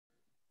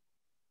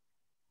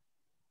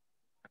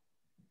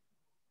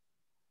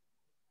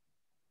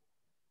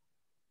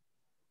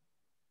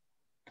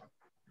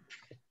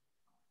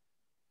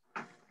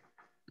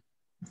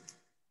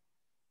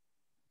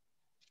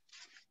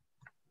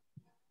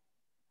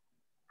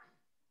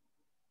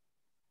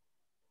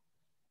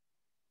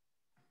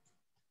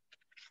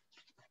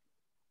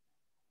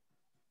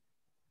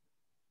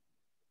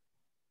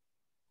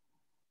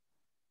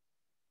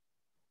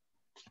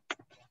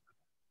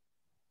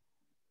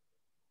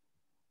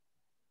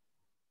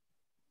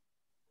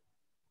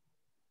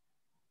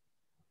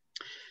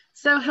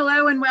So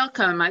hello and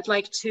welcome. I'd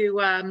like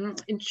to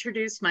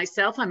introduce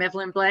myself. I'm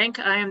Evelyn Blank.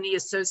 I am the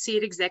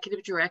Associate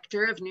Executive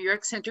Director of New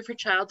York Center for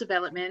Child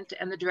Development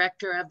and the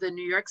Director of the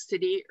New York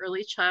City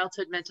Early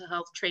Childhood Mental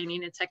Health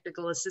Training and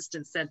Technical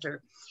Assistance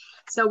Center.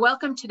 So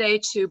welcome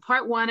today to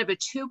part one of a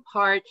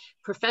two-part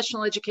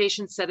professional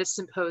education set of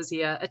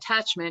symposia,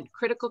 Attachment,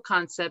 Critical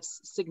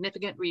Concepts,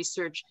 Significant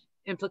Research,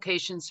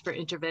 Implications for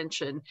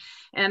Intervention.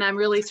 And I'm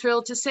really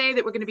thrilled to say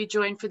that we're going to be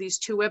joined for these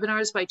two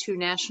webinars by two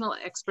national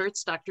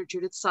experts, Dr.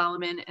 Judith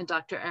Solomon and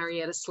Dr.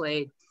 Arietta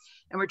Slade.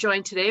 And we're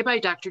joined today by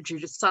Dr.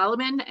 Judith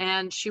Solomon,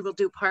 and she will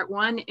do part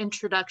one,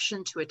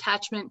 Introduction to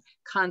Attachment,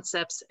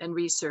 Concepts, and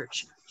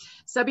Research.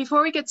 So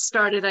before we get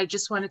started, I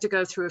just wanted to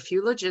go through a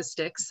few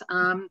logistics.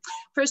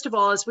 First of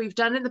all, as we've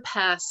done in the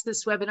past,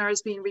 this webinar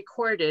is being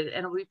recorded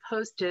and will be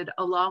posted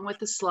along with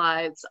the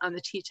slides on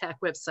the TTAC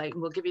website,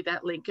 and we'll give you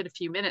that link in a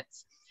few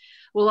minutes.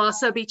 We'll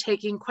also be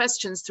taking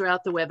questions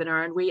throughout the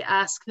webinar, and we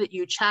ask that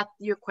you chat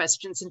your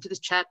questions into the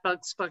chat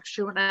box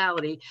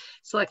functionality,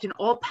 selecting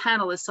all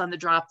panelists on the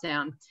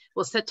dropdown.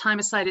 We'll set time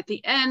aside at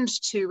the end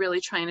to really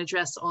try and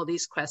address all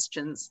these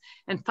questions.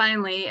 And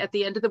finally, at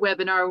the end of the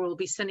webinar, we'll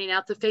be sending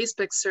out the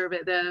Facebook survey,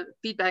 the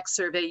feedback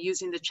survey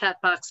using the chat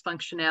box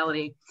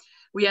functionality.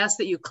 We ask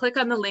that you click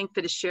on the link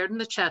that is shared in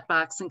the chat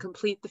box and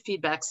complete the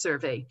feedback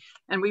survey.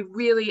 And we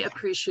really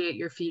appreciate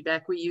your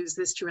feedback. We use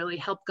this to really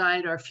help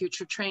guide our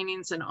future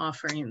trainings and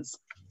offerings.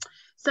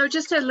 So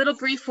just a little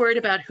brief word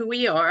about who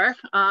we are.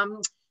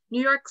 The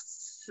New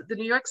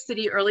York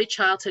City Early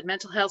Childhood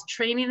Mental Health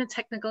Training and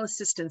Technical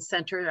Assistance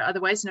Center,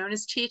 otherwise known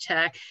as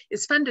TTAC,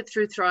 is funded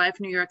through Thrive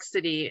New York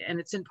City, and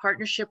it's in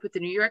partnership with the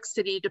New York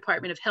City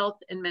Department of Health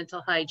and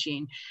Mental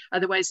Hygiene,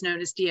 otherwise known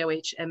as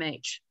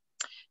DOH-MH.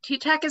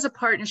 TTAC is a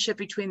partnership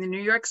between the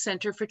New York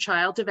Center for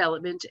Child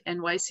Development,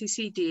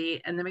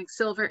 NYCCD, and the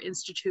McSilver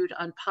Institute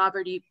on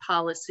Poverty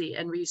Policy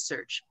and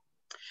Research.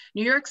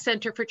 New York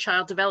Center for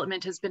Child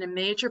Development has been a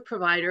major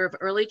provider of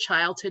early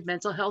childhood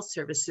mental health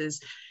services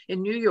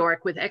in New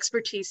York with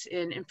expertise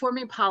in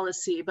informing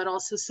policy, but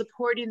also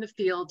supporting the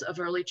field of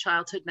early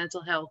childhood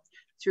mental health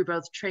through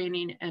both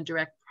training and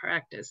direct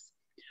practice.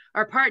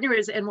 Our partner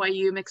is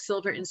NYU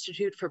McSilver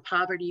Institute for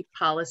Poverty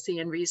Policy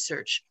and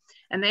Research,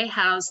 and they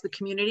house the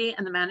Community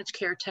and the Managed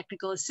Care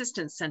Technical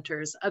Assistance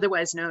Centers,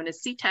 otherwise known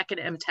as CTAC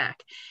and MTAC.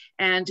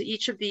 And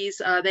each of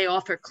these, they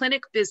offer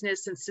clinic,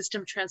 business, and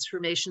system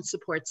transformation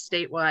support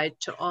statewide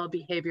to all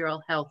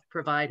behavioral health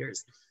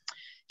providers.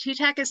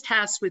 TTAC is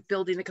tasked with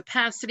building the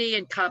capacity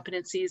and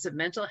competencies of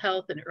mental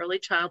health and early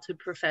childhood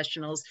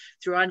professionals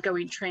through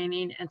ongoing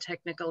training and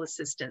technical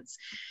assistance.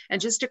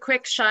 And just a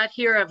quick shot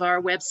here of our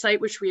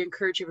website, which we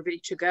encourage everybody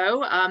to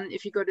go.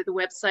 If you go to the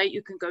website,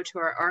 you can go to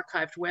our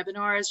archived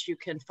webinars, you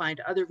can find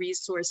other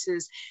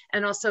resources,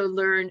 and also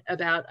learn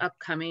about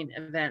upcoming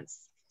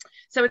events.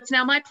 So it's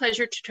now my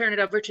pleasure to turn it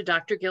over to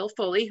Dr. Gil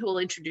Foley, who will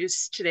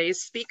introduce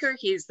today's speaker.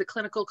 He's the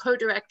clinical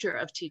co-director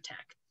of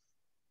TTAC.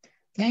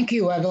 Thank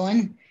you,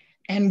 Evelyn.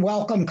 And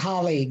welcome,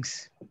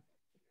 colleagues.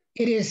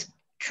 It is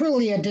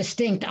truly a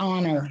distinct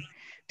honor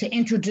to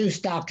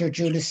introduce Dr.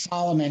 Judith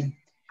Solomon,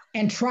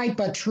 and trite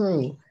but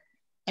true,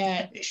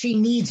 she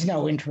needs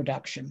no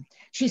introduction.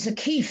 She's a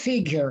key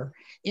figure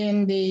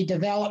in the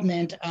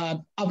development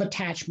of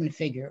attachment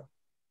figure.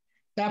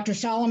 Dr.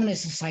 Solomon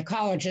is a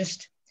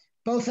psychologist,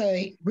 both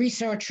a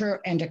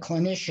researcher and a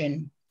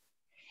clinician,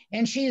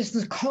 and she is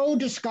the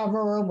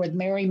co-discoverer with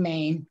Mary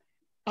Main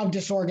of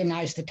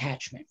disorganized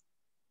attachment.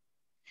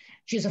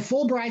 She's a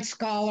Fulbright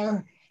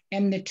Scholar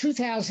and the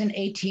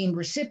 2018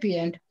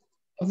 recipient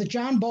of the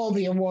John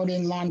Bowlby Award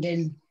in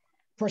London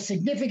for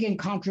significant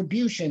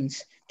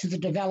contributions to the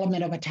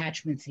development of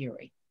attachment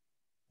theory.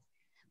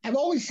 I've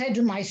always said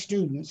to my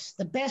students,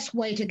 the best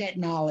way to get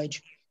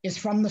knowledge is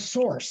from the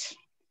source.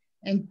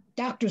 And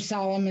Dr.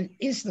 Solomon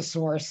is the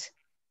source,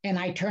 and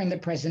I turn the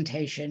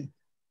presentation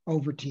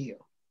over to you.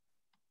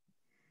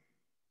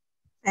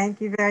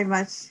 Thank you very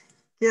much,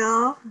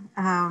 Gil.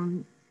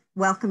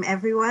 Welcome,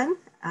 everyone.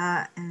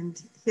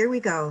 And here we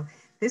go.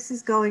 This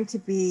is going to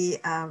be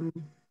a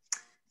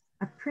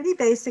pretty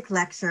basic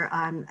lecture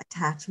on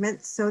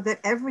attachment so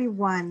that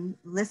everyone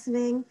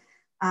listening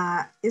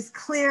is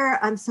clear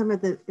on some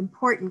of the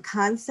important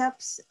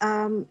concepts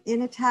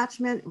in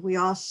attachment. We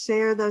all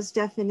share those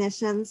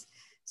definitions.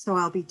 So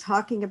I'll be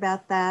talking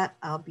about that.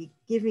 I'll be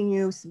giving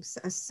you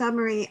a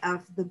summary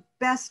of the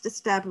best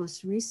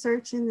established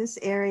research in this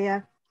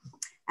area.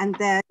 And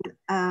then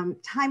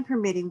time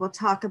permitting, we'll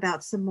talk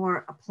about some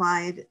more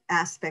applied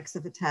aspects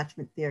of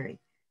attachment theory.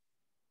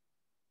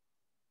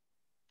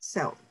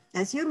 So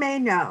as you may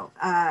know,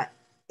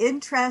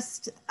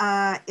 interest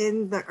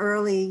in the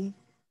early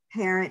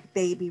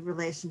parent-baby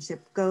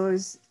relationship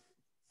goes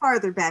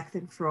farther back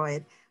than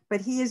Freud,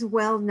 but he is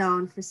well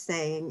known for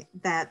saying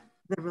that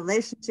the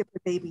relationship the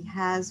baby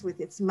has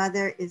with its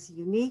mother is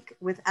unique,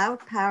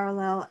 without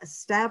parallel,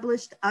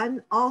 established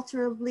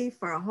unalterably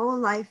for a whole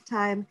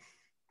lifetime,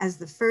 as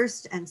the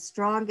first and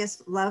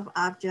strongest love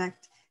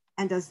object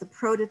and as the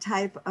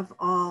prototype of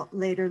all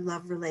later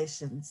love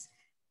relations.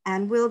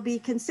 And we'll be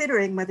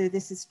considering whether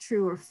this is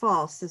true or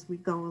false as we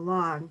go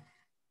along.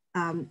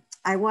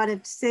 I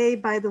wanted to say,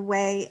 by the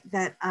way,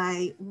 that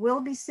I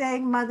will be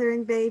saying mother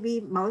and baby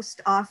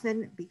most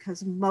often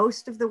because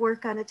most of the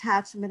work on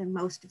attachment and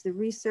most of the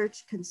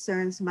research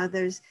concerns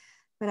mothers.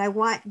 But I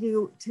want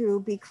you to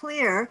be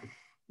clear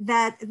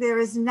that there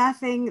is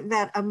nothing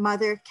that a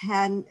mother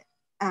can,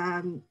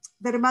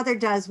 that a mother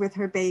does with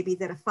her baby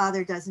that a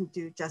father doesn't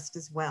do just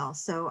as well.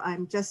 So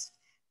I'm just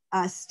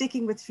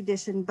sticking with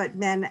tradition, but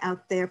men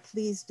out there,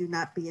 please do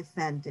not be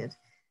offended.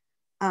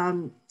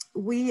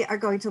 We are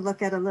going to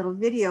look at a little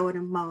video in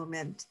a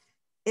moment.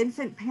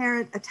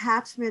 Infant-parent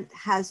attachment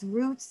has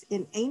roots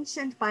in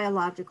ancient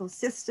biological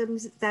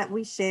systems that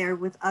we share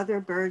with other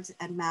birds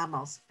and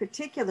mammals,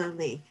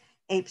 particularly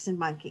apes and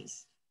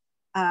monkeys.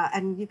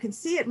 And you can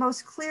see it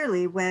most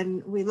clearly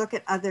when we look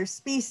at other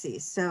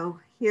species. So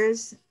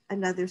here's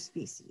another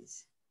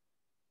species.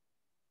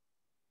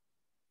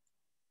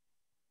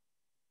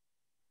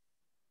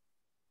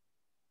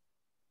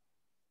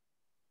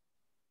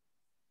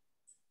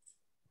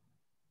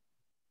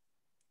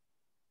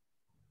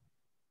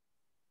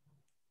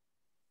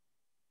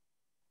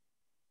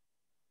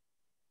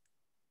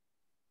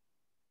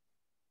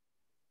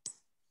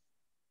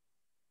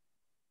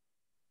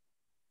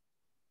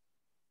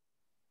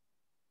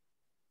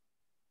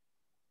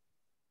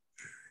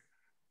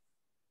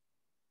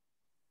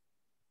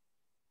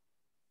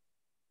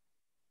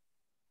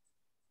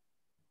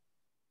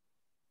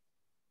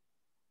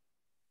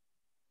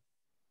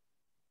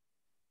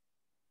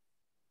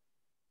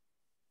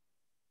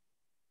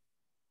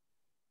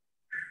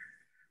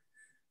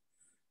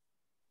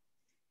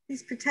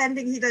 He's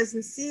pretending he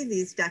doesn't see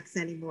these ducks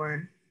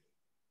anymore.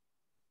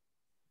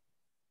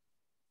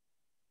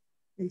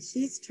 And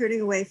she's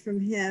turning away from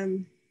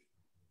him.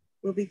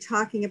 We'll be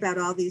talking about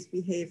all these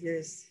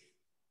behaviors.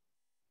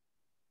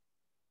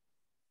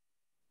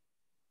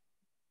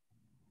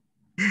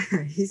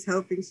 He's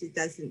hoping she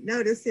doesn't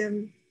notice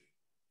him.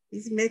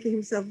 He's making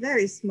himself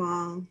very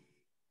small.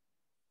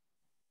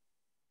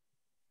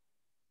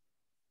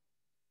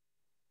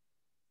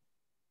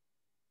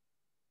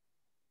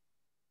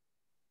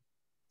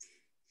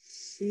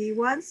 She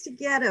wants to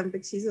get him,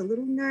 but she's a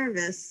little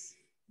nervous.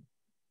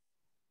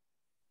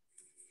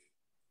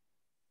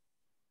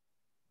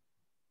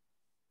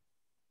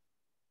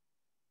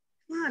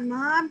 Come on,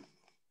 Mom.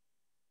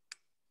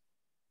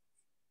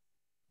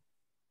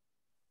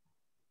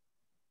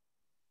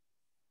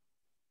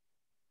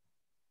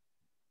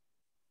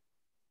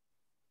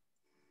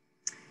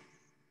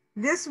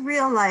 This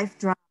real life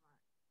drama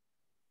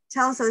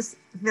tells us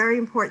very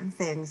important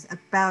things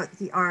about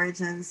the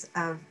origins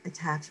of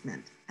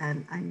attachment.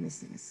 And I'm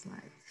missing a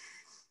slide.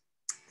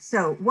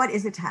 So what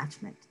is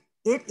attachment?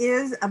 It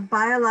is a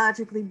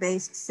biologically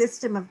based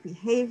system of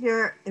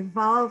behavior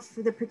evolved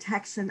for the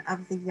protection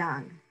of the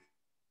young.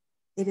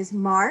 It is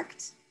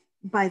marked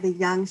by the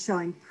young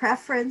showing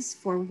preference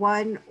for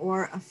one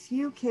or a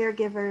few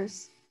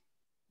caregivers,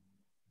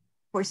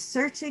 for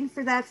searching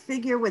for that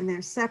figure when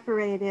they're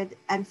separated,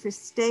 and for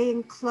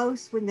staying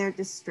close when they're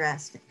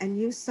distressed. And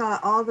you saw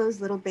all those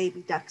little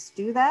baby ducks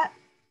do that.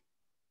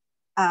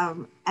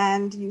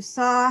 And you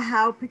saw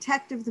how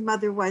protective the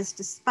mother was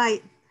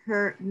despite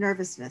her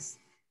nervousness.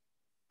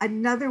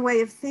 Another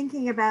way of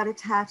thinking about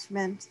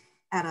attachment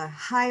at a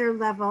higher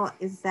level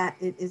is that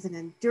it is an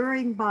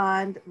enduring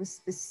bond with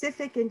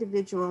specific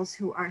individuals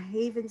who are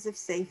havens of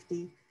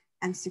safety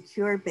and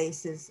secure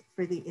bases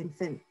for the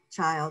infant,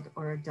 child,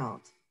 or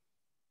adult.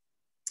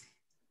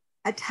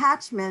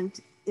 Attachment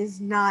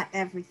is not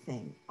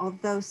everything,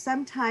 although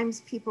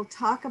sometimes people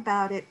talk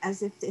about it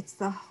as if it's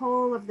the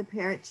whole of the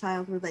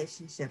parent-child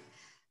relationship.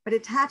 But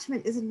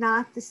attachment is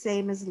not the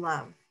same as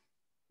love.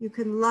 You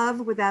can love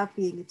without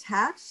being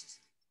attached,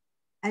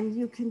 and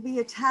you can be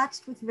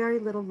attached with very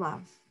little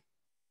love.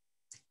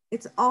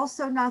 It's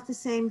also not the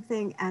same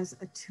thing as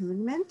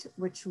attunement,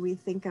 which we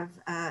think of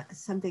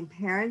something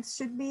parents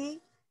should be.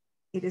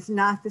 It is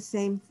not the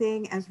same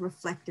thing as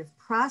reflective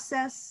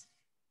process,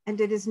 and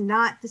it is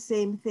not the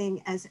same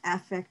thing as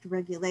affect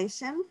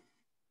regulation.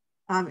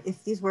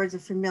 If these words are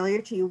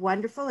familiar to you,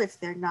 wonderful. If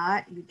they're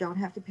not, you don't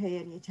have to pay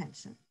any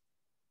attention.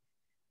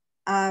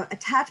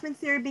 Attachment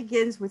theory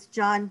begins with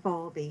John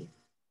Bowlby.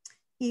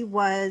 He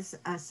was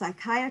a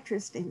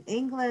psychiatrist in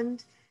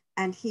England,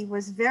 and he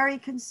was very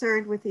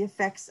concerned with the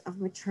effects of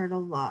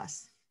maternal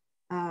loss.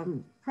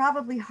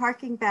 Probably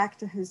harking back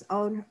to his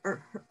own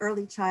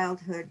early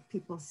childhood,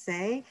 people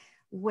say,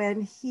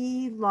 when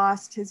he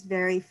lost his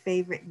very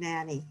favorite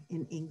nanny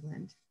in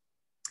England.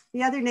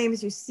 The other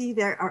names you see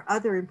there are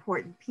other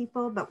important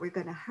people, but we're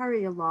going to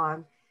hurry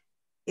along.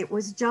 It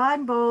was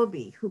John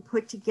Bowlby who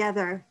put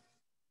together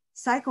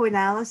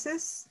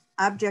psychoanalysis,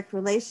 object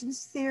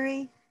relations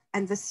theory,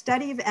 and the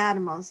study of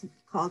animals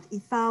called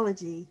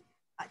ethology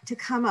to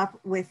come up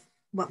with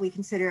what we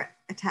consider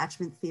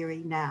attachment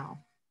theory now.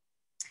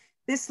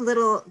 This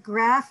little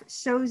graph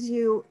shows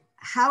you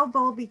how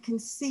Bowlby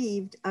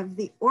conceived of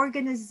the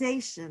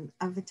organization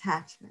of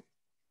attachment.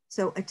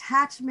 So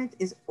attachment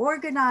is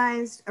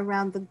organized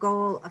around the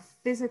goal of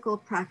physical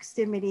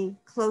proximity,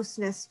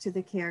 closeness to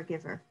the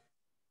caregiver.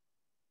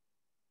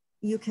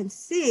 you can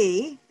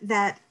see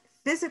that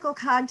physical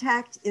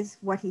contact is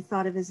what he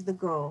thought of as the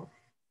goal.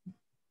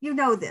 You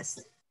know this.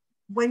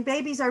 When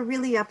babies are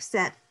really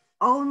upset,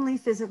 only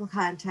physical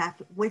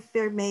contact with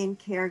their main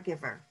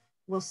caregiver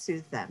will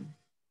soothe them.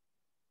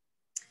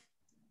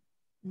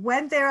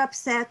 When they're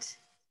upset,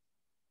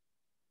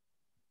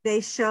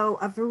 they show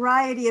a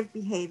variety of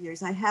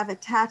behaviors. I have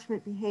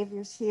attachment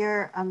behaviors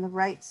here on the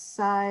right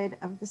side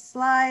of the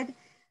slide: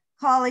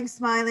 calling,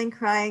 smiling,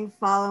 crying,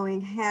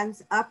 following,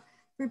 hands up.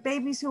 For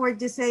babies who are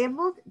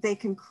disabled, they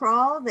can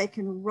crawl, they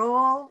can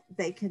roll,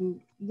 they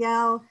can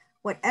yell,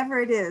 whatever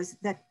it is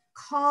that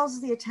calls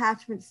the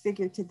attachment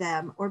figure to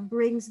them or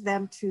brings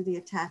them to the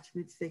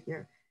attachment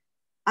figure.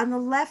 On the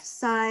left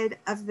side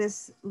of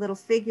this little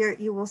figure,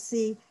 you will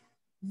see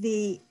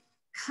the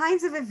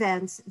kinds of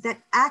events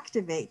that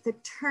activate,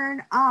 that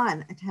turn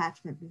on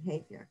attachment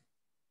behavior.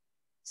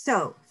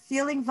 So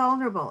feeling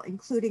vulnerable,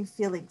 including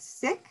feeling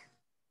sick,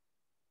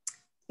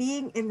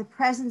 being in the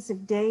presence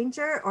of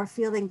danger or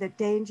feeling that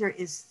danger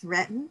is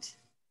threatened,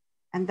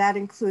 and that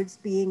includes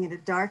being in a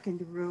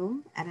darkened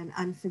room at an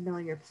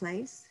unfamiliar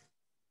place.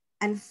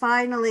 And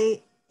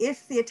finally,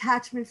 if the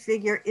attachment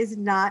figure is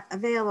not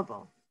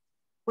available.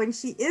 When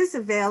she is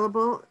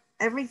available,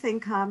 everything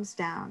calms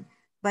down.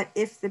 But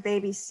if the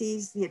baby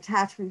sees the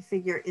attachment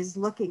figure is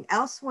looking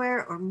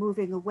elsewhere or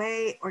moving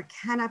away or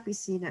cannot be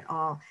seen at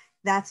all,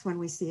 that's when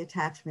we see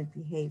attachment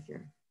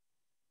behavior.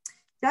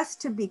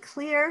 Just to be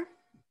clear,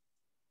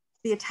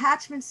 the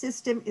attachment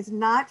system is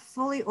not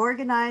fully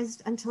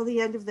organized until the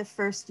end of the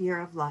first year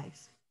of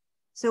life.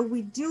 So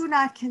we do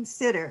not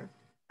consider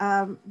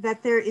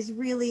that there is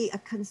really a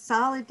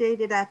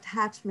consolidated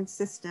attachment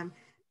system.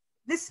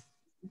 This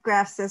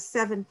graph says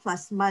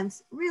 7+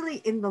 months. Really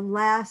in the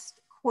last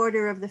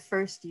quarter of the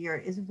first year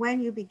is when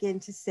you begin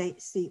to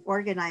see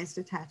organized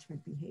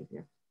attachment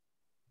behavior.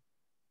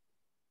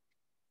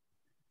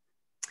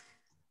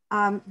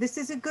 This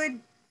is a good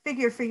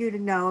figure for you to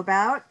know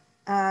about.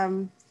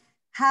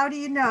 How do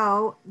you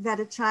know that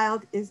a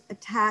child is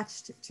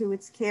attached to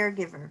its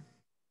caregiver?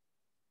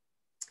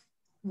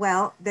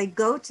 Well, they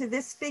go to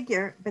this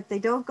figure, but they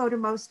don't go to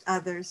most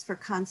others for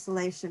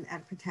consolation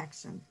and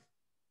protection.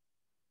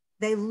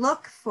 They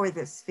look for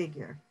this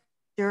figure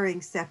during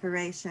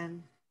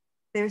separation.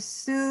 They're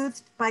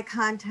soothed by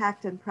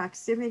contact and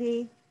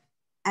proximity,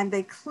 and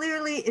they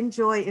clearly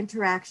enjoy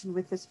interaction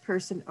with this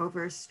person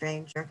over a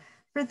stranger.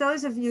 For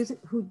those of you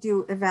who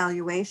do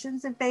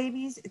evaluations of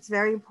babies, it's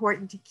very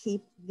important to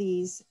keep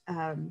these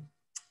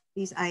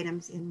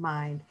items in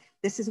mind.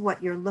 This is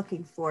what you're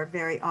looking for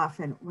very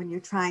often when you're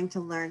trying to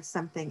learn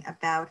something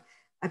about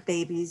a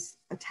baby's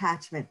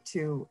attachment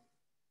to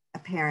a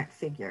parent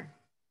figure.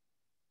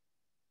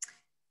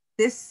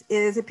 This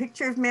is a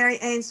picture of Mary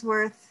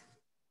Ainsworth.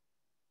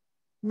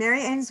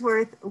 Mary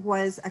Ainsworth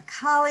was a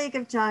colleague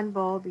of John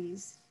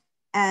Bowlby's,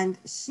 and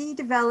she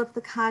developed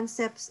the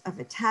concepts of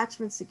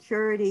attachment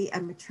security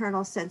and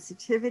maternal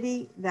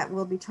sensitivity that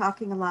we'll be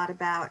talking a lot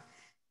about.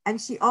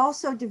 And she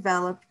also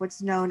developed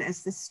what's known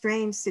as the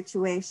strained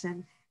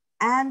situation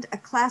and a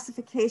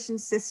classification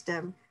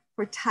system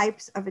for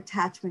types of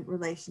attachment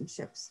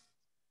relationships.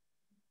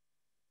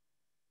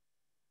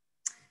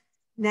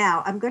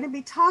 Now, I'm going to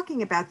be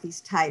talking about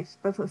these types,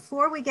 but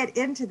before we get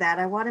into that,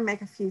 I want to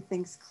make a few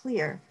things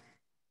clear.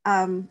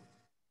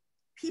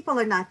 People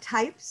are not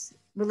types.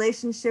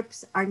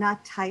 Relationships are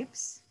not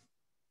types.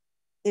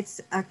 It's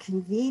a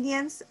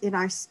convenience in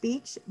our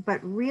speech, but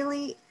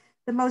really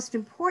the most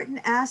important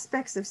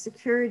aspects of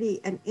security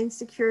and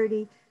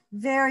insecurity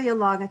vary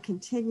along a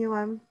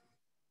continuum.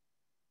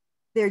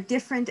 They're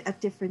different at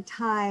different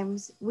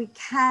times. We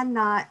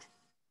cannot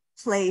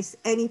place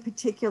any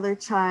particular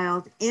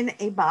child in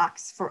a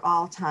box for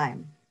all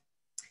time.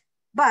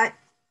 But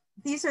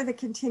these are the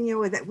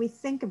continua that we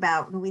think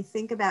about when we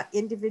think about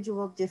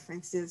individual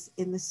differences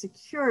in the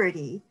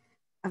security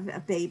of a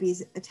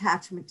baby's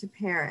attachment to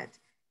parent.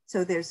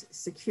 So there's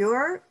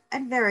secure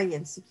and very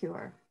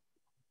insecure.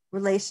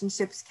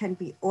 Relationships can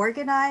be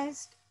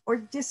organized or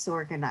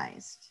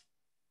disorganized.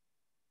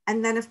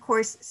 And then of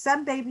course,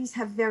 some babies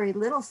have very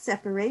little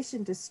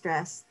separation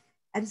distress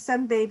and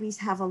some babies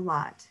have a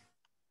lot.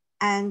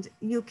 And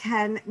you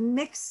can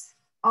mix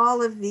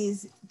all of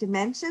these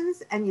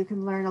dimensions and you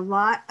can learn a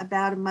lot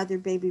about a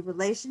mother-baby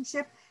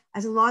relationship,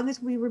 as long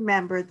as we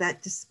remember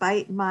that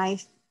despite my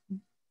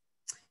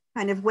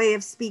kind of way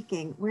of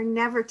speaking, we're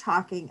never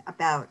talking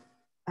about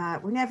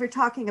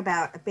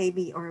a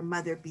baby or a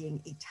mother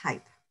being a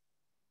type.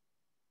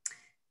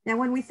 Now,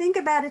 when we think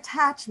about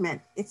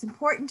attachment, it's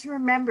important to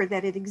remember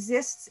that it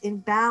exists in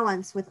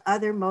balance with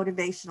other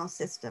motivational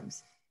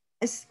systems,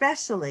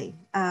 especially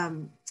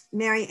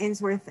Mary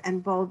Ainsworth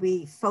and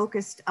Bowlby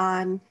focused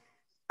on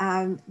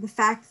the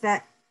fact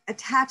that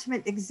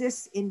attachment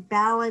exists in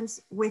balance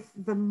with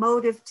the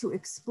motive to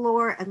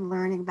explore and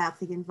learning about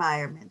the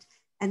environment.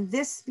 And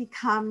this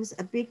becomes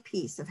a big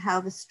piece of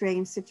how the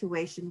strained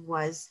situation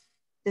was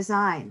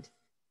designed.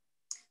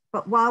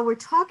 But while we're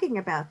talking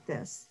about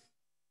this,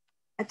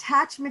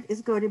 attachment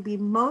is going to be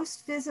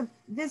most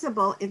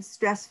visible in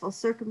stressful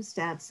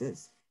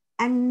circumstances.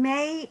 and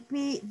may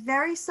be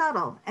very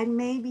subtle and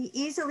may be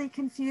easily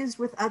confused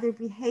with other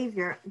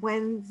behavior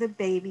when the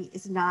baby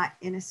is not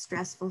in a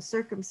stressful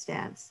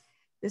circumstance.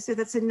 So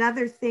that's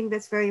another thing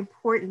that's very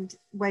important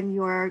when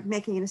you're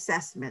making an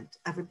assessment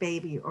of a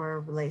baby or a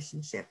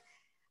relationship.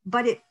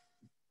 But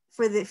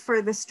for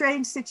the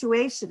strange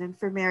situation and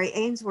for Mary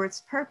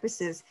Ainsworth's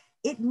purposes,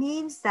 it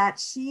means that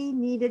she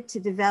needed to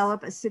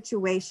develop a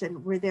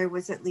situation where there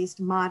was at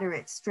least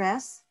moderate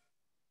stress.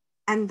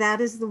 And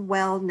that is the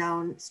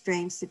well-known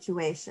strange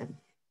situation.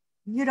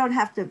 You don't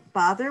have to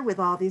bother with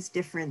all these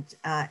different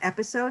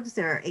episodes.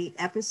 There are 8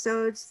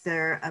 episodes.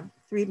 They're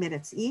 3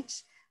 minutes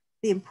each.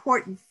 The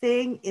important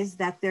thing is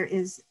that there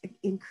is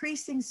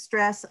increasing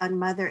stress on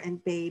mother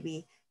and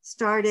baby,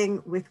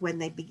 starting with when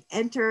they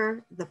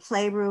enter the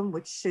playroom,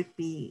 which should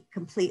be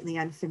completely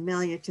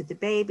unfamiliar to the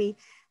baby,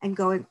 and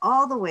going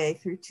all the way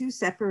through 2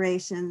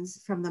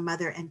 separations from the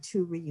mother and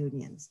 2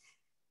 reunions.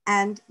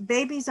 And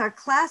babies are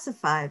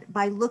classified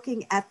by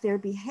looking at their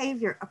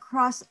behavior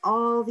across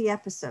all the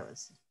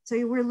episodes.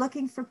 So we're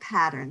looking for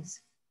patterns.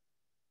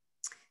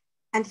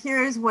 And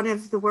here's one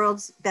of the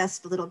world's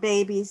best little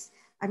babies.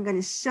 I'm going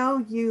to show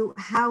you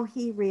how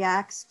he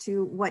reacts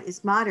to what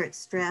is moderate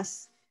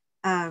stress.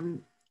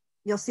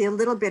 You'll see a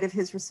little bit of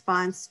his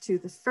response to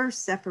the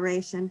first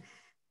separation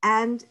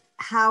and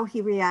how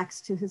he reacts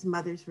to his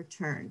mother's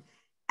return.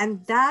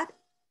 And that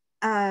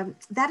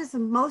is the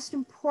most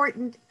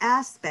important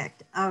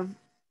aspect of,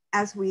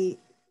 as we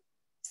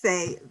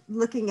say,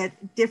 looking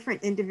at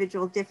different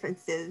individual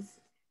differences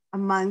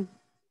among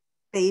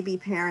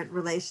baby-parent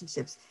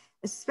relationships,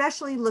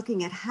 especially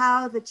looking at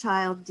how the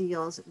child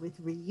deals with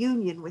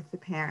reunion with the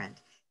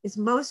parent is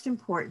most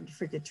important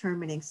for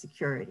determining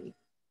security.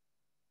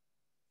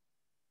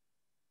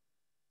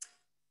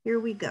 Here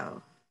we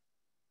go.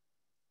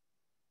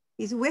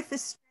 He's with the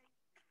stranger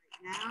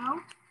right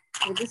now.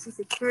 So this is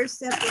the first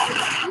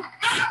separation.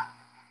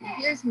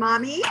 Here's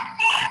mommy.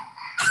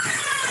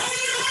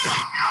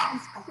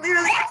 He's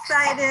clearly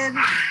excited.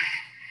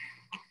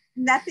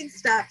 Nothing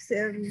stops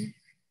him.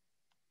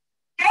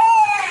 He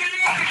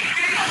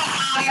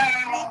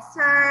meets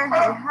her, he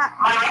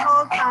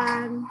holds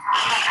on.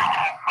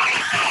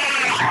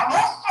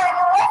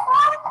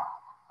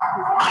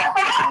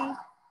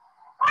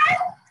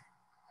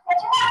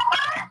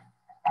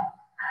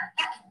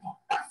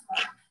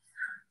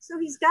 So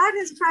he's got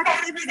his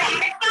proximity,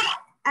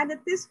 and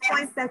at this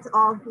point, that's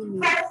all he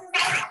needs.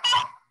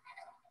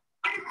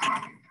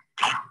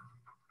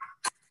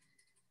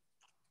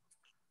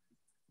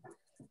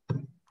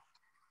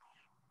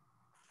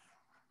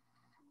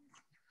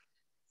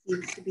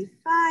 Seems to be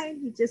fine.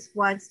 He just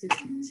wants to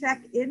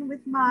check in with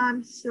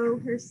mom, show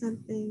her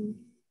something.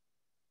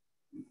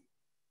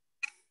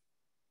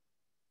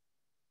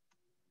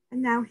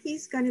 And now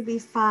he's going to be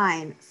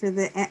fine for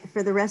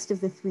the rest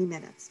of the 3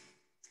 minutes.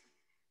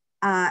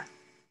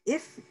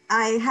 If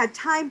I had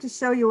time to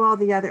show you all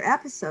the other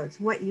episodes,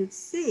 what you'd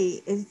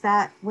see is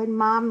that when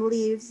mom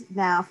leaves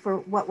now for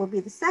what will be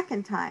the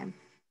second time,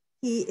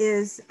 he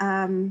is,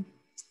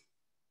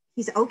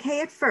 he's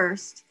okay at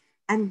first,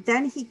 and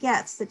then he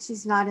gets that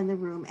she's not in the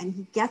room and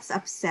he gets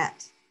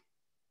upset.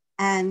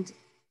 And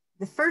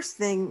the first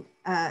thing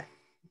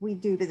we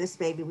do to this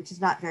baby, which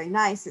is not very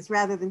nice, is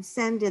rather than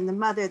send in the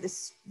mother,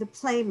 the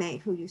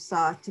playmate who you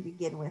saw to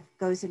begin with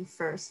goes in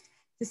first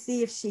to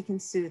see if she can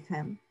soothe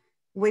him,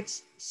 which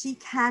she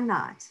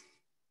cannot.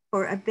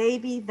 For a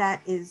baby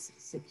that is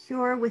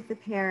secure with the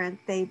parent,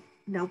 they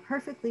know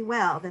perfectly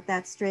well that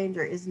that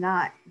stranger is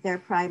not their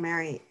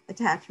primary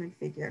attachment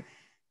figure.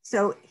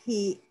 So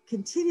he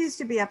continues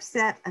to be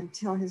upset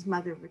until his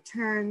mother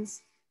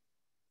returns.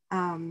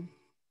 And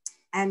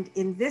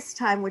in this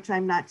time, which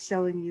I'm not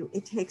showing you,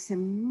 it takes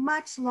him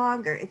much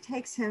longer. It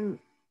takes him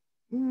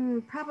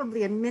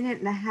probably 1.5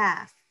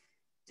 minutes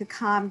to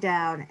calm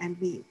down and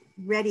be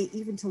ready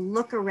even to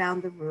look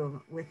around the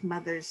room with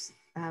mother's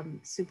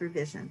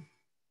supervision.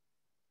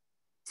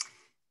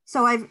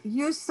 So I've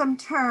used some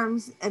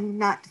terms and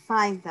not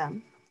defined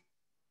them.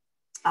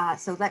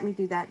 So let me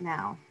do that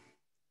now.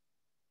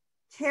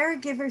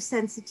 Caregiver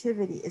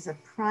sensitivity is a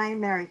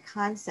primary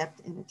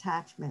concept in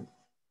attachment.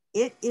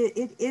 It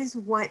is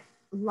what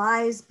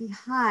lies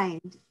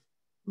behind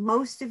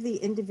most of the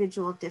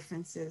individual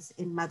differences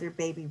in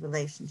mother-baby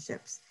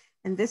relationships.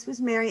 And this was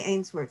Mary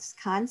Ainsworth's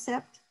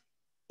concept.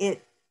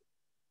 It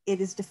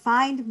is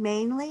defined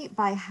mainly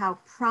by how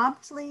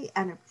promptly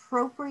and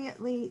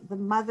appropriately the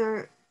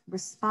mother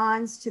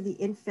responds to the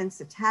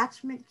infant's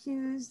attachment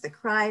cues, the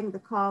crying, the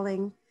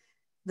calling,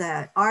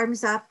 the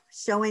arms up,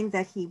 showing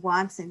that he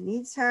wants and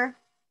needs her.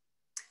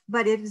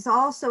 But it is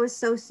also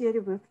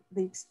associated with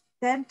the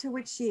extent to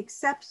which she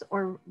accepts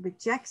or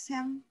rejects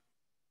him,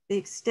 the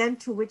extent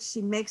to which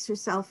she makes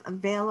herself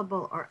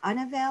available or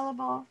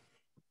unavailable,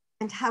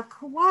 and how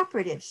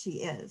cooperative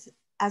she is,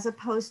 as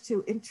opposed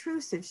to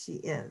intrusive she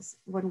is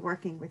when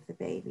working with the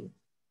baby.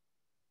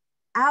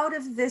 Out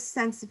of this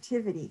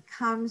sensitivity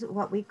comes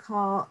what we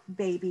call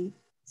baby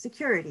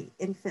security,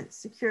 infant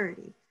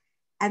security.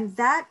 And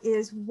that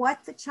is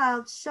what the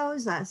child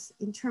shows us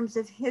in terms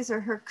of his or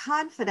her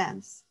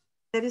confidence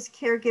that his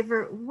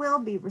caregiver will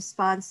be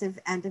responsive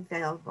and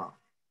available.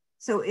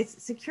 So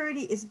its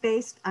security is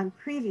based on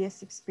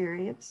previous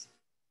experience.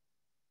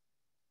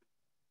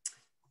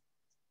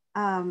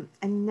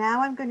 And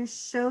now I'm going to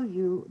show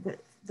you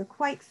the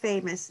quite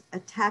famous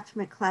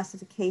attachment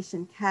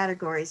classification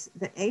categories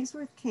that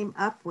Ainsworth came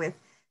up with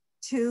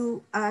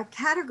to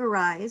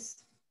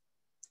categorize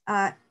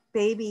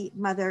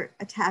baby-mother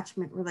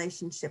attachment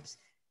relationships.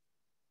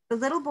 The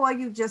little boy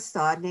you just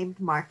saw, named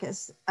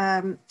Marcus,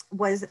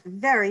 was a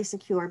very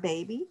secure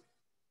baby.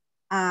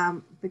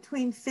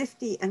 Between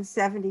 50 and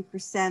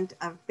 70%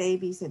 of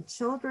babies and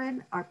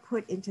children are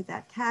put into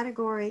that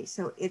category.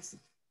 So it's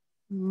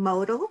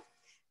modal.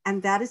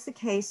 And that is the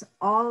case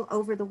all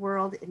over the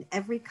world in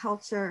every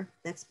culture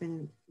that's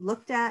been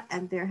looked at.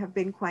 And there have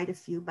been quite a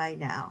few by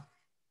now.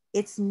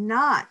 It's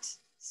not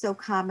so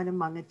common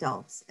among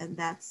adults. And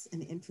that's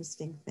an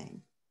interesting thing.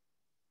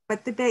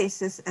 But the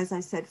basis, as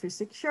I said, for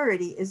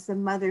security is the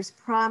mother's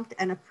prompt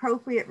and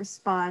appropriate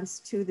response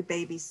to the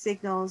baby's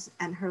signals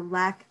and her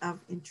lack of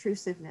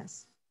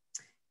intrusiveness.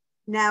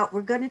 Now,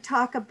 we're going to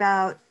talk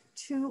about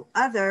two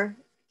other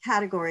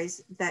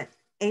categories that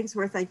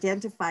Ainsworth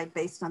identified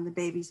based on the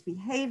baby's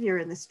behavior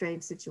in the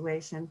strained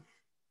situation.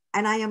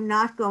 And I am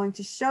not going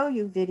to show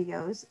you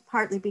videos,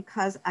 partly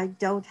because I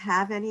don't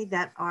have any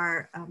that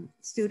are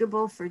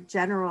suitable for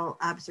general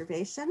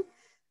observation,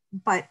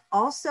 but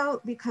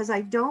also because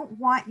I don't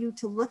want you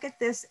to look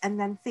at this and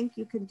then think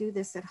you can do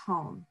this at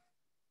home.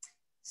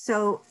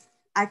 So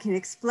I can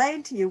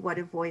explain to you what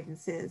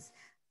avoidance is,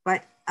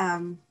 but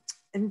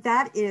and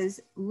that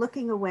is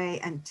looking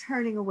away and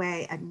turning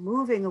away and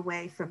moving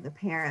away from the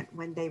parent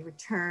when they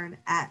return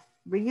at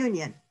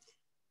reunion.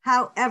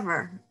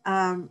 However,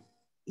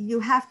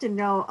 you have to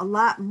know a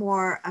lot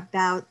more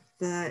about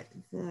the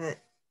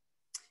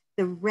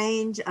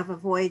range of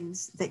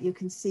avoidance that you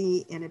can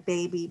see in a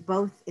baby,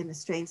 both in a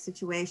strained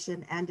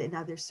situation and in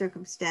other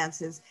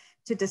circumstances,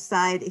 to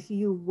decide if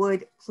you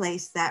would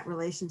place that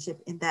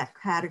relationship in that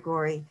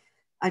category,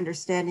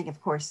 understanding, of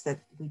course, that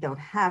we don't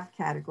have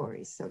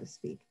categories, so to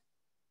speak.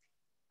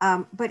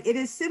 But it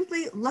is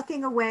simply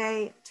looking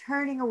away,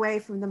 turning away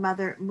from the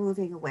mother,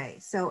 moving away.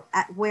 So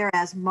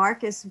whereas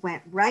Marcus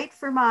went right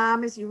for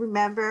mom, as you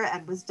remember,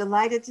 and was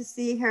delighted to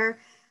see her,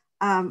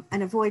 an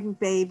avoidant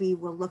baby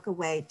will look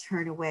away,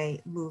 turn away,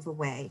 move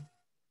away.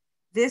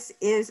 This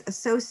is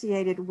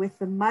associated with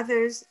the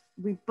mother's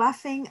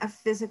rebuffing of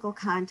physical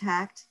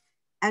contact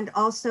and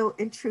also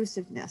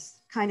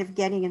intrusiveness, kind of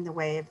getting in the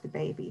way of the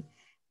baby.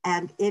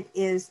 And it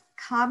is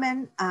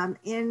common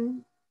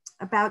in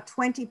about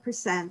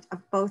 20%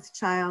 of both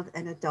child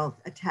and adult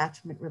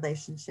attachment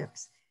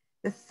relationships.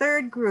 The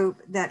third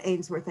group that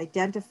Ainsworth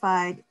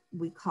identified,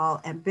 we call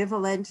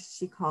ambivalent,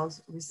 she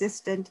calls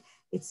resistant.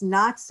 It's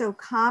not so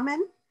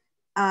common,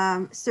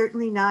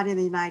 certainly not in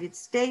the United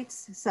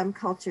States. Some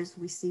cultures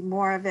we see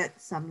more of it,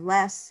 some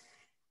less.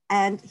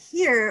 And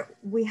here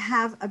we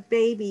have a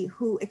baby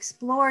who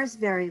explores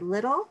very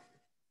little,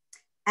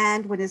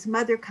 and when his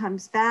mother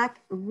comes back,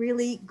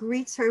 really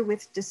greets her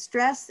with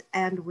distress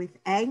and with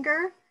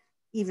anger,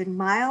 even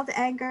mild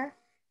anger.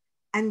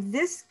 And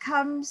this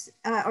comes,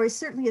 or is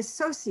certainly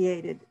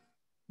associated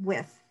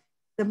with,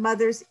 the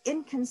mother's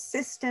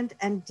inconsistent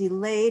and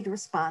delayed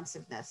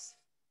responsiveness.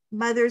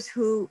 Mothers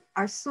who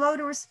are slow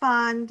to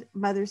respond,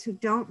 mothers who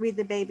don't read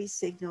the baby's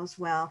signals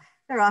well.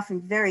 They're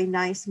often very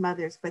nice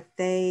mothers, but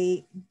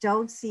they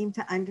don't seem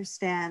to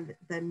understand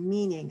the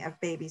meaning of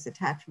baby's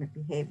attachment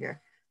behavior.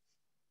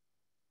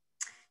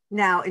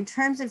 Now, in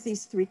terms of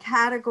these three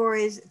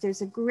categories,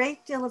 there's a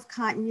great deal of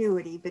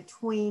continuity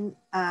between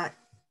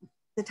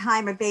the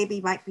time a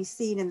baby might be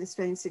seen in the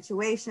strained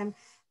situation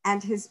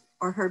and his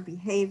or her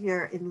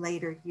behavior in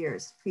later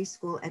years,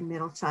 preschool and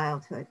middle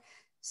childhood.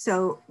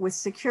 So with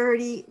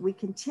security, we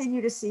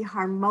continue to see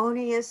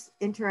harmonious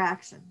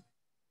interaction.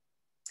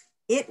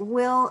 It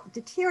will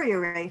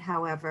deteriorate,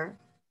 however,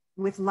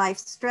 with life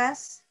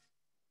stress,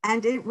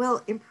 and it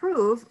will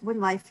improve when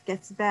life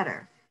gets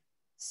better.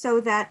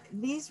 So that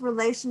these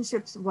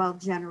relationships, while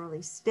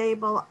generally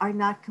stable, are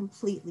not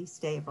completely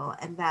stable,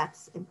 and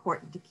that's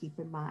important to keep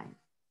in mind.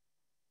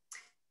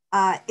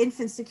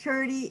 Infant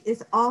security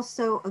is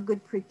also a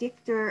good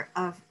predictor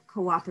of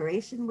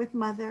cooperation with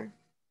mother,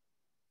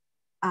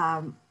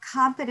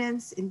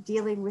 competence in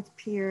dealing with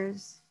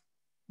peers,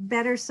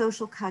 better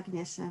social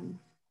cognition,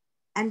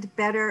 and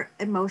better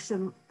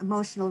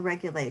emotional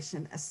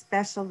regulation,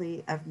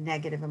 especially of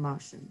negative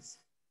emotions.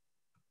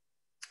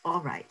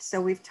 All right,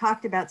 so we've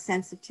talked about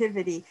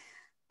sensitivity,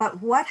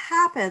 but what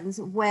happens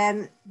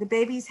when the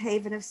baby's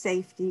haven of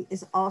safety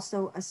is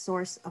also a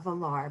source of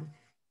alarm?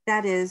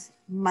 That is,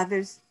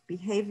 mother's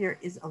behavior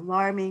is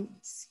alarming,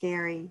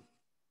 scary,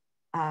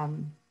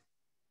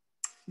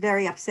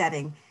 very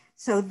upsetting.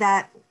 So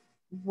that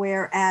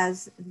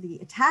whereas the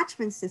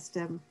attachment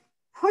system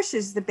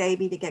pushes the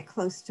baby to get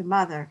close to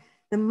mother,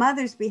 the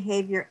mother's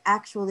behavior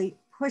actually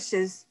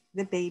pushes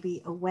the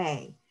baby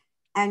away.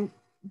 And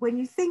when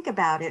you think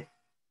about it,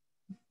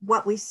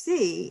 what we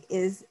see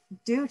is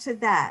due to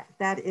that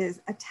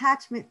is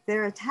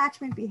their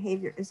attachment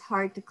behavior is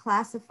hard to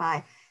classify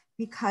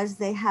because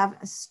they have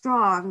a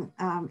strong,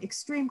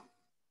 extreme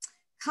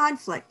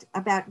conflict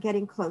about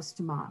getting close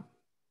to mom.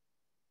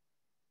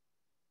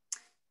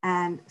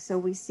 And so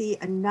we see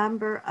a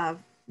number of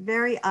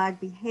very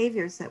odd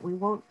behaviors that we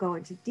won't go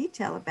into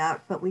detail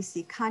about, but we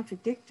see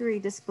contradictory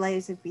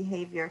displays of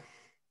behavior.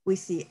 We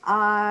see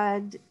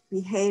odd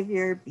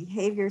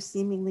behavior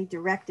seemingly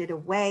directed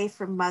away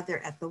from mother,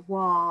 at the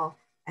wall,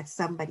 at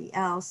somebody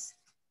else.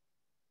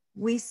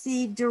 We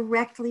see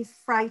directly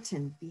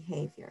frightened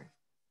behavior.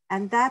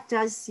 And that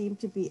does seem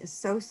to be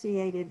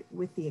associated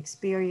with the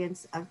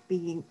experience of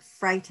being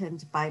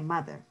frightened by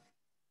mother,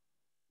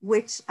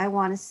 which I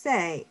want to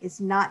say is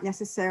not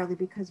necessarily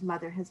because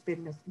mother has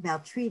been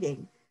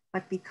maltreating,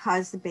 but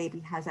because the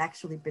baby has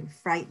actually been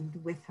frightened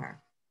with her.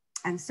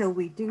 And so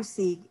we do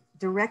see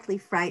directly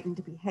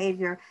frightened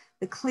behavior,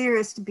 the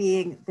clearest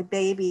being the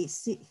baby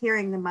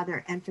hearing the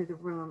mother enter the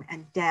room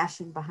and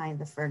dashing behind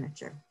the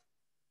furniture.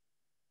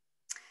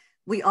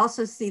 We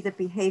also see that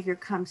behavior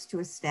comes to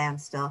a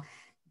standstill.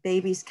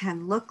 Babies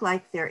can look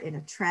like they're in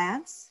a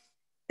trance.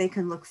 They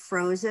can look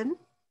frozen.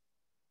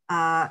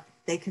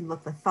 They can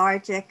look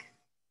lethargic.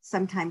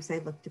 Sometimes they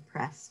look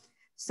depressed.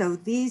 So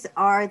these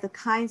are the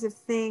kinds of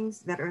things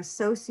that are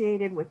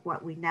associated with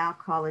what we now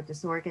call a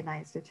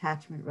disorganized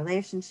attachment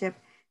relationship.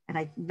 And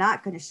I'm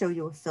not going to show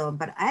you a film,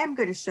 but I am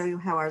going to show you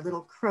how our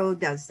little crow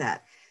does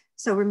that.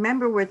 So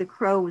remember where the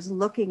crow was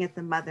looking at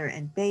the mother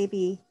and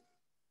baby.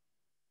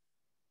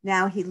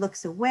 Now he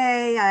looks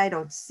away. I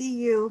don't see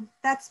you.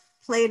 That's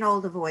plain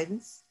old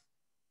avoidance.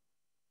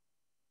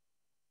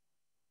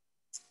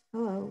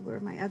 Oh, where are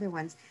my other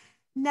ones?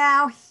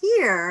 Now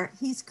here,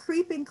 he's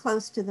creeping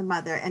close to the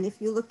mother. And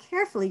if you look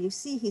carefully, you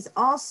see he's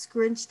all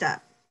scrunched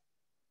up.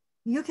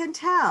 You can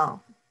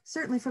tell,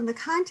 certainly from the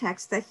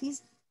context, that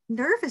he's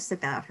nervous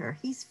about her.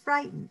 He's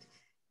frightened.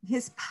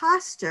 His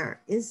posture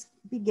is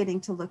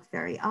beginning to look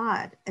very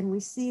odd. And we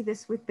see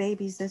this with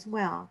babies as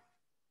well.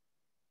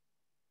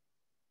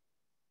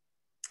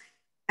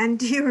 And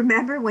do you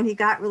remember when he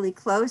got really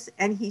close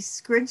and he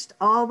scrunched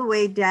all the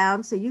way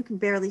down so you can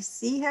barely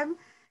see him?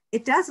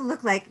 It does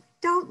look like,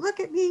 don't look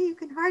at me, you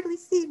can hardly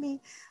see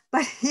me.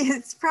 But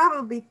it's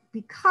probably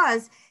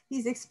because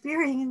he's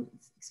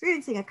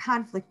experiencing a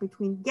conflict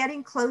between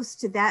getting close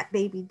to that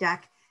baby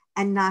duck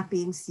and not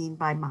being seen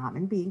by mom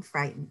and being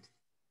frightened.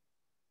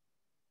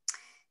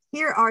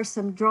 Here are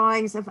some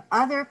drawings of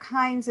other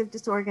kinds of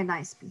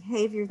disorganized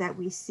behavior that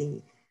we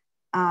see.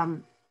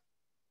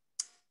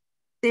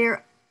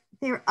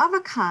 They're of a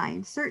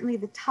kind, certainly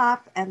the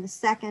top and the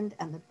second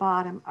and the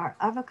bottom are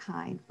of a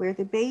kind where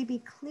the baby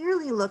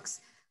clearly looks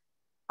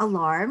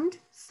alarmed,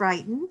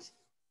 frightened,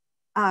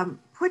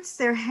 puts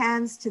their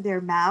hands to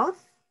their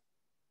mouth.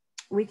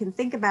 We can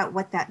think about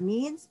what that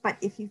means, but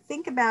if you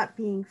think about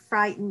being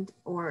frightened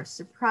or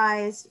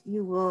surprised,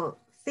 you will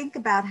think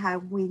about how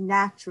we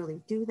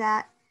naturally do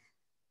that.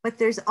 But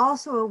there's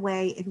also a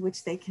way in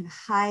which they can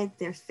hide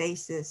their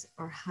faces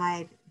or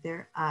hide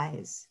their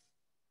eyes.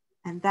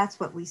 And that's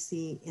what we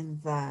see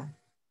in the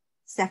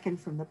second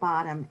from the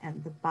bottom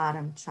and the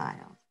bottom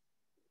child.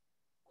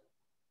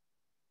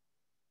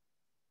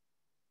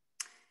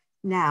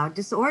 Now,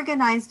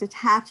 disorganized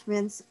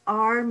attachments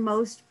are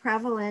most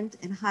prevalent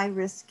in high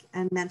risk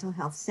and mental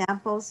health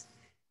samples.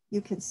 You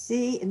can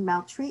see in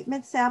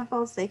maltreatment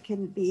samples, they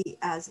can be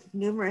as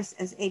numerous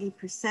as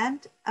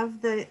 80%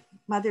 of the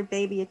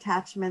mother-baby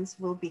attachments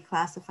will be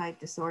classified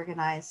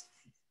disorganized.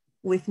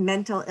 With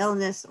mental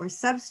illness or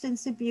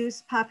substance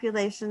abuse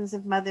populations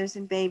of mothers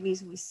and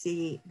babies, we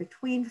see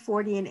between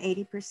 40 and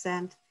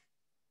 80%.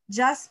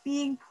 Just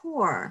being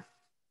poor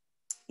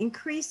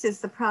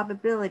increases the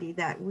probability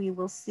that we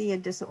will see a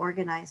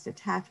disorganized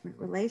attachment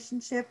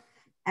relationship,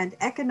 and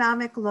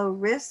economic low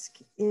risk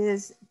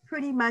is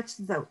pretty much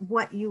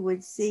what you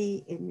would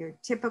see in your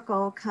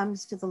typical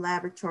comes to the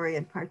laboratory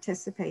and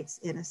participates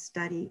in a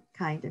study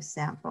kind of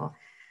sample.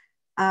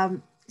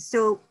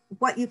 So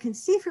what you can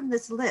see from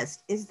this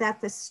list is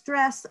that the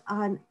stress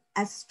on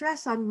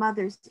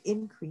mothers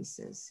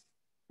increases,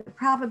 the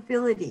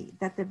probability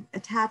that the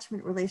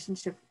attachment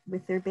relationship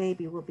with their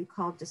baby will be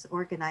called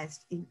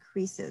disorganized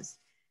increases.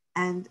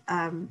 And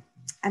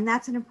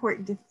that's an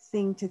important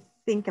thing to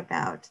think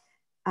about,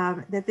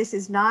 that this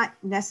is not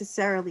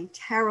necessarily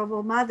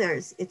terrible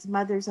mothers, it's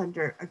mothers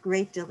under a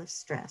great deal of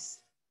stress.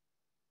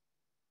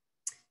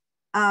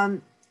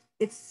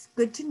 It's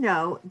good to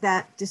know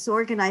that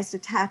disorganized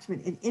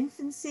attachment in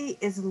infancy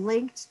is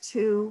linked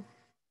to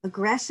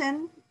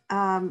aggression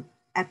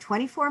at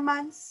 24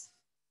 months,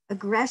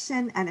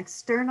 aggression and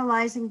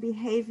externalizing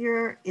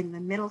behavior in the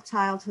middle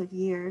childhood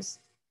years.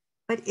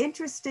 But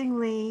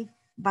interestingly,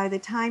 by the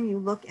time you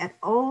look at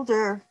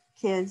older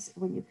kids,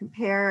 when you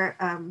compare,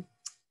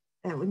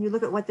 when you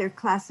look at what their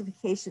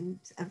classification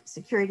of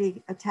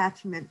security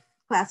attachment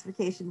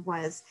classification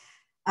was,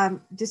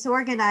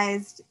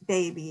 disorganized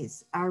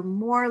babies are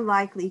more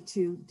likely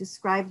to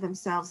describe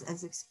themselves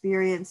as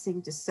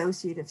experiencing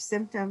dissociative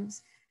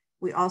symptoms.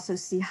 We also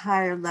see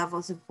higher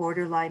levels of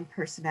borderline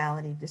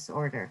personality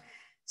disorder.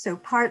 So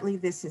partly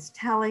this is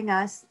telling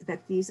us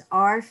that these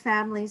are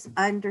families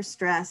under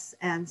stress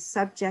and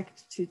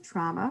subject to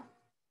trauma.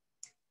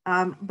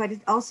 But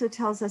it also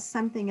tells us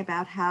something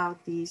about how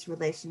these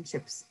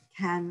relationships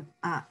can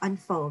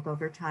unfold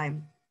over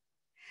time.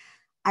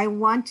 I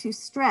want to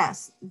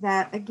stress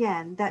that,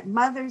 again, that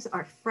mothers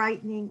are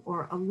frightening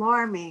or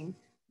alarming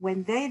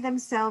when they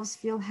themselves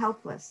feel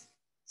helpless.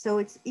 So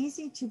it's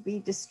easy to be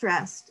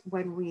distressed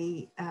when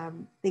we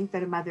think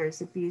that a mother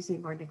is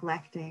abusing or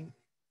neglecting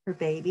her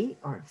baby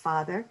or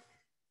father.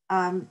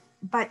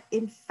 But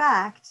in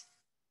fact,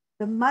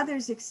 the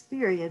mother's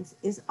experience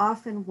is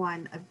often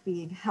one of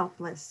being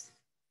helpless,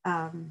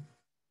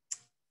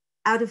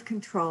 out of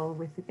control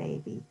with the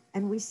baby.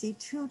 And we see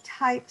two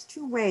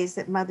ways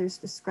that mothers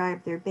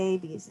describe their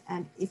babies.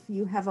 And if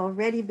you have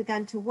already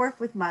begun to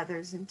work with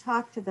mothers and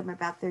talk to them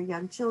about their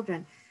young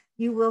children,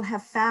 you will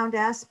have found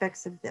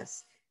aspects of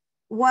this.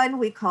 One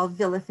we call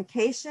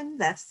vilification,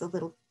 that's the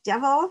little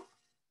devil.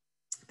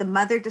 The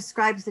mother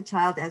describes the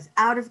child as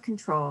out of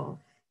control,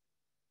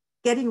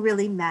 getting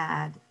really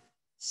mad.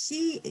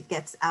 She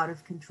gets out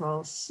of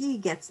control, she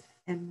gets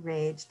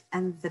enraged,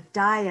 and the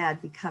dyad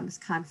becomes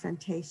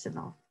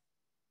confrontational.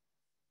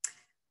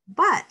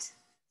 But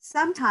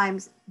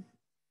sometimes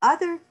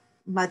other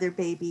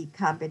mother-baby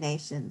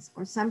combinations,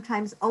 or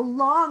sometimes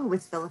along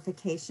with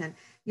vilification,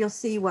 you'll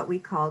see what we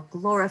call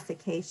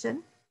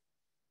glorification.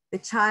 The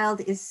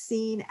child is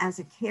seen as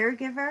a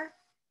caregiver,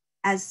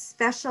 as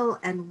special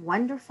and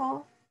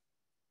wonderful.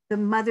 The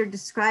mother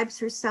describes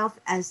herself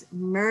as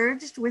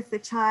merged with the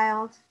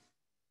child.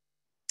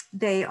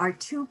 They are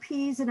two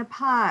peas in a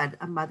pod,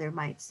 a mother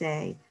might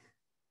say.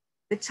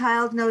 The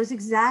child knows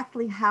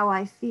exactly how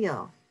I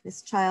feel.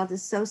 This child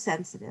is so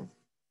sensitive.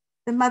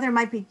 The mother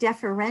might be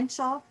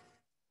deferential,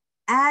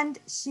 and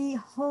she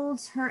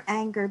holds her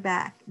anger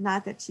back.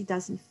 Not that she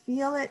doesn't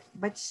feel it,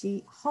 but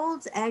she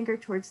holds anger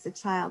towards the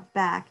child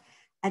back.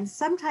 And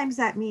sometimes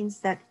that means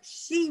that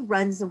she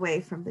runs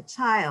away from the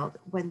child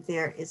when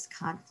there is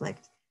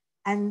conflict.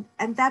 And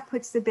that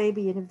puts the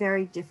baby in a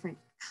very different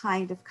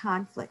kind of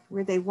conflict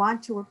where they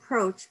want to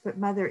approach, but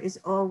mother is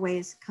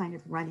always kind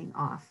of running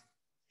off.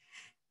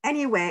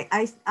 Anyway,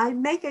 I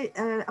make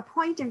a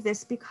point of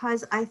this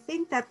because I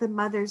think that the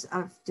mothers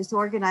of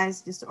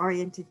disorganized,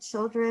 disoriented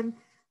children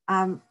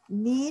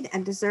need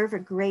and deserve a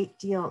great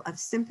deal of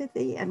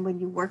sympathy. And when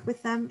you work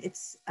with them,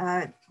 it's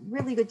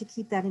really good to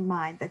keep that in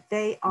mind, that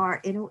they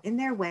are in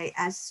their way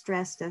as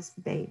stressed as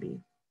the baby.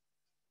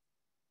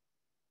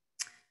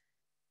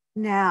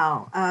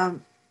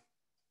 Now,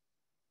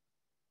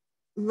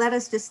 let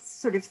us just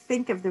sort of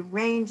think of the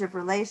range of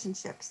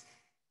relationships.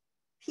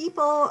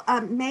 People,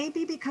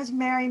 maybe because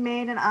Mary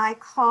Main and I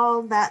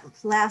call that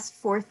last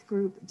fourth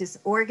group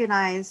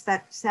disorganized,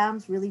 that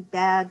sounds really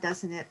bad,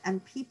 doesn't it?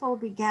 And people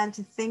began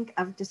to think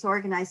of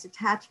disorganized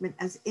attachment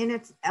as in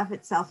of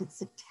itself,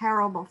 it's a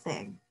terrible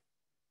thing.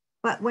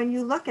 But when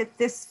you look at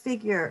this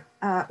figure,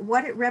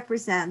 what it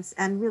represents,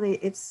 and really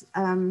it's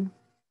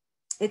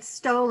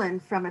stolen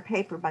from a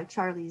paper by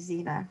Charlie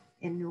Zena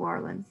in New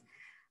Orleans.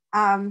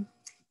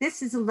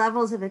 This is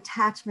levels of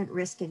attachment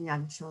risk in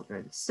young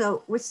children.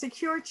 So with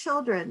secure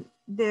children,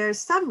 there's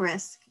some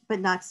risk, but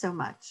not so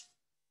much.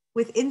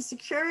 With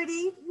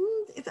insecurity,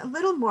 it's a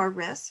little more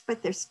risk,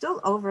 but they're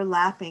still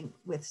overlapping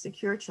with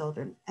secure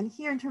children. And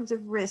here in terms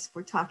of risk,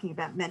 we're talking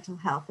about mental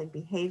health and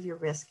behavior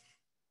risk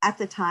at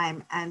the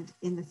time and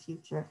in the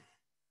future.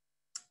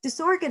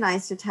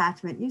 Disorganized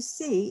attachment, you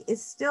see,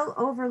 is still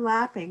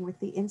overlapping with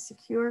the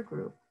insecure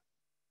group.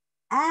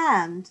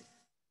 And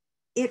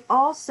it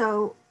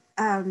also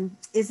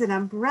is an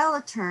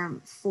umbrella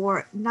term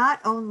for not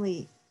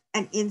only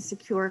an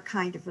insecure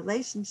kind of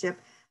relationship,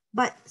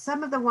 but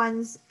some of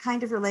the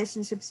kind of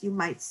relationships you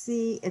might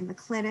see in the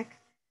clinic,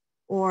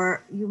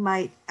 or you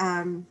might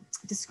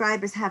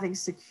describe as having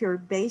secure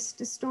base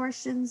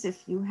distortions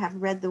if you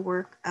have read the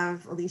work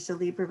of Alicia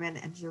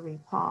Lieberman and Jerry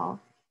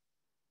Paul.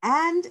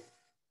 And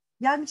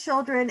young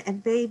children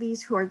and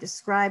babies who are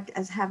described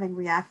as having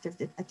reactive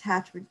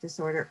attachment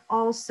disorder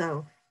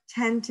also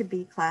tend to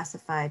be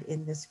classified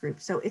in this group.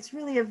 So it's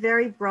really a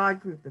very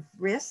broad group of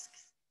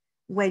risks.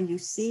 When you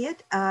see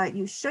it,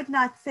 you should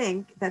not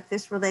think that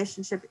this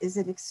relationship is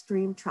in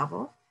extreme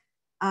trouble,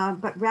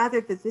 but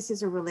rather that this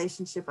is a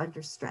relationship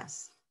under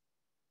stress.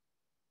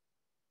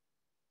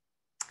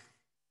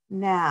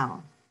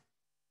 Now,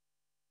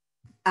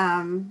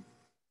 I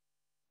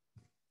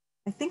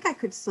think I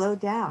could slow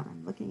down.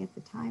 I'm looking at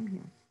the time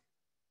here.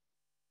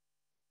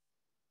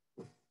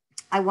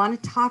 I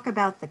want to talk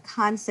about the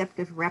concept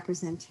of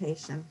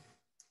representation.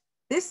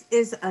 This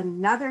is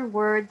another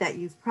word that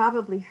you've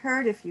probably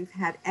heard if you've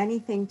had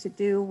anything to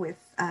do with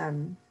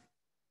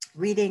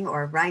reading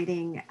or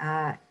writing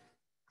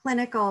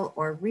clinical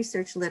or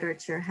research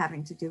literature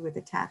having to do with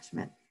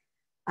attachment.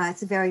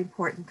 It's a very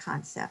important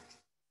concept.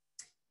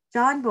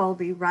 John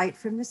Bowlby, right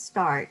from the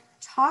start,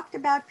 talked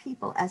about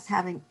people as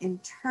having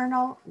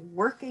internal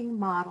working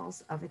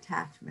models of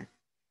attachment,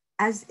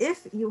 as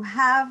if you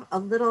have a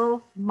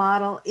little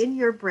model in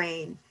your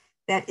brain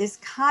that is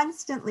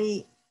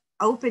constantly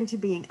open to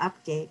being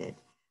updated.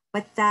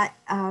 but that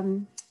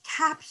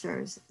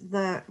captures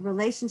the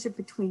relationship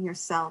between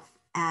yourself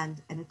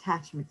and an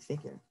attachment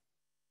figure.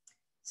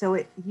 So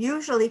it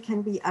usually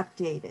can be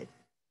updated.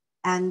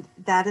 And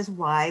that is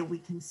why we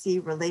can see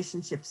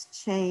relationships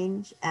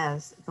change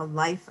as the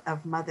life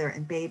of mother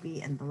and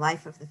baby and the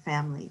life of the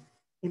family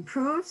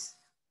improves,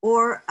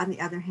 or on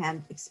the other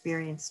hand,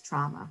 experience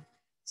trauma.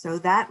 So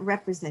that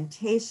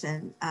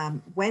representation,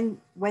 when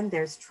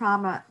there's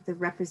trauma, the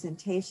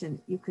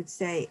representation, you could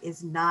say,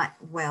 is not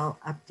well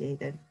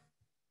updated.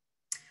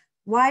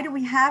 Why do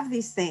we have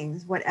these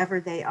things, whatever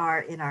they are,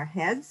 in our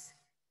heads?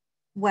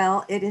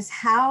 Well, it is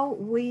how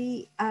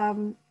we,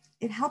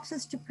 it helps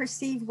us to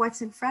perceive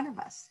what's in front of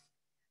us.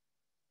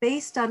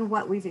 Based on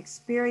what we've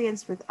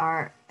experienced with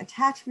our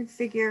attachment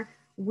figure,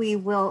 we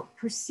will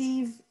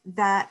perceive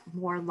that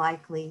more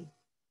likely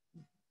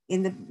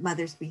in the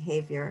mother's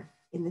behavior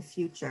in the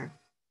future.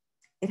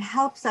 It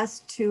helps us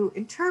to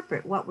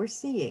interpret what we're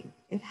seeing.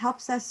 It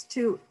helps us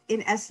to,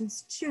 in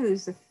essence,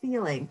 choose the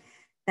feeling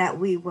that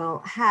we will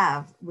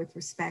have with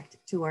respect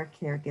to our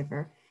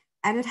caregiver.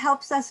 And it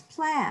helps us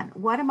plan.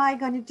 What am I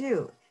going to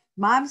do?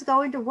 Mom's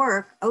going to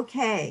work.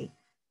 Okay.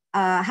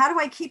 How do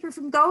I keep her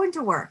from going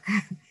to work?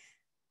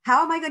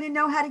 How am I going to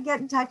know how to get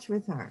in touch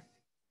with her?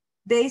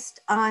 Based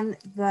on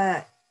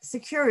the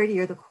security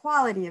or the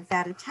quality of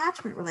that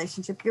attachment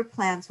relationship, your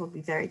plans will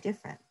be very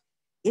different.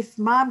 If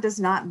mom does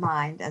not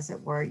mind, as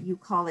it were, you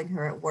calling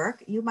her at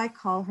work, you might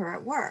call her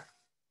at work.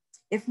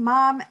 If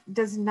mom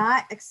does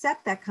not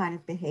accept that kind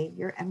of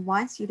behavior and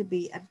wants you to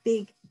be a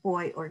big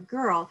boy or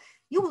girl,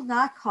 you will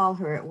not call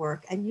her at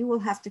work, and you will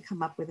have to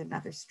come up with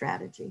another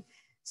strategy.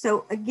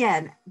 So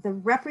again, the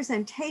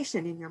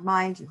representation in your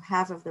mind you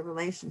have of the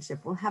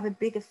relationship will have a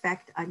big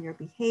effect on your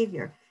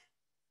behavior.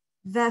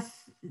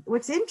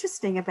 What's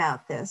interesting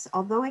about this,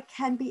 although it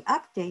can be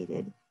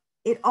updated,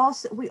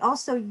 we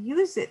also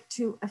use it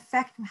to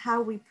affect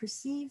how we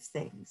perceive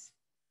things.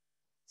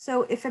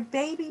 So if a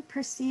baby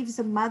perceives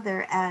a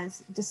mother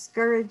as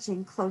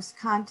discouraging close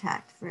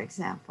contact, for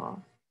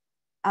example,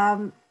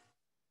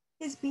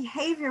 his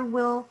behavior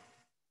will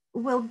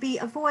be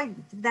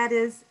avoidant. That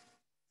is,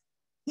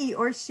 he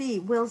or she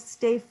will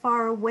stay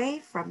far away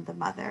from the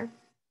mother,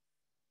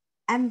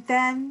 and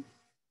then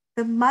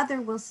the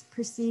mother will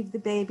perceive the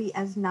baby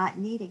as not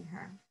needing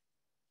her.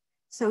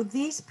 So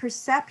these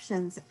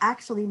perceptions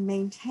actually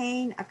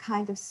maintain a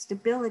kind of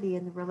stability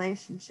in the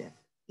relationship.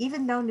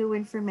 Even though new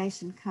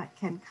information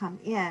can come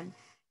in,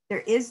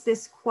 there is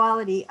this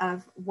quality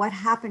of what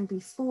happened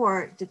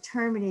before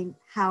determining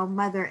how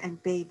mother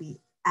and baby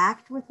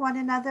act with one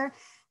another,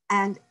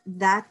 and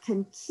that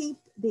can keep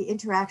the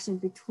interaction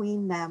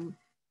between them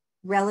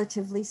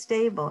relatively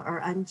stable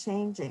or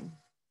unchanging.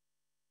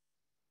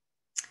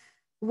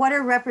 What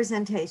are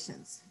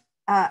representations?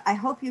 I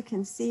hope you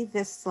can see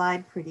this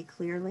slide pretty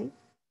clearly,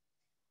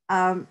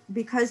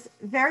 because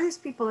various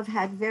people have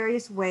had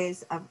various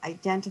ways of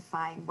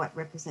identifying what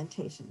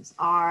representations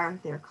are.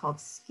 They're called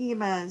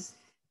schemas.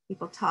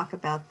 People talk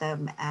about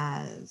them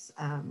as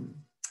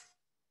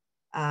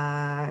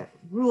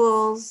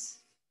rules,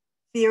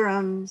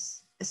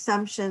 theorems,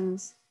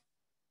 assumptions,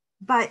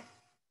 but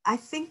I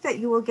think that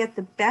you will get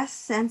the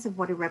best sense of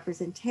what a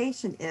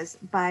representation is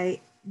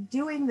by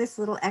doing this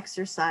little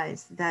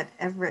exercise that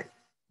Everett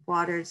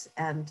Waters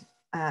and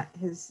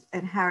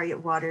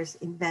Harriet Waters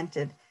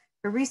invented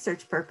for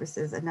research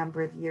purposes a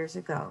number of years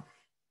ago.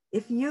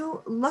 If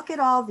you look at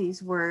all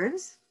these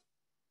words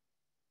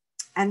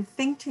and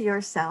think to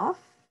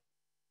yourself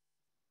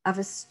of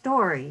a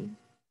story,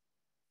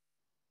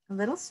 a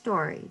little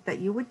story that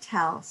you would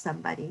tell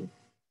somebody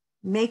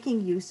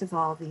making use of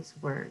all these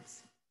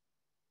words.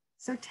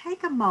 So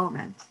take a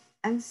moment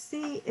and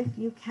see if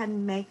you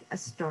can make a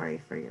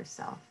story for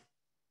yourself.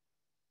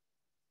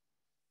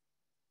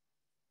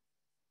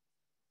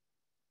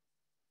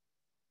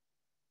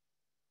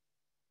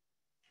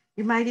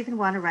 You might even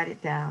want to write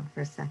it down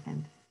for a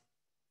second.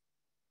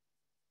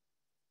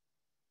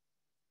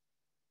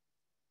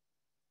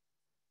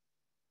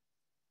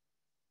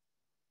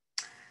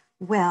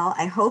 Well,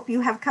 I hope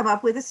you have come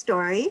up with a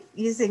story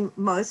using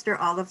most or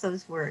all of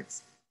those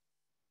words.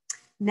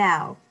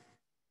 Now,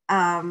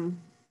 I'm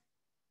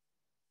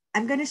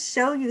going to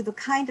show you the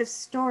kind of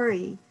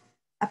story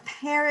a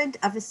parent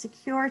of a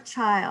secure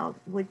child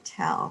would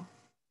tell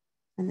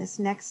in this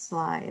next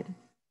slide.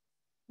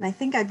 And I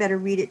think I better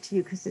read it to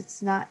you because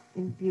it's not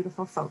in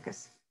beautiful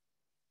focus.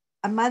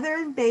 A mother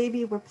and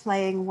baby were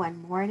playing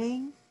one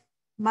morning.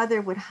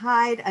 Mother would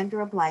hide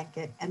under a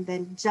blanket and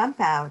then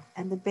jump out,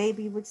 and the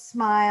baby would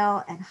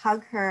smile and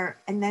hug her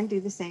and then do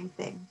the same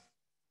thing.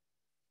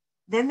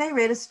 Then they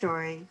read a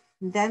story.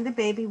 And then the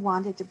baby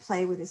wanted to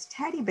play with his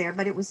teddy bear,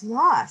 but it was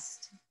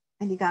lost,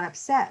 and he got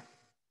upset.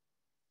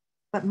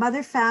 But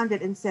mother found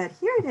it and said,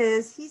 "Here it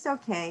is, he's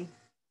okay."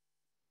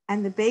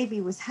 And the baby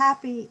was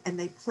happy, and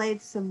they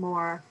played some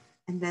more,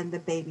 and then the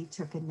baby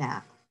took a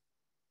nap.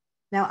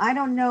 Now, I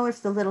don't know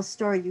if the little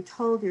story you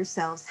told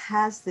yourselves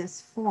has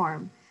this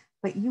form,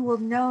 but you will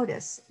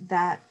notice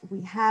that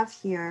we have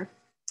here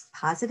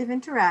positive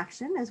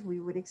interaction, as we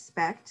would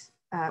expect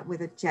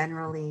with a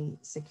generally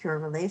secure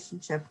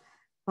relationship.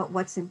 But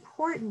what's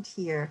important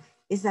here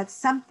is that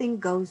something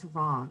goes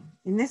wrong.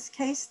 In this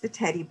case, the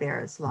teddy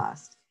bear is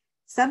lost.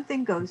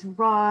 Something goes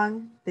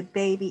wrong, the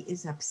baby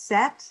is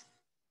upset,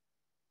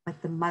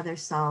 but the mother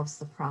solves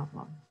the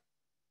problem.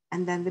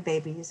 And then the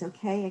baby is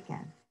okay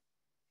again.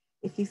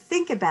 If you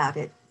think about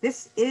it,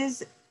 this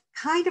is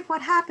kind of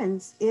what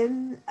happens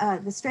in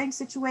the strange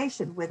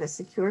situation with a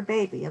secure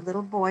baby, a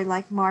little boy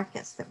like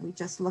Marcus that we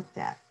just looked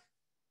at.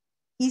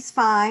 He's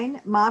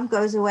fine, mom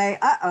goes away,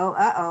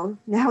 uh-oh,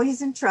 now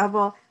he's in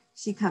trouble,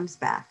 she comes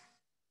back.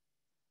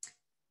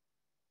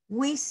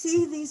 We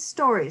see these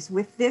stories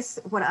with this,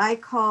 what I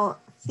call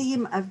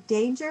theme of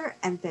danger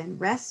and then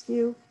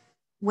rescue.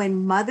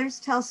 When mothers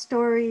tell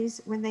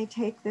stories, when they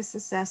take this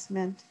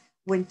assessment,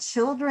 when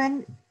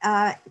children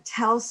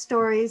tell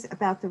stories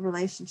about the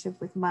relationship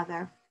with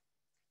mother,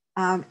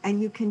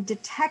 and you can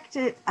detect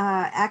it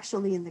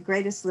actually in the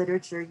greatest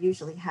literature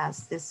usually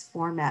has this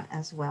format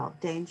as well,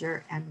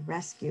 danger and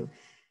rescue.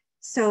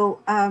 So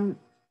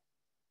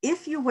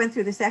if you went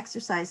through this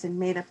exercise and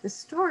made up the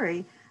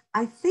story,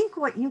 I think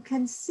what you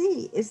can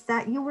see is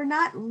that you were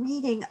not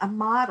reading a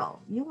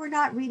model. You were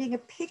not reading a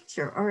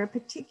picture or a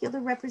particular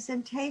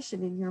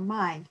representation in your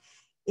mind.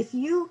 If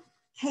you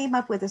came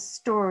up with a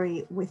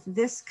story with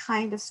this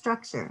kind of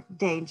structure,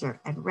 danger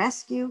and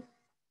rescue,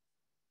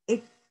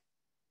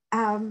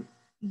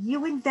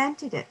 you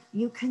invented it,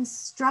 you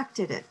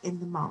constructed it in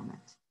the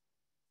moment.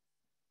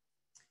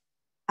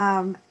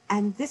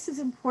 And this is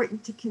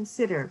important to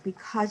consider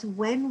because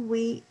when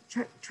we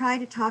try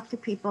to talk to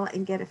people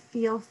and get a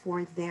feel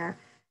for their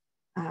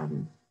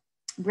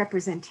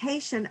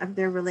representation of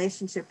their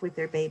relationship with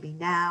their baby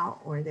now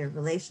or their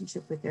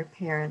relationship with their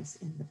parents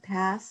in the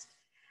past,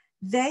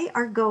 they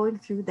are going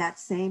through that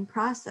same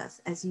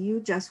process as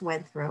you just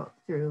went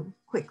through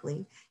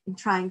quickly in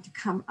trying to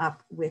come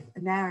up with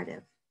a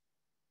narrative.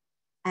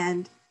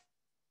 And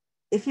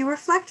if you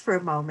reflect for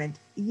a moment,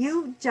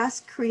 you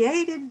just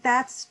created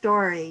that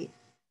story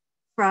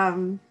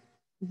from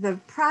the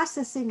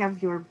processing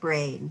of your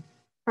brain,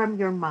 from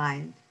your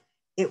mind.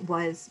 It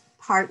was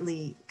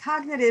partly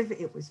cognitive,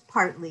 it was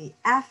partly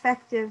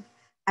affective.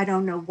 I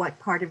don't know what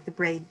part of the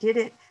brain did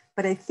it,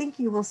 but I think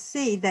you will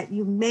see that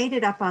you made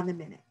it up on the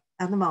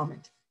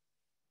moment.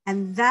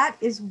 And that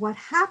is what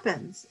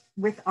happens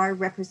with our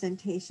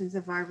representations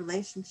of our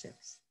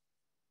relationships.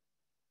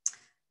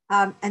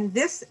 And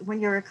this,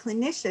 when you're a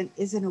clinician,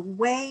 is in a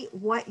way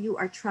what you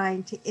are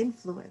trying to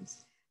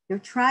influence. You're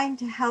trying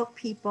to help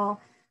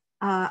people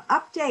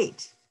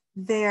update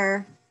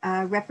their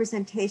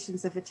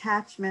representations of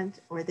attachment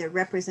or their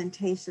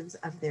representations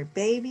of their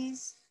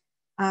babies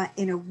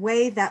in a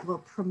way that will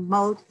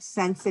promote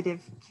sensitive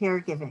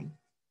caregiving.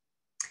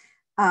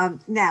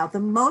 Now,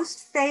 the most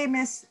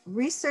famous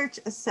research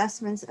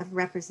assessments of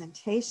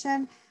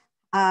representation,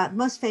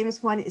 most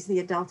famous one is the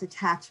adult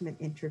attachment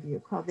interview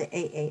called the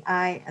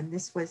AAI, and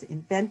this was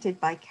invented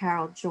by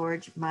Carol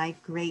George, my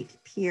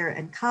great peer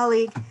and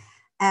colleague,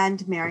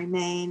 and Mary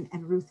Main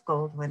and Ruth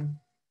Goldwyn.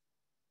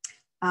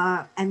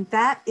 And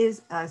that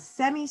is a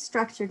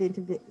semi-structured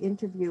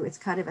interview. It's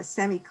kind of a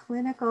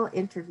semi-clinical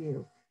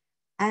interview.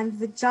 And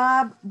the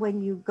job,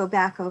 when you go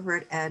back over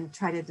it and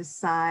try to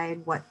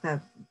decide what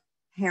the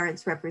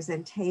parents'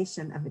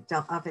 representation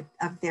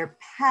of their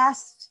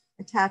past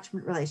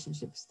attachment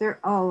relationships, their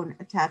own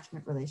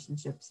attachment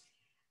relationships,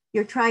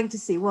 you're trying to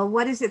see, well,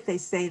 what is it they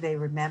say they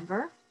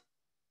remember?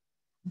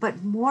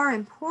 But more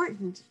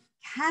important,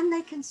 can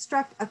they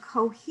construct a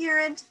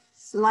coherent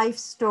life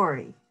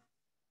story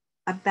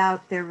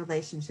about their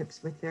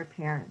relationships with their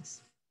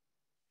parents?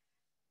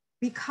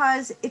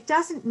 Because it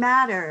doesn't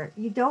matter,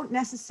 you don't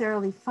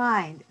necessarily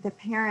find the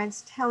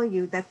parents tell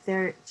you that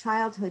their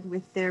childhood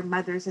with their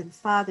mothers and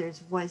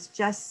fathers was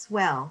just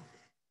swell.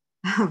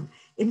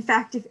 In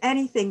fact, if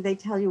anything, they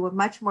tell you a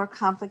much more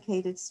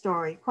complicated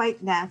story,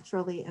 quite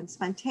naturally and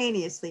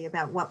spontaneously,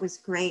 about what was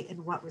great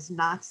and what was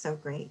not so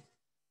great.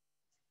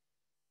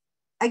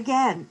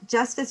 Again,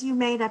 just as you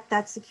made up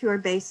that secure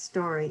base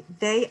story,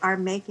 they are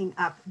making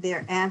up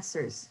their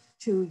answers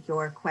to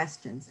your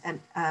questions.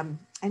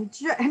 And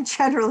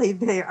generally,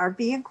 they are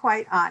being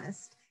quite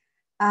honest.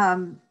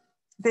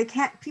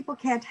 People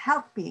can't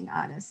help being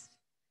honest.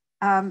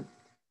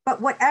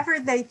 But whatever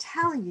they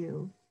tell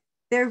you,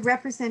 their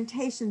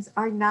representations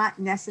are not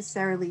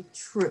necessarily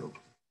true.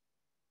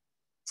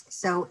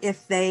 So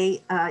if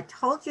they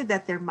told you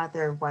that their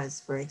mother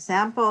was, for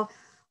example,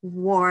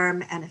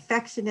 warm and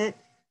affectionate,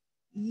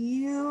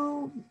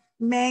 you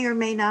may or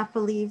may not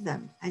believe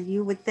them. And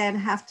you would then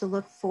have to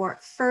look for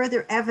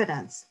further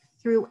evidence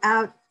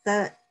throughout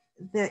the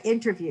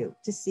interview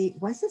to see,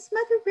 was this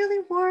mother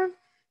really warm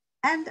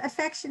and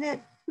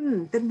affectionate?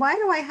 Then why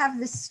do I have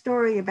this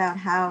story about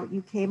how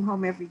you came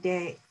home every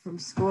day from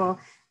school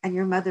and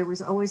your mother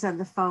was always on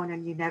the phone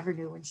and you never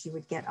knew when she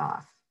would get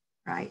off,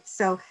 right?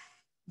 So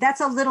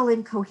that's a little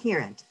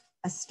incoherent,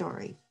 a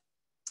story.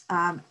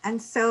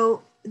 And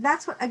so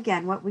that's what,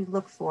 again, what we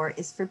look for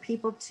is for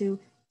people to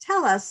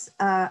tell us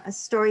a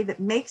story that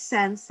makes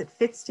sense, that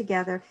fits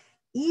together,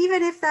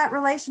 even if that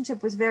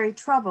relationship was very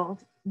troubled,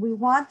 we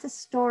want the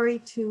story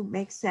to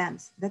make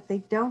sense, that they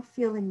don't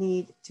feel a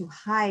need to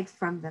hide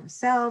from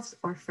themselves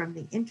or from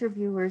the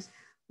interviewers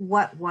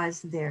what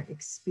was their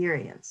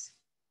experience.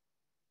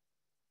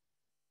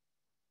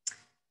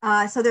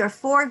 So there are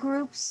 4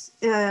 groups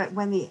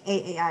when the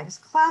AAI is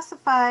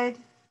classified.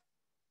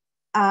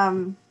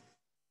 And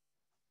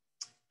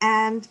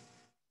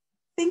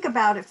think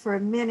about it for a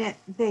minute.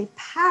 They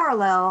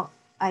parallel,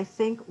 I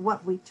think,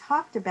 what we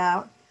talked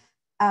about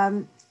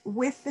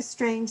with the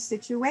strange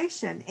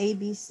situation, A,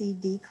 B, C,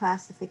 D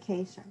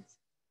classifications.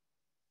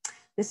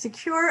 The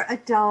secure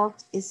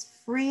adult is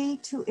free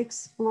to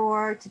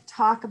explore, to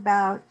talk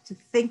about, to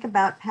think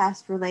about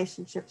past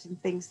relationships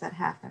and things that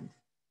happened.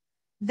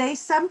 They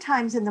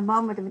sometimes in the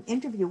moment of an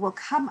interview will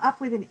come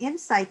up with an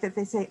insight that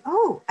they say,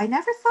 oh, I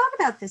never thought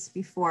about this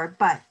before,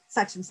 but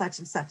such and such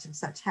and such and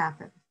such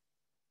happened.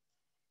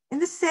 In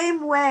the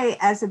same way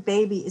as a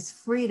baby is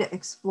free to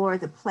explore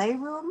the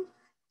playroom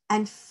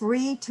and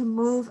free to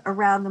move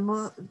around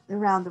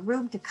the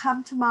room, to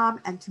come to mom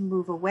and to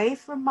move away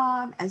from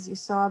mom, as you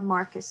saw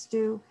Marcus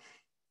do,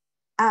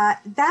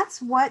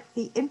 that's what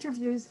the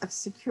interviews of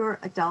secure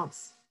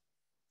adults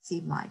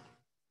seem like.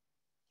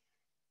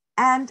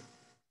 And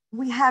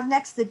we have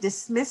next the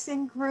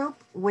dismissing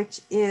group,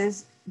 which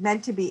is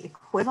meant to be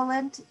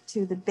equivalent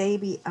to the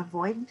baby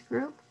avoidant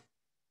group.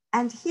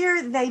 And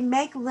here they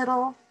make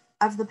little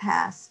of the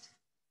past.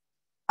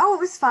 Oh, it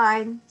was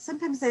fine.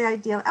 Sometimes they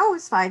ideal, oh, it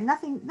was fine.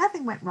 Nothing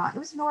went wrong. It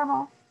was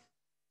normal.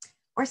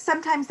 Or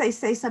sometimes they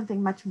say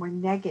something much more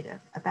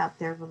negative about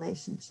their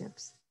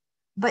relationships.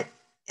 But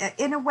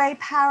in a way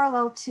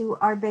parallel to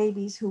our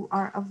babies who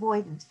are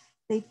avoidant,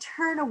 they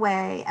turn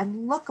away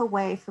and look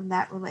away from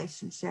that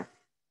relationship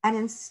and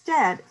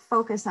instead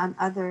focus on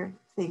other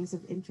things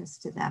of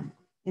interest to them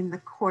in the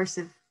course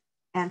of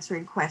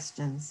answering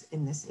questions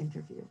in this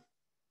interview.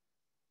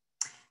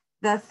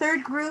 The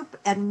third group,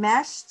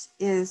 enmeshed,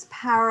 is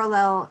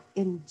parallel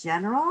in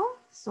general,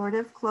 sort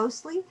of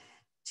closely,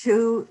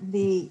 to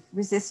the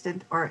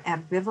resistant or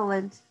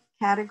ambivalent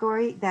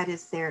category. That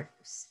is, they're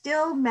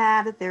still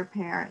mad at their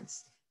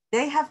parents.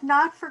 They have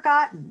not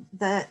forgotten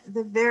the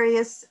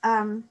various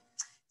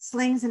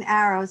slings and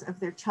arrows of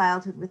their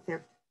childhood with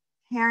their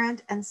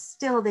parent, and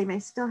still they may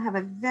still have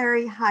a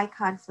very high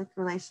conflict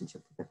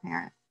relationship with the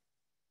parent.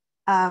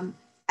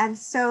 And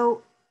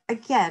so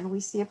again, we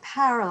see a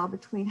parallel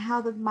between how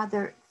the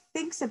mother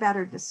thinks about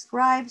or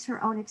describes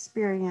her own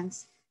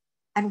experience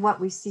and what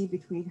we see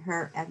between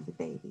her and the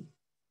baby.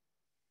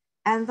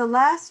 And the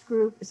last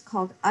group is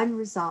called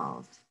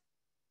unresolved.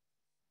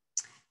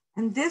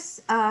 And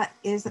this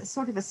is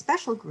sort of a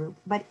special group,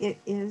 but it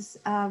is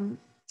parallel,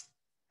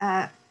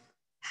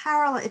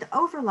 it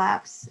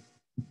overlaps,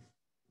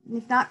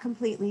 if not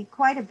completely,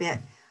 quite a bit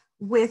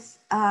with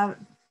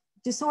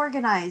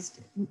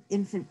disorganized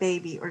infant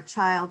baby or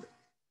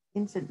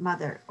infant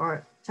mother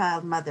or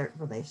child mother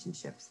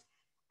relationships.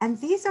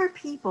 And these are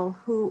people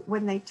who,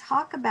 when they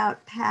talk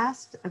about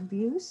past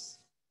abuse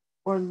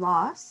or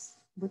loss,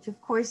 which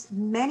of course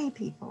many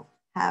people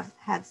have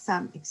had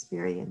some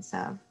experience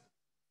of,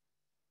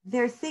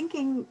 their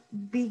thinking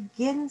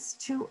begins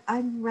to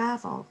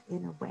unravel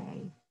in a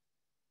way.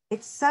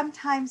 It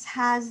sometimes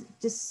has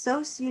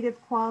dissociative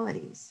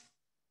qualities.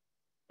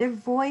 Their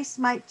voice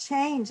might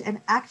change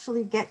and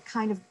actually get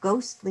kind of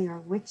ghostly or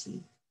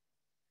witchy.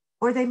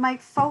 Or they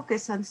might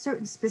focus on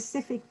certain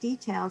specific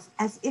details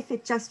as if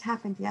it just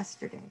happened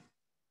yesterday.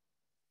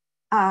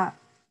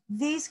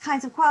 These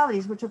kinds of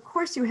qualities, which of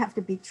course you have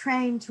to be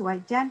trained to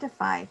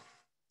identify,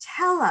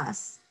 tell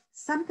us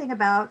something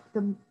about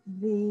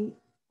the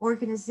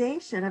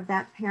organization of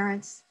that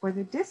parent's, or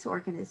the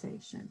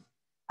disorganization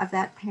of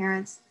that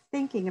parent's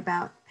thinking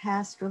about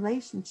past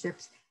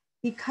relationships,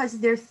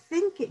 because their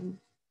thinking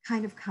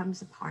kind of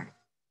comes apart.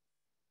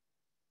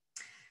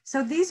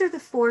 So these are the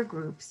 4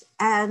 groups.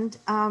 And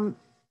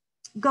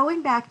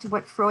going back to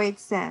what Freud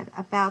said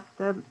about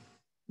the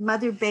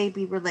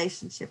mother-baby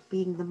relationship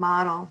being the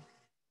model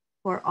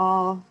for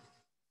all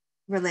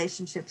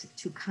relationships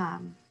to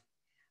come,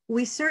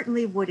 we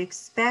certainly would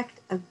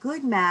expect a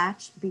good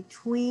match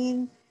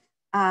between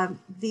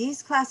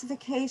these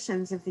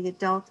classifications of the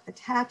adult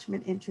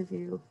attachment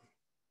interview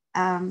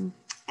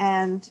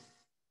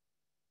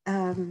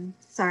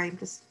sorry, I'm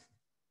just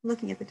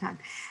looking at the time.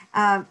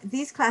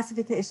 These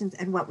classifications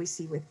and what we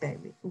see with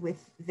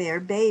their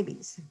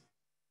babies.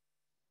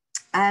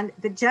 And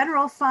the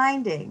general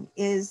finding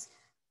is,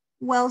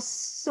 well,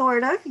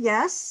 sort of,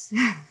 yes.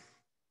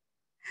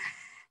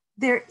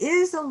 There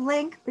is a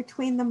link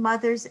between the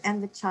mother's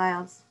and the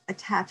child's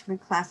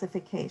attachment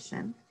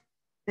classification.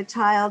 The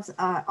child's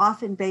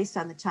often based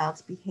on the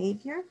child's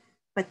behavior,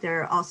 but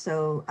there are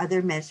also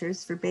other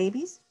measures for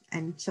babies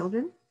and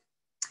children.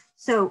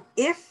 So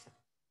if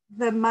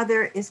the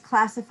mother is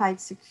classified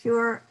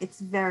secure, it's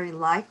very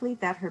likely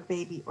that her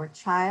baby or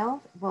child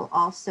will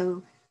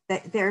also,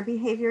 that their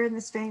behavior in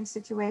the strange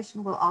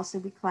situation will also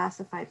be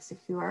classified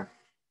secure.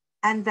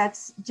 And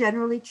that's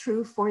generally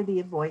true for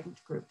the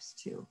avoidant groups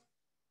too.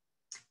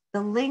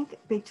 the link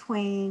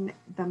between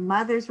the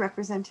mother's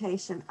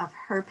representation of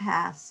her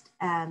past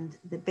and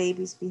the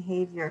baby's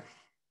behavior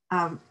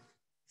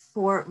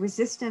for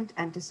resistant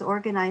and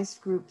disorganized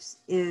groups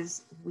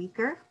is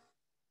weaker.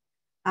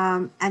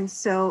 And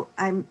so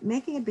I'm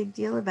making a big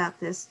deal about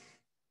this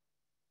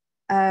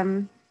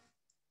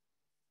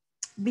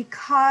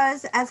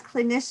because as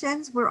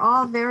clinicians, we're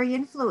all very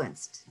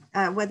influenced.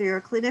 Whether you're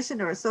a clinician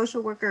or a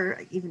social worker,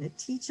 or even a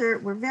teacher,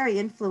 we're very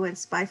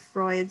influenced by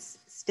Freud's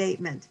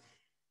statement.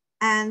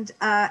 And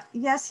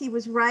yes, he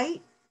was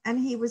right, and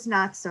he was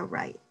not so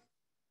right.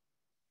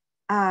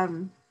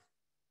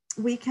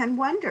 We can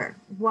wonder,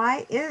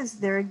 why is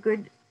there a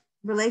good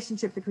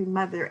relationship between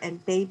mother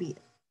and baby,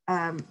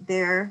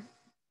 their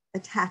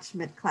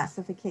attachment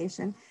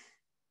classification?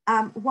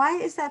 Why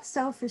is that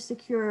so for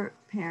secure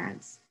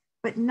parents,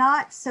 but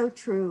not so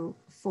true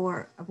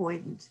for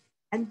avoidant,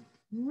 and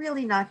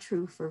really not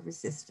true for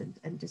resistant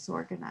and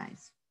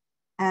disorganized?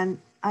 And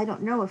I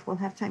don't know if we'll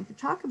have time to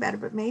talk about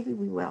it, but maybe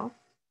we will.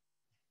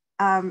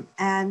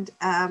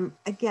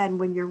 Again,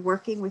 when you're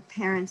working with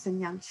parents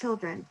and young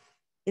children,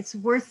 it's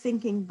worth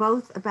thinking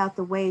both about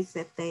the ways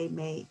that they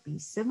may be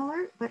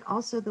similar, but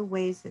also the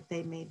ways that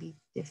they may be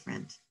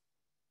different.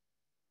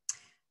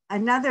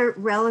 Another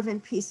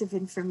relevant piece of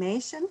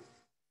information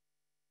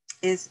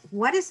is,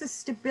 what is the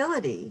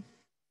stability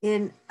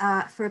in,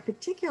 for a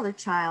particular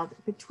child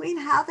between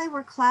how they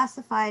were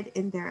classified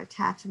in their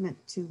attachment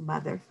to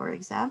mother, for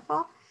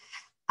example,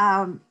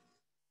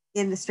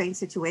 in the strained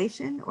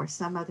situation or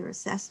some other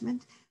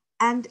assessment,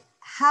 and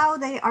how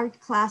they are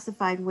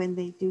classified when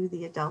they do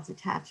the adult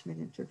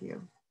attachment interview.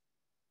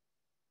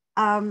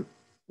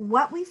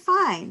 What we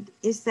find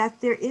is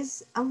that there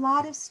is a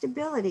lot of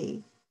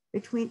stability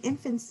between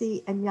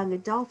infancy and young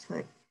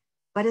adulthood,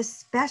 but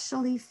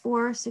especially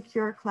for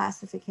secure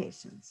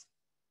classifications.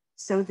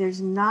 So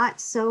there's not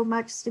so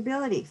much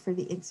stability for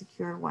the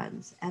insecure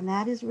ones, and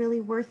that is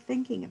really worth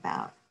thinking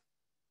about.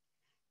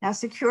 Now,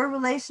 secure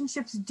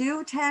relationships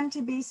do tend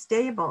to be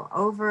stable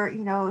over,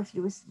 you know, if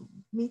you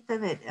meet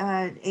them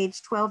at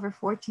age 12 or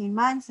 14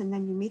 months, and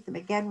then you meet them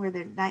again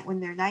when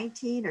they're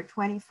 19 or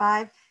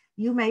 25,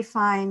 you may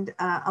find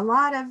a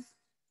lot of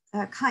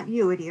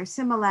continuity or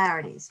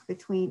similarities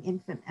between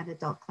infant and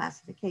adult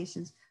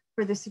classifications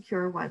for the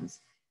secure ones.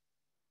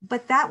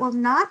 But that will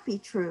not be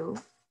true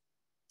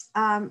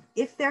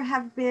if there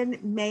have been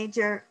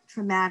major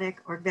traumatic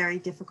or very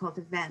difficult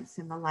events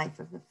in the life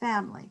of the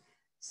family.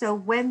 So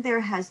when there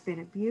has been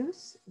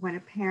abuse, when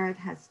a parent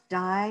has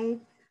died,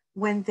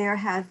 when there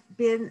have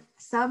been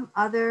some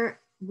other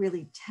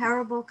really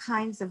terrible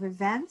kinds of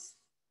events,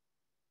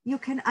 you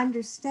can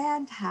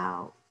understand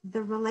how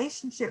the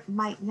relationship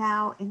might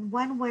now in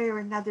one way or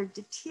another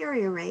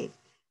deteriorate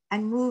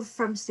and move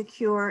from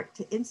secure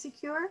to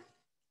insecure.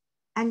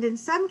 And in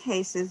some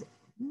cases,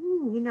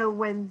 you know,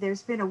 when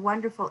there's been a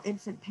wonderful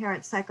infant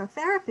parent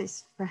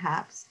psychotherapist,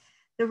 perhaps,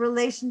 the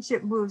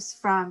relationship moves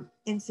from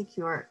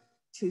insecure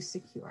to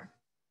secure.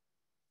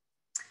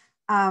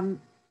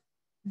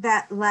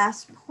 That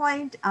last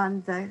point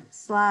on the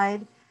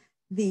slide,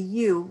 the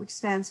U, which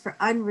stands for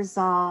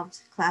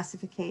unresolved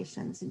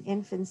classifications in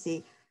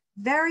infancy,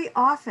 very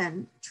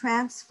often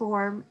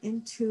transform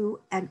into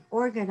an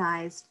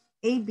organized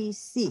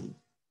ABC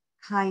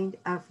kind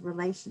of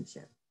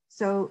relationship.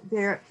 So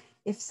there,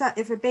 if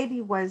a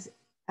baby was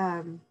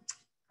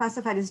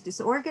classified as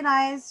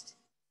disorganized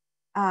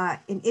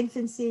in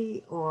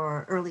infancy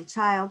or early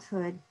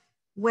childhood,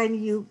 when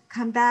you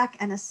come back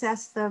and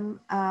assess them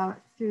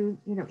through,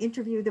 you know,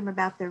 interview them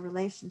about their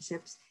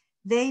relationships,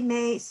 they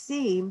may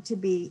seem to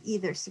be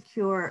either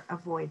secure,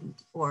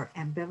 avoidant, or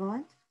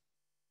ambivalent.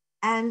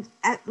 And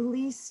at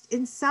least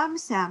in some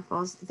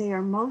samples, they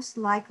are most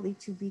likely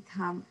to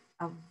become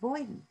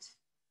avoidant,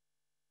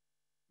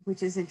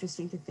 which is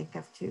interesting to think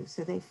of too.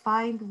 So they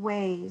find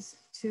ways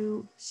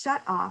to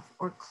shut off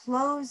or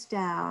close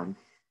down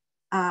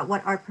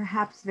what are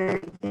perhaps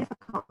very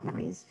difficult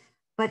memories,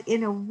 but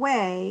in a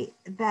way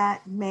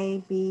that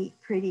may be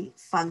pretty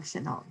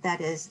functional.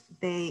 That is,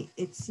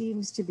 it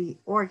seems to be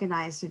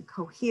organized and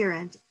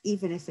coherent,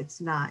 even if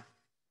it's not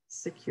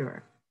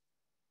secure.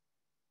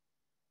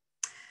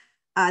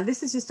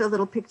 This is just a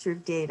little picture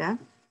of data,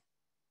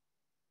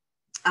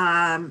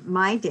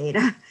 my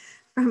data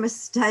from a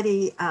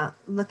study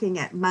looking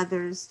at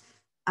mothers.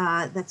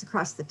 That's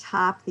across the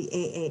top, the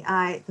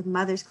AAI, the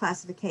mother's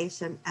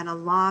classification, and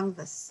along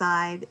the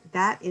side,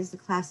 that is the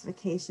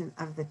classification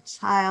of the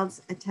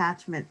child's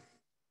attachment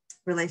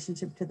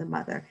relationship to the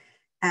mother.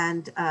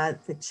 And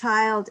the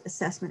child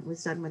assessment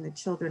was done when the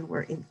children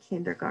were in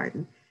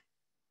kindergarten.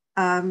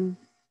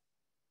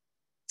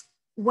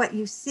 What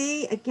you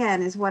see,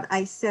 again, is what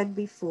I said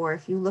before.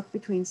 If you look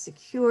between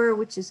secure,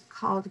 which is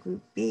called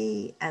group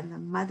B, and the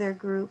mother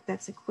group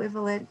that's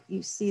equivalent,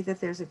 you see that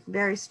there's a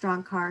very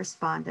strong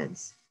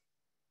correspondence.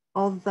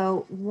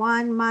 Although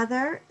one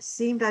mother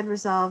seemed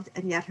unresolved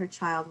and yet her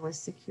child was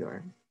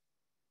secure.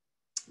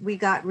 We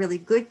got really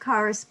good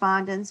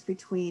correspondence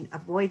between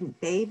avoidant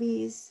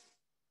babies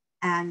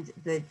and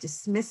the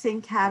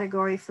dismissing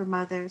category for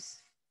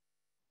mothers.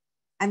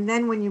 And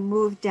then when you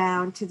move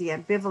down to the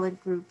ambivalent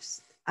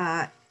groups,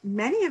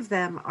 many of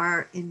them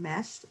are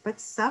enmeshed, but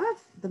some of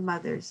the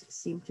mothers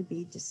seem to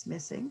be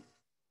dismissing.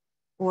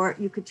 Or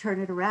you could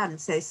turn it around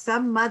and say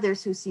some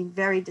mothers who seem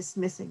very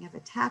dismissing of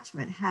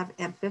attachment have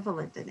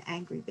ambivalent and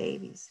angry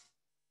babies.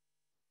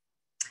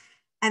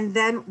 And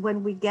then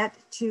when we get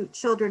to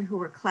children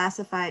who are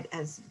classified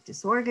as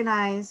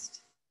disorganized,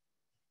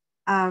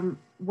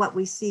 what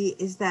we see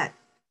is that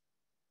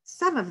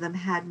some of them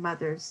had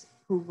mothers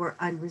who were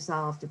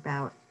unresolved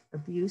about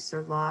abuse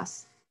or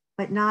loss,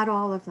 but not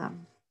all of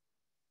them.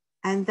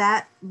 And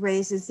that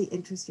raises the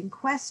interesting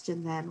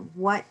question then,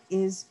 what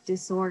is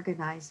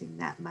disorganizing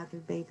that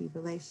mother-baby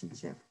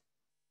relationship?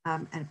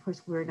 And of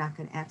course, we're not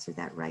going to answer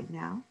that right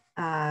now.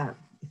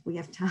 If we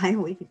have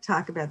time, we could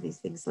talk about these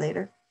things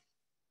later.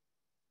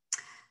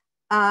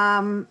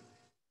 But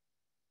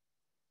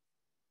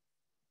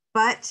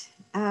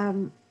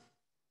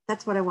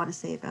that's what I want to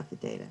say about the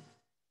data.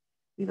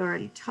 We've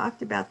already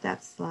talked about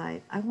that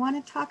slide. I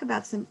want to talk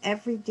about some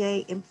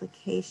everyday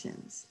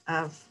implications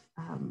of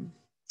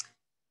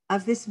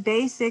this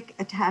basic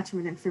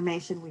attachment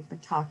information we've been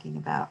talking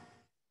about.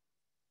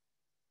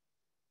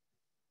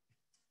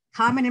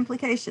 Common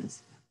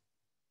implications.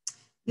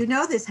 You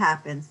know this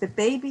happens. The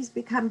babies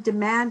become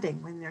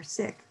demanding when they're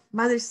sick.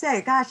 Mothers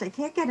say, gosh, I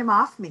can't get him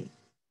off me.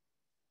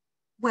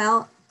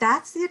 Well,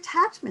 that's the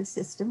attachment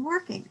system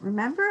working.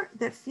 Remember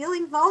that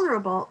feeling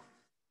vulnerable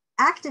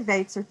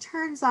activates or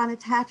turns on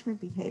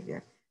attachment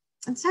behavior.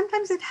 And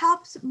sometimes it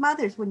helps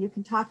mothers when you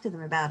can talk to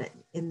them about it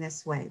in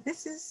this way.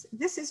 This is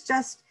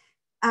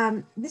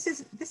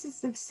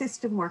the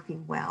system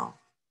working well.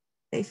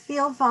 They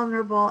feel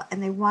vulnerable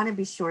and they want to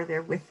be sure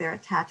they're with their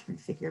attachment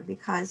figure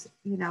because,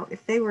 you know,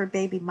 if they were a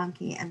baby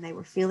monkey and they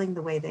were feeling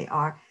the way they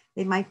are,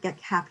 they might get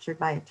captured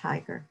by a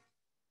tiger.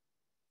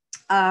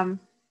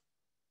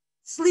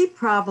 Sleep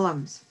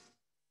problems,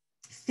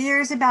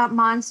 fears about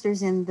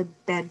monsters in the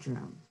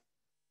bedroom,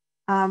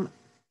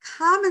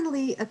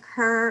 commonly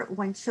occur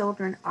when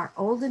children are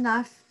old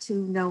enough to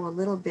know a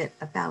little bit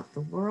about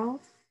the world.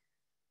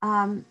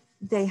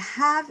 They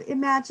have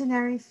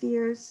imaginary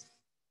fears,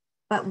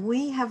 but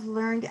we have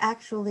learned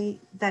actually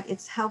that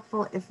it's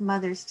helpful if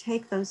mothers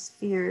take those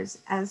fears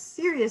as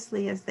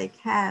seriously as they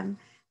can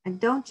and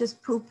don't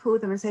just poo-poo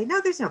them and say,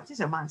 no, there's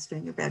no monster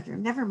in your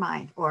bedroom, never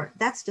mind, or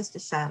that's just a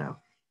shadow.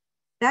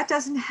 That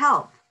doesn't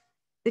help.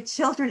 The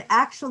children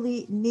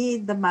actually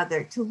need the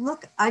mother to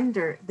look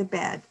under the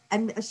bed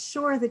and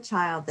assure the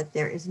child that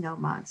there is no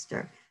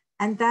monster.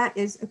 And that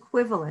is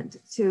equivalent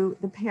to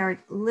the parent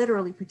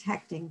literally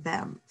protecting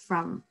them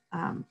from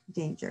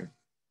danger.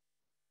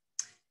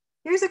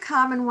 Here's a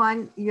common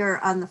one. You're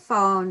on the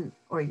phone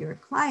or your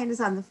client is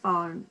on the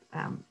phone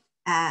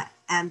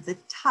and the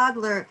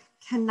toddler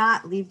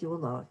cannot leave you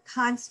alone,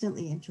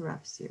 constantly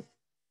interrupts you.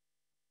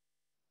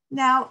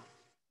 Now,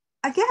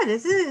 again,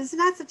 it's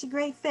not such a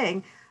great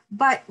thing,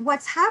 but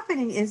what's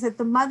happening is that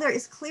the mother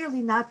is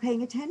clearly not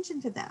paying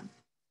attention to them.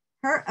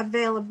 Her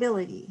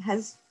availability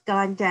has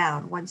gone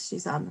down once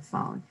she's on the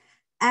phone.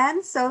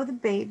 And so the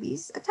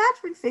baby's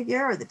attachment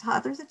figure or the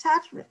toddler's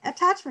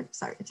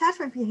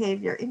attachment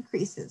behavior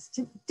increases.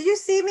 Do you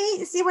see me?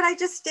 You see what I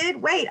just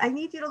did? Wait, I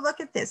need you to look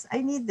at this.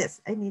 I need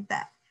this, I need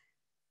that.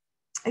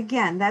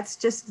 Again, that's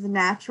just the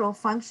natural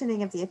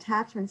functioning of the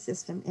attachment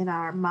system in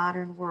our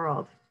modern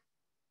world.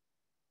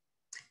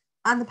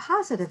 On the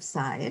positive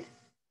side,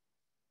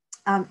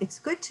 it's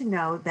good to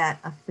know that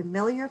a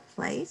familiar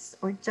place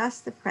or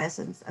just the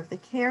presence of the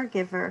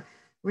caregiver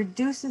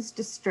reduces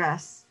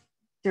distress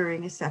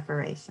during a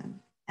separation.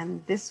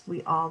 And this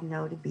we all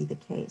know to be the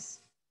case.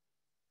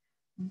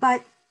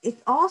 But it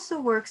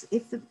also works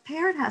if the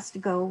parent has to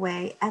go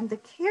away and the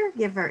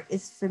caregiver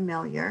is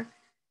familiar,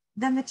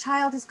 then the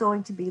child is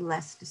going to be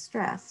less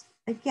distressed.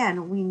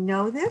 Again, we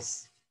know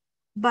this,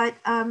 but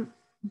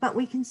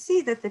we can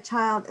see that the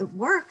child, it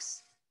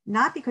works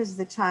not because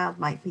the child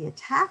might be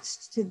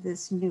attached to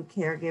this new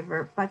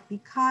caregiver, but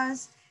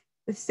because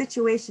the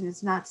situation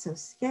is not so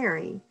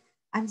scary.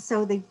 And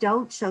so they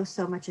don't show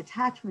so much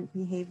attachment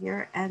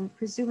behavior, and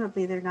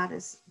presumably they're not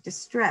as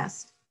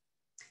distressed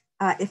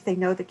if they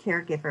know the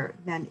caregiver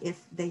than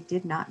if they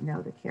did not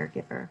know the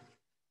caregiver.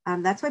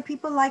 That's why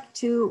people like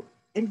to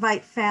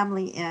invite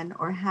family in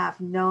or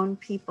have known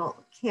people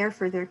care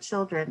for their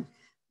children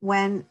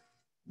when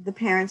the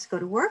parents go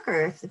to work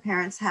or if the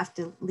parents have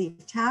to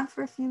leave town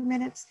for a few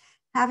minutes.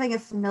 Having a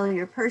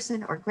familiar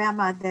person or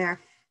grandma there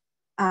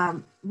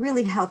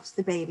really helps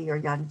the baby or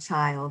young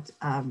child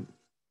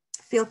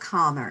feel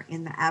calmer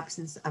in the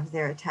absence of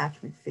their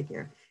attachment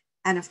figure.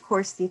 And of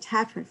course, the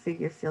attachment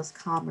figure feels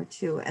calmer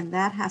too. And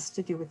that has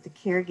to do with the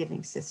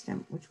caregiving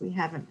system, which we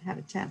haven't had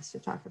a chance to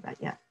talk about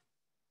yet.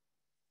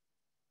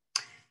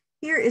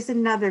 Here is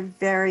another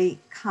very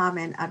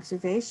common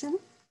observation.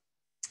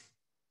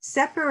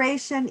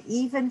 Separation,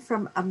 even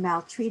from a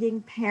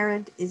maltreating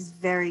parent, is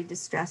very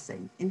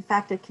distressing. In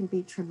fact, it can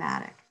be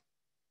traumatic.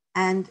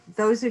 And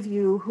those of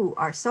you who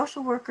are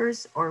social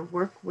workers or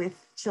work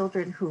with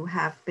children who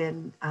have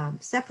been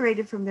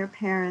separated from their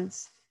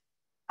parents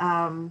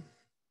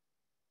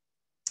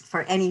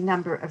for any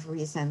number of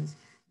reasons,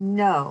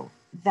 know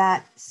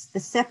that the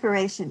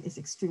separation is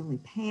extremely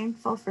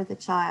painful for the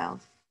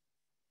child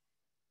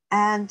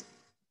and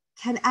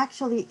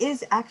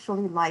is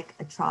actually like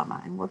a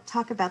trauma. And we'll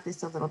talk about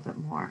this a little bit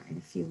more in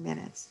a few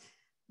minutes.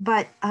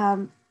 But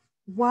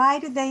why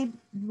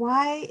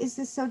is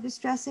this so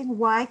distressing?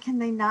 Why can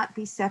they not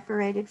be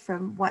separated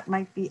from what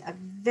might be a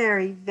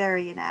very,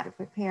 very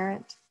inadequate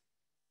parent?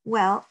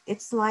 Well,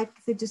 it's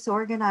like the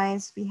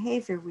disorganized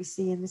behavior we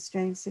see in the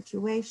strange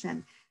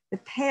situation.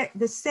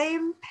 The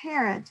same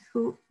parent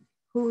who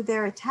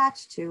they're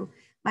attached to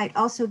might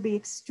also be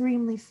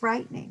extremely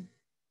frightening.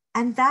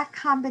 And that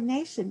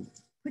combination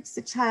puts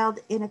the child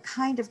in a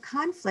kind of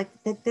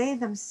conflict that they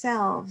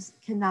themselves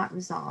cannot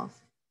resolve.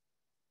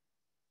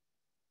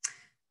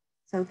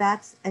 So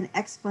that's an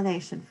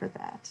explanation for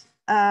that.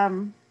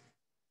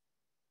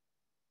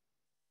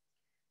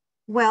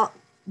 Well,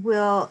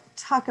 we'll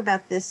talk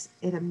about this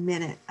in a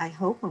minute, I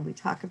hope, when we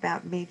talk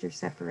about major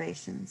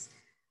separations.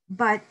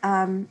 But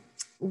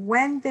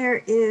when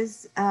there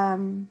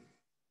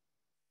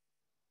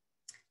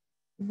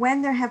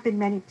have been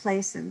many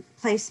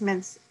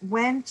placements,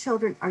 when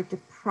children are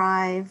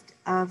deprived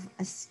of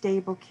a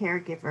stable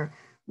caregiver,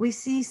 we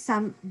see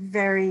some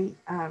very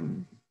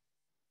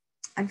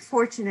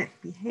unfortunate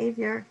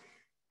behavior,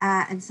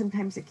 and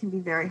sometimes it can be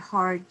very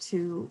hard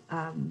to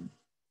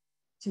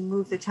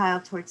move the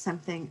child towards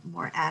something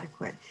more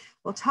adequate.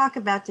 We'll talk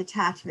about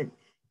detachment.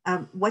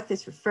 What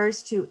this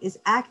refers to is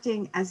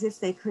acting as if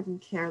they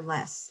couldn't care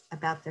less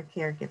about their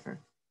caregiver,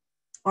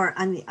 or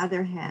on the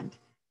other hand,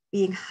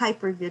 being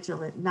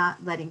hypervigilant,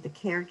 not letting the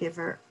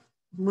caregiver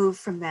move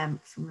from them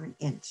from an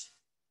inch.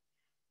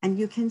 And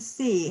you can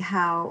see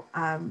how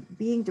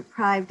being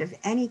deprived of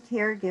any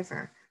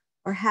caregiver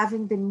or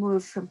having been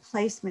moved from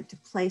placement to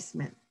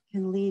placement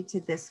can lead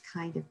to this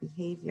kind of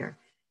behavior.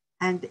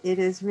 And it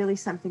is really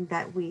something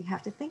that we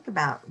have to think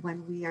about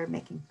when we are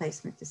making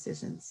placement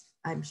decisions.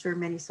 I'm sure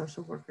many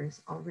social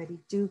workers already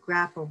do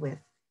grapple with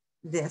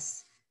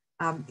this.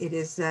 It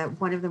is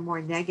one of the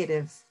more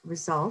negative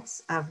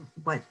results of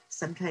what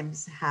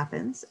sometimes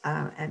happens,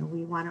 and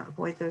we want to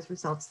avoid those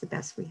results the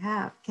best we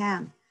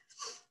can.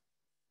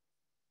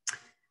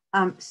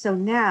 So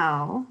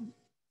now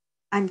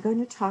I'm going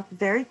to talk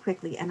very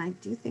quickly, and I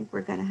do think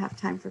we're going to have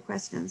time for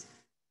questions,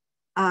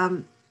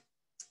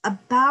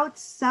 about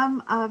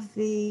some of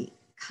the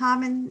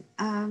common,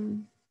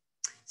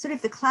 sort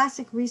of the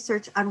classic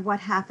research on what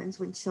happens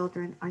when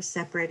children are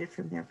separated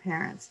from their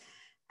parents.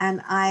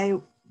 And I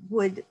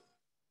would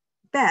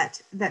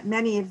bet that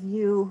many of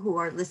you who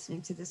are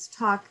listening to this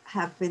talk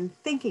have been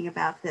thinking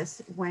about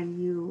this when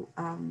you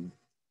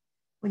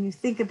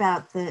think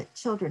about the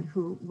children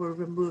who were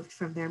removed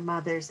from their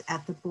mothers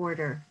at the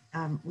border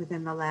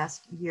within the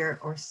last year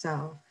or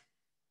so.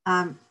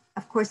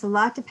 Of course, a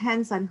lot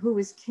depends on who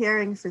is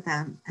caring for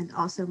them, and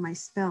also my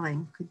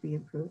spelling could be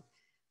improved.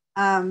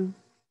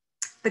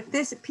 But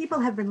people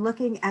have been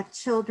looking at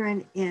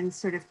children in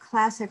sort of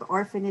classic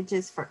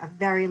orphanages for a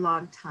very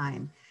long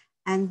time.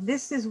 And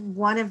this is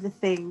one of the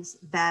things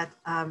that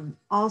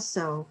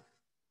also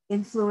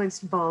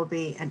influenced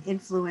Bowlby and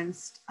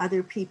influenced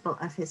other people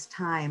of his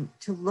time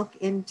to look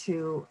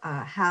into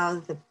how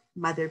the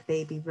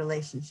mother-baby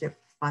relationship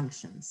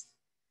functions.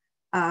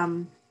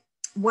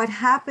 What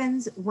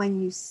happens when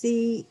you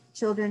see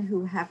children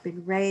who have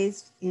been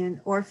raised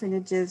in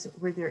orphanages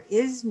where there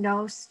is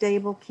no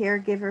stable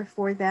caregiver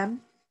for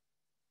them,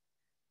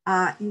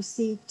 you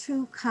see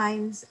two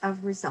kinds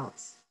of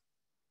results.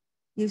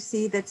 You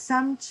see that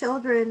some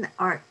children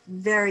are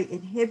very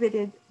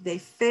inhibited. They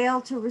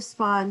fail to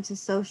respond to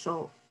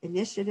social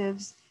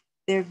initiatives.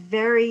 They're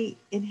very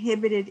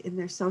inhibited in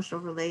their social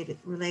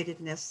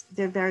relatedness.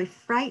 They're very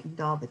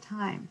frightened all the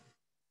time.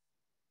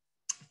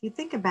 If you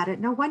think about it,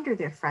 no wonder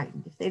they're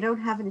frightened. If they don't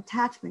have an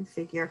attachment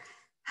figure,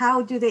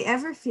 how do they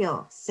ever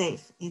feel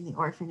safe in the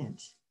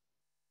orphanage?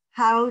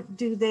 How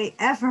do they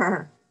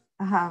ever,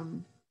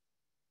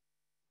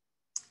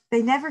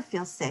 they never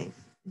feel safe.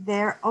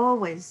 They're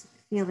always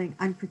feeling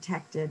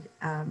unprotected,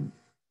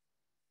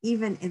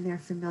 even in their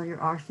familiar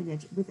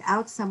orphanage,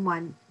 without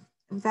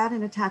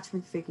an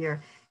attachment figure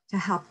to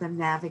help them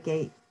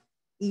navigate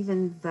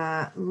even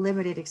the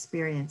limited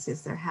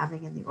experiences they're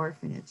having in the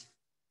orphanage.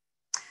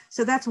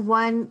 So that's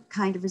one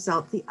kind of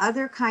result. The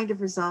other kind of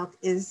result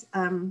is,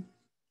 it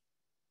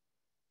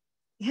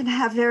can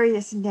have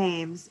various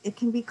names. It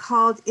can be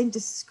called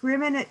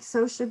indiscriminate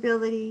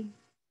sociability,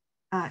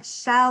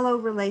 shallow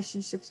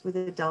relationships with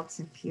adults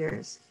and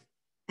peers.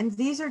 And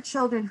these are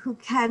children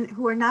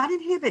who are not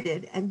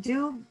inhibited and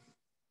do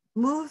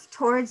move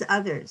towards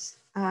others,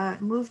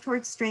 move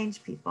towards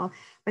strange people,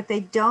 but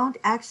they don't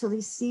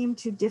actually seem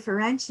to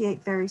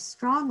differentiate very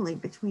strongly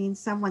between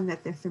someone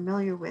that they're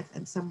familiar with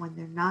and someone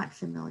they're not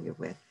familiar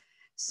with.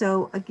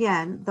 So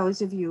again,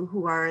 those of you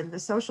who are in the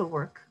social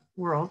work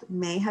world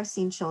may have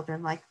seen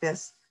children like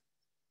this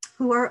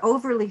who are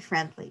overly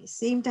friendly,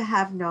 seem to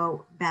have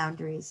no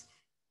boundaries.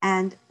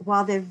 And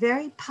while they're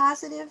very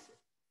positive,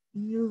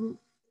 you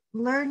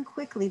learn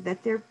quickly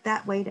that they're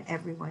that way to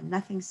everyone,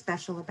 nothing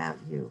special about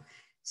you.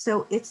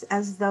 So it's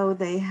as though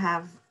they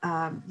have,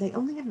 they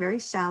only have very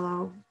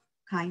shallow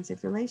kinds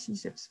of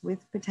relationships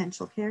with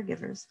potential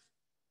caregivers.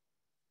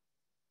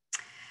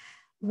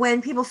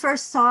 When people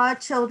first saw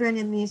children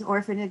in these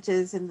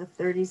orphanages in the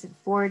 30s and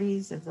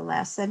 40s of the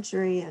last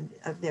century, and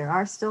there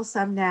are still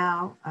some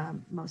now,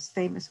 most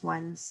famous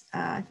ones,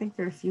 I think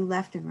there are a few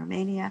left in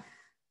Romania.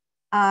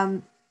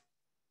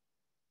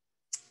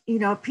 You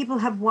know, people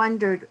have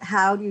wondered,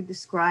 how do you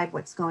describe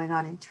what's going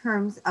on in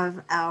terms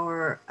of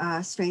our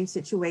strange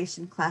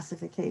situation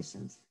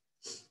classifications?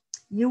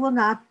 You will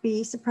not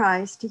be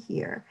surprised to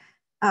hear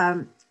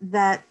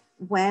that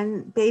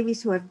when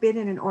babies who have been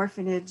in an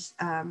orphanage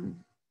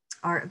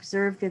are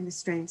observed in the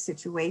strange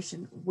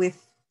situation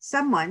with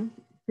someone,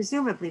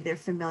 presumably their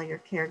familiar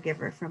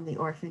caregiver from the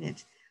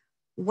orphanage,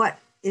 what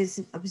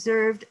is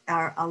observed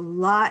are a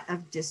lot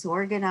of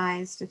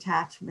disorganized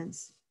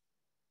attachments,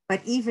 but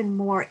even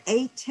more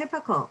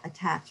atypical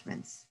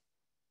attachments.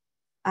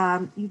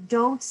 You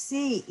don't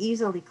see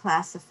easily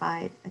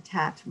classified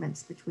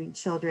attachments between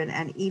children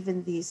and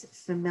even these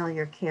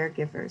familiar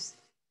caregivers.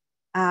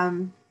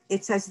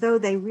 It's as though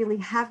they really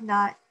have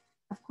not,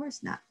 of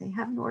course not, they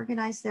haven't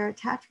organized their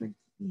attachment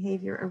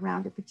behavior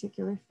around a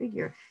particular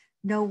figure.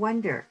 No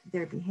wonder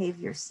their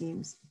behavior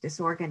seems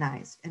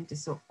disorganized and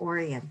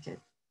disoriented.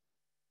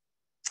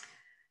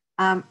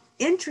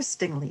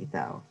 Interestingly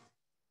though,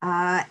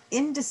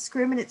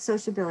 indiscriminate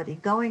sociability,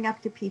 going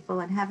up to people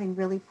and having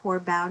really poor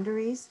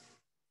boundaries,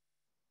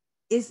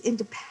 is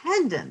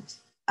independent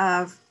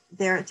of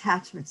their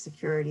attachment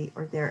security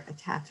or their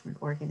attachment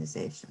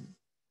organization.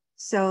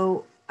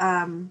 So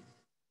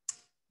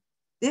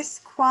this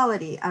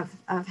quality of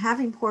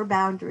having poor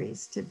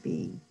boundaries, to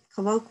be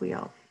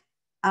colloquial,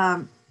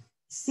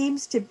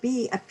 seems to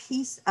be a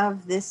piece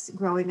of this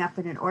growing up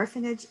in an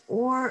orphanage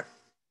or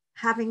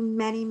having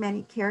many,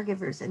 many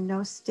caregivers and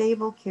no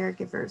stable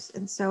caregivers.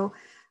 And so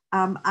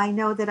I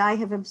know that I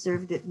have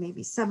observed it,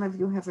 maybe some of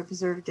you have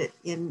observed it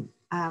in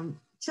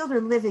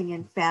children living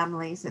in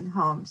families and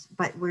homes,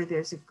 but where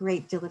there's a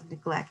great deal of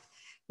neglect.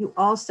 You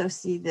also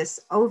see this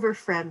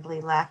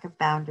over-friendly, lack of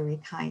boundary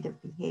kind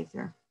of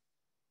behavior.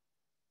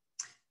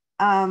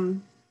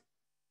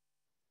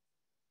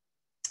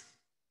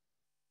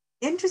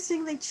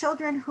 Interestingly,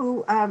 children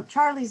who,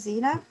 Charlie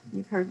Zena,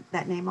 you've heard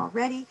that name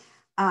already,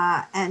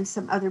 and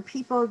some other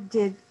people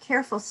did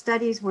careful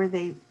studies where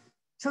they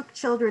took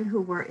children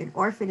who were in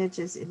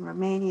orphanages in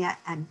Romania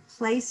and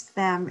placed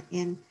them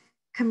in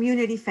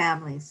community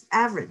families,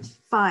 average,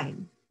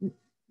 fine,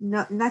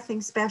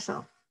 nothing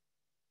special.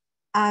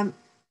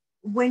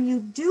 When you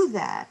do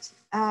that,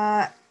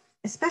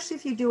 especially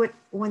if you do it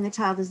when the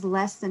child is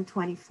less than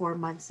 24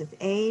 months of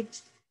age,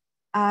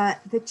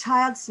 the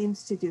child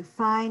seems to do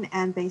fine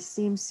and they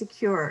seem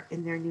secure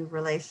in their new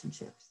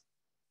relationships.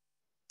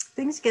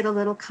 Things get a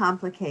little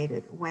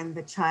complicated when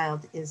the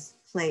child is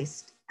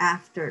placed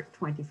after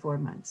 24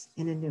 months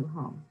in a new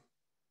home.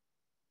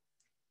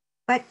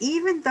 But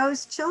even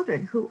those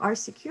children who are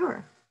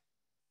secure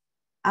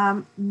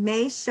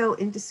may show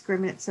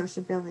indiscriminate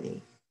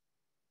sociability.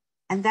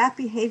 And that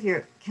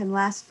behavior can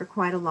last for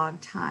quite a long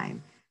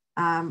time.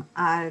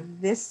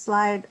 This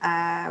slide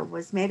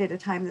was made at a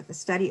time that the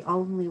study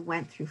only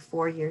went through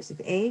 4 years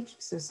of age.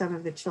 So some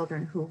of the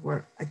children who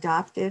were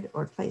adopted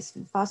or placed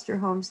in foster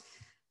homes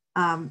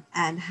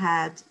and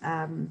had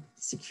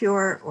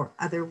secure or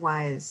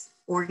otherwise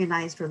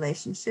organized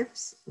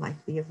relationships, like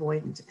the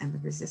avoidant and the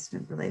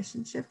resistant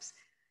relationships.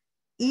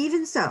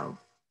 Even so,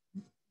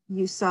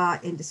 you saw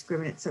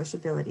indiscriminate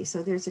sociability.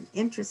 So there's an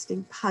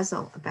interesting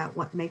puzzle about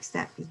what makes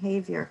that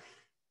behavior.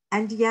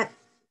 And yet,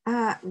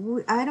 I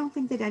don't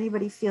think that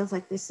anybody feels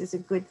like this is a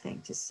good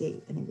thing to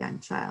see in a young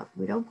child.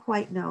 We don't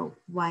quite know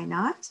why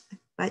not,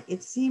 but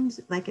it seems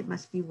like it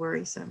must be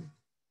worrisome.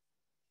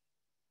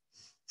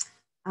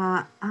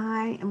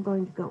 I am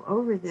going to go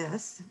over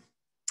this,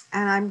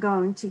 and I'm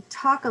going to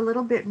talk a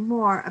little bit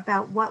more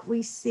about what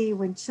we see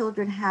when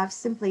children have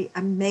simply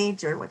a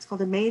major, what's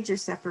called a major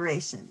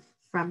separation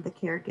from the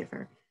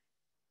caregiver.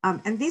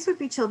 And these would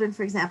be children,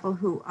 for example,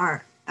 who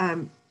are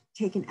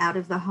taken out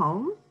of the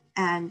home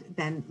and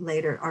then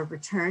later are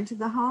returned to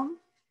the home.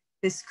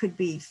 This could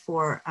be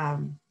for, I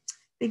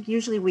think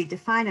usually we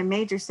define a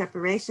major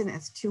separation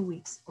as 2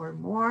 weeks or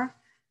more.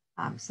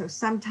 So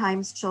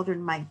sometimes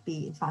children might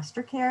be in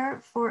foster care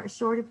for a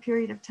shorter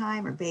period of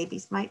time, or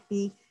babies might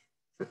be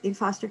in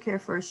foster care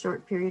for a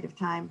short period of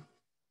time,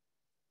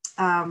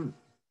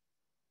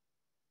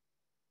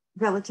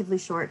 relatively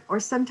short, or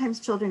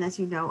sometimes children, as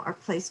you know, are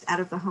placed out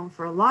of the home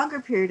for a longer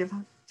period of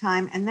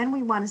time, and then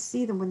we want to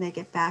see them when they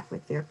get back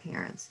with their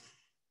parents.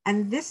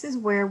 And this is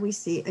where we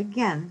see,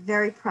 again,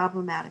 very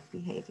problematic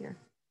behavior.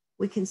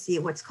 We can see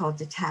what's called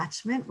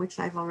detachment, which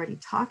I've already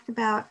talked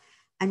about,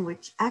 and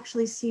which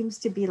actually seems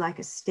to be like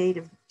a state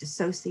of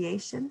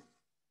dissociation.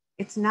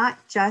 It's not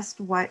just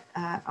what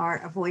our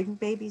avoidant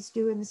babies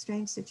do in the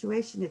strange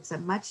situation. It's a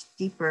much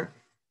deeper,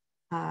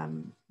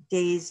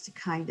 dazed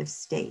kind of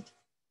state.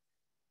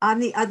 On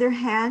the other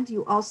hand,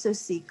 you also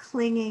see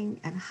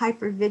clinging and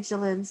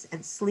hypervigilance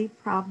and sleep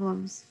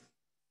problems.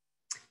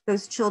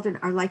 Those children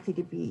are likely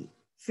to be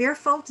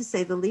fearful, to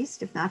say the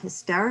least, if not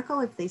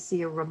hysterical, if they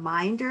see a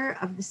reminder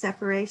of the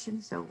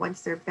separation. So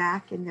once they're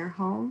back in their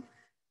home,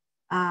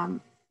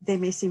 they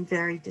may seem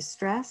very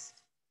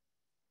distressed.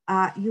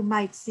 You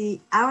might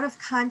see out of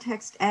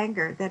context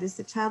anger. That is,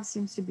 the child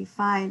seems to be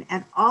fine,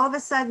 and all of a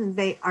sudden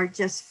they are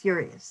just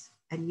furious,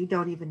 and you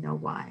don't even know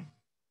why.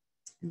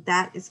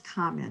 That is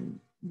common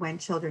when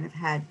children have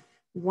had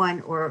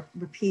one or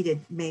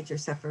repeated major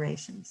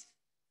separations.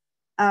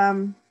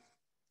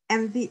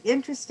 And the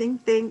interesting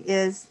thing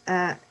is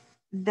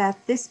that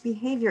this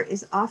behavior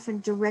is often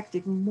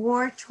directed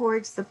more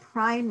towards the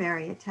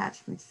primary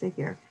attachment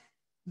figure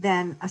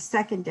than a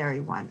secondary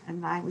one.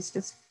 And I was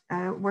just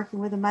working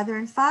with a mother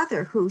and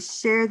father who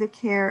share the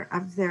care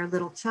of their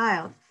little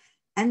child.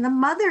 And the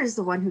mother is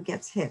the one who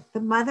gets hit. The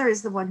mother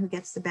is the one who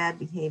gets the bad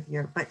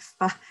behavior, but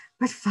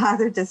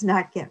father does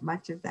not get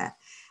much of that.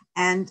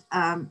 And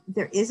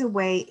there is a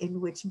way in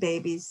which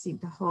babies seem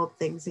to hold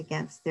things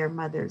against their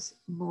mothers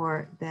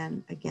more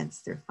than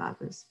against their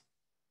fathers.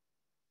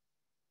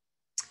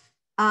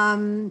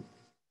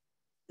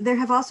 There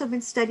have also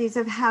been studies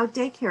of how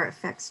daycare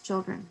affects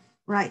children,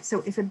 right?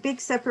 So if a big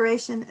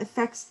separation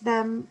affects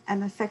them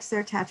and affects their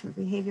attachment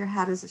behavior,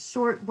 how does a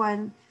short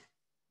one,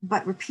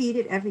 but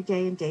repeated every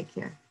day in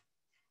daycare?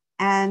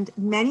 And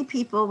many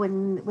people,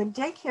 when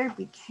daycare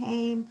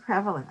became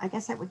prevalent, I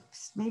guess that was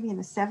maybe in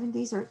the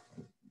 70s or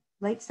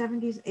late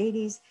 70s,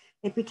 80s,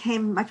 it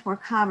became much more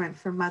common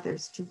for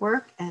mothers to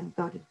work and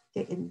go to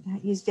and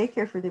use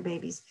daycare for their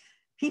babies.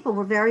 People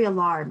were very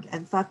alarmed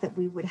and thought that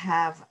we would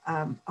have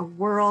a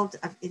world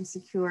of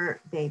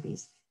insecure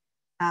babies.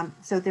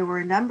 So there were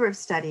a number of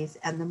studies,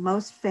 and the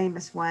most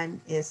famous one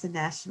is the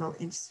National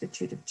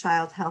Institute of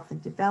Child Health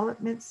and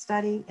Development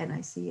study,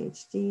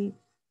 NICHD.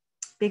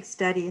 Big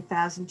study,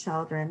 1,000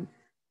 children,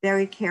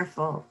 very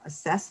careful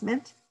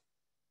assessment.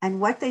 And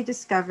what they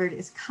discovered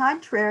is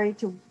contrary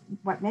to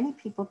what many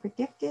people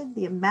predicted.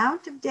 The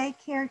amount of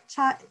daycare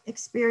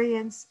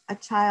experience a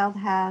child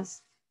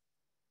has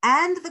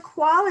and the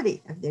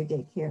quality of their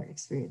daycare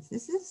experience,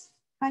 this is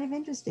kind of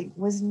interesting,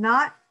 was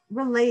not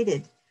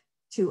related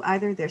to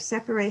either their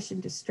separation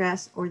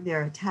distress or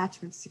their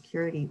attachment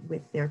security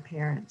with their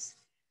parents.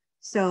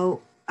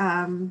 So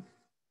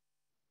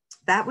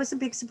that was a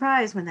big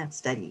surprise when that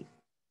study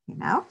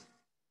came out.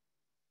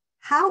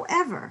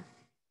 However,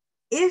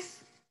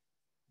 if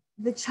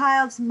the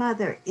child's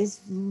mother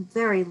is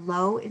very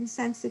low in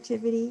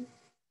sensitivity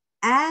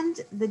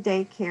and the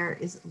daycare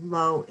is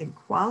low in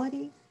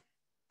quality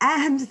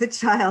and the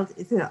child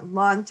is a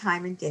long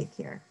time in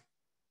daycare,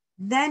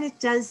 then it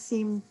does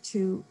seem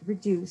to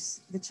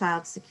reduce the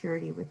child's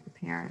security with the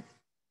parent.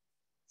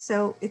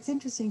 So it's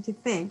interesting to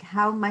think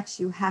how much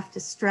you have to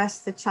stress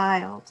the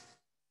child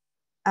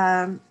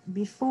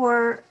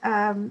before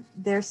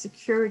their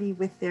security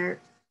with their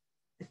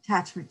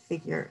attachment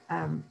figure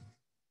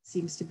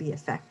seems to be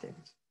affected.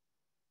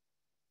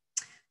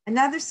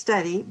 Another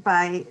study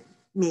by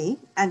me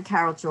and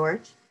Carol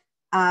George,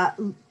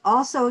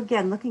 also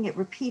again looking at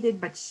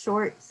repeated but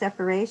short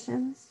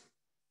separations,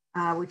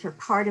 which are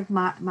part of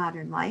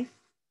modern life.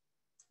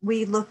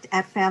 We looked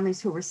at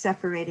families who were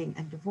separating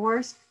and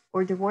divorced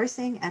or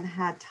divorcing and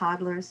had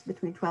toddlers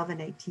between 12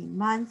 and 18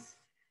 months.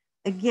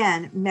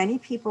 Again, many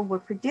people were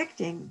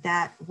predicting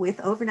that with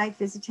overnight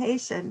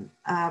visitation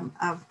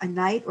of a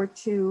night or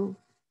two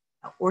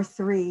or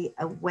three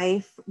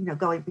away,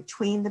 going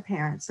between the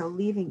parents, so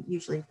leaving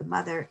usually the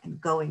mother and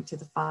going to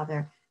the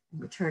father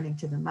and returning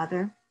to the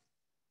mother.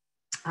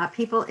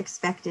 People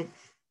expected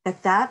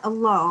that that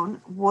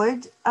alone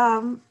would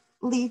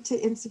lead to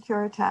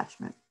insecure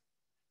attachment.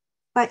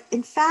 But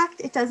in fact,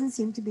 it doesn't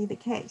seem to be the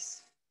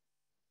case.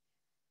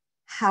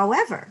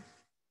 However,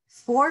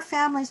 for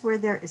families where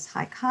there is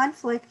high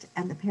conflict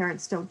and the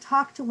parents don't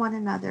talk to one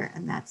another,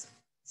 and that's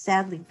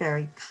sadly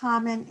very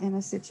common in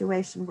a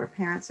situation where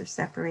parents are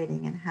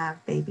separating and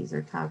have babies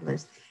or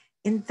toddlers,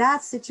 in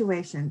that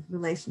situation,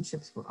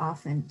 relationships were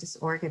often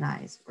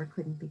disorganized or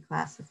couldn't be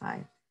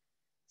classified.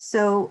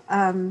 So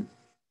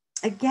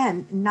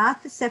again,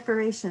 not the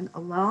separation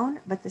alone,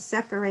 but the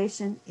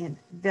separation in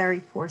very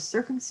poor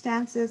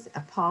circumstances,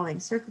 appalling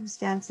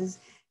circumstances,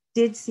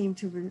 did seem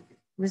to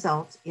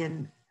result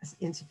in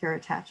insecure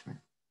attachment.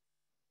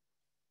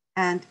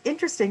 And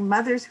interesting,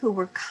 mothers who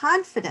were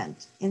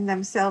confident in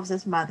themselves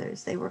as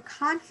mothers, they were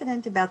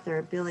confident about their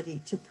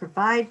ability to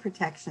provide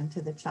protection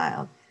to the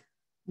child,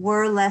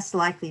 were less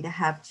likely to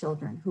have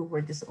children who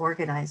were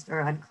disorganized or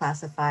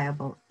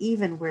unclassifiable,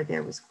 even where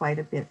there was quite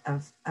a bit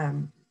of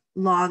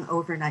long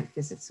overnight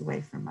visits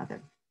away from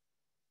mother.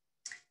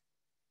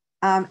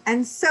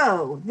 And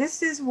so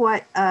this is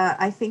what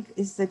I think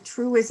is the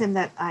truism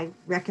that I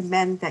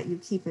recommend that you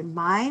keep in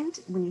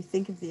mind when you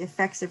think of the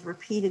effects of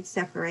repeated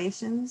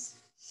separations.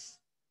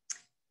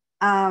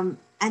 And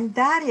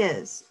that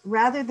is,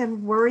 rather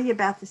than worry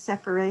about the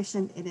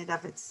separation in and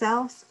of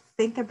itself,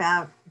 think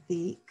about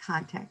the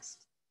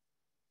context.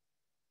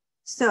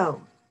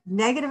 So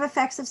negative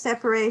effects of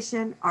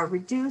separation are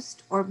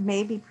reduced or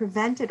maybe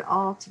prevented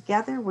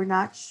altogether. We're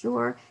not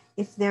sure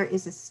if there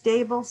is a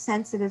stable,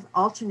 sensitive,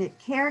 alternate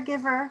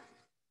caregiver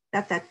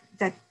that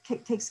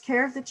takes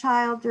care of the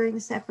child during the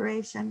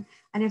separation,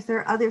 and if there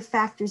are other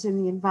factors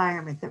in the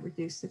environment that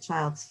reduce the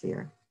child's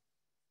fear.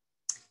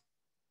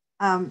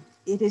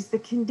 It is the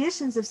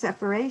conditions of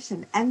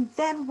separation, and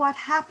then what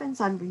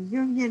happens on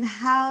reunion,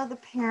 how the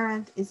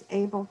parent is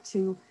able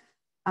to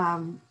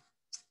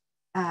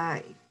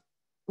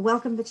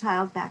welcome the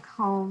child back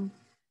home,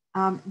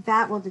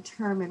 that will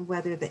determine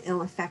whether the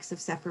ill effects of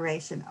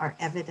separation are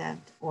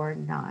evident or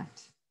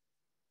not.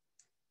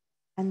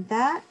 And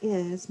that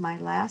is my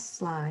last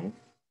slide.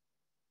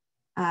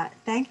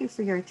 Thank you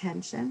for your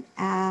attention,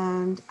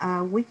 and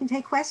we can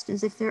take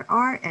questions if there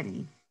are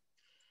any.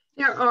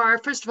 There are.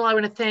 First of all, I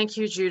want to thank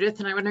you, Judith,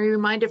 and I want to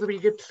remind everybody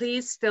to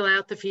please fill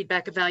out the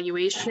feedback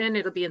evaluation.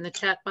 It'll be in the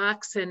chat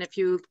box, and if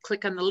you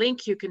click on the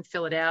link, you can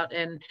fill it out,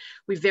 and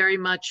we very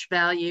much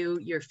value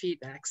your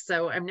feedback.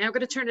 So I'm now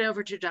going to turn it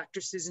over to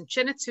Dr. Susan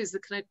Chinitz, who's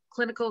the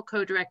clinical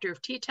co-director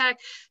of TTAC,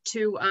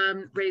 to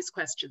raise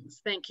questions.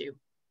 Thank you.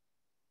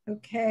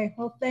 Okay,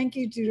 well, thank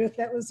you, Judith.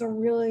 That was a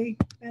really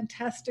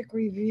fantastic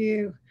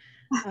review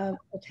of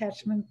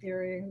attachment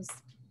theories.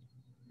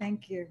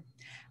 Thank you.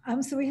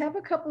 So we have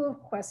a couple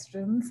of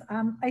questions.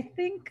 I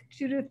think,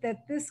 Judith,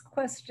 that this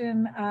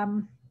question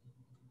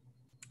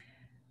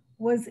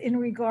was in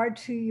regard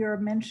to your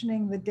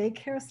mentioning the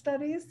daycare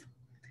studies.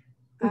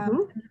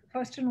 The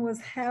question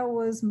was, how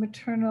was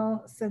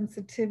maternal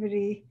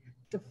sensitivity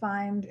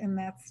defined in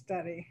that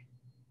study?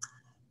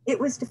 It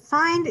was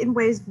defined in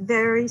ways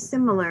very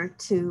similar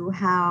to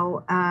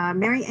how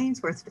Mary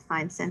Ainsworth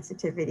defined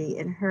sensitivity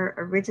in her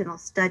original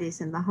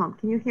studies in the home.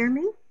 Can you hear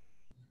me?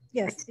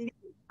 Yes.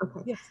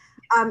 Okay. Yes.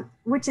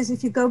 Which is,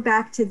 if you go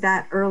back to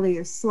that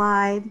earlier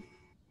slide,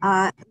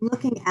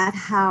 looking at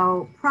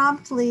how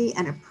promptly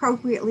and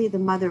appropriately the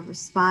mother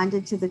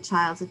responded to the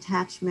child's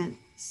attachment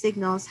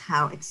signals,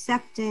 how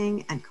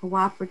accepting and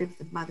cooperative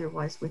the mother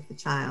was with the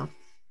child.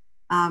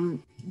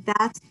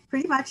 That's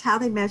pretty much how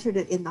they measured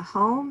it in the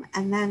home.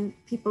 And then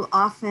people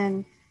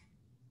often,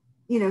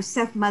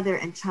 set mother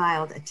and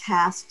child a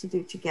task to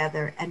do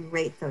together and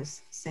rate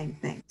those same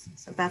things.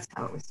 So that's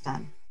how it was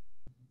done.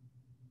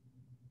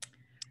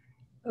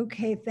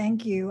 Okay,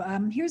 thank you.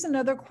 Here's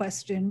another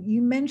question.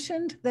 You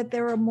mentioned that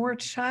there are more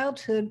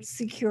childhood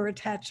secure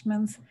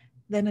attachments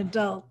than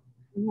adult.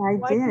 Yeah,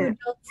 Why do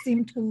adults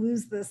seem to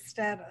lose this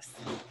status?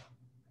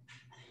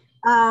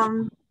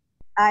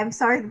 I'm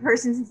sorry the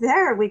person's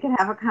there. We can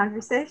have a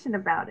conversation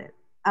about it.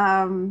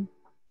 I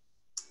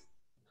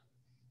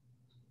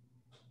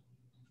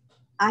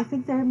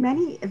think there are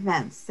many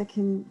events that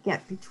can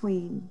get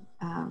between,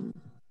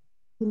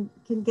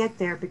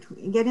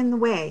 get in the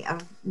way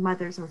of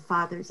mothers or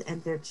fathers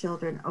and their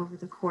children over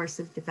the course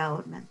of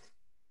development.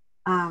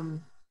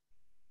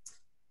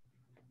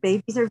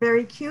 Babies are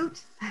very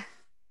cute.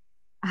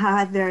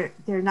 They're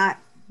not,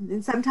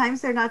 and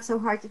sometimes they're not so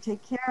hard to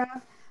take care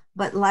of,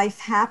 but life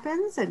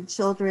happens and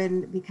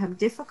children become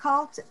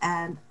difficult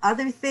and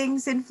other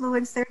things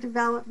influence their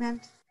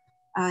development.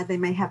 They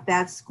may have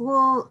bad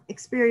school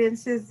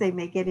experiences. They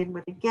may get in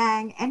with a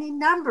gang. Any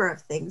number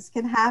of things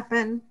can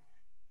happen,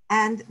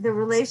 and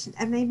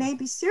they may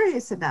be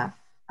serious enough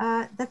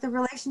that the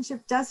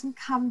relationship doesn't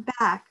come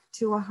back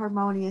to a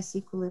harmonious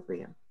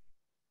equilibrium.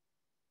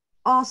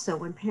 Also,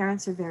 when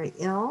parents are very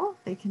ill,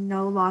 they can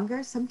no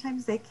longer,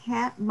 sometimes they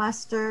can't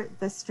muster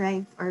the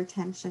strength or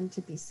attention to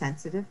be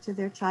sensitive to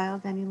their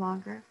child any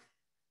longer.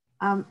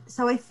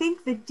 So I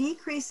think the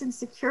decrease in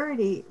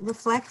security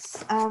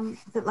reflects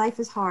that life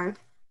is hard,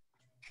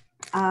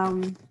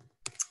 and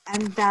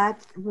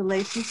that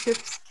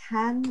relationships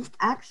can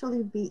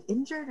actually be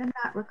injured and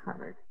not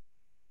recovered.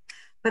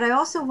 But I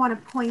also want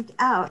to point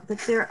out that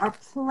there are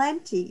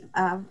plenty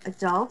of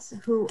adults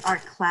who are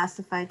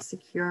classified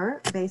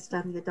secure based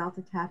on the adult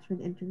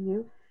attachment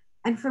interview.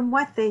 And from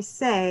what they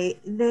say,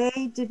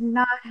 they did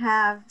not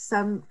have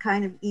some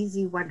kind of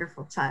easy,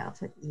 wonderful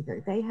childhood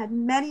either. They had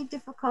many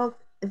difficult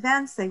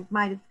events. They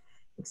might have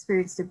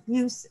experienced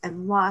abuse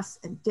and loss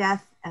and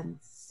death and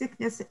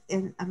sickness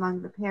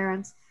among the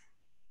parents.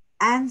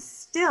 And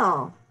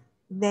still,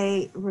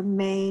 they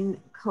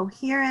remain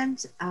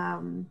coherent,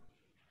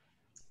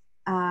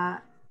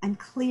 and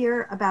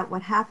clear about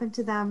what happened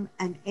to them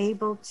and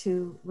able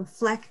to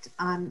reflect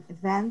on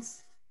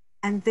events,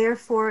 and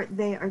therefore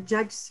they are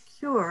judged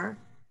secure,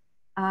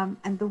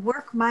 and the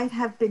work might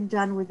have been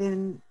done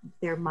within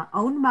their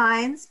own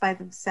minds by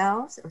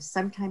themselves, or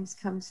sometimes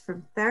comes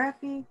from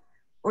therapy,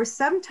 or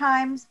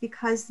sometimes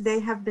because they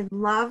have been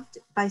loved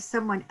by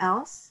someone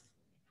else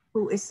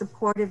who is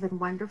supportive and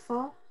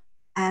wonderful,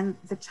 and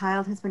the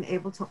child has been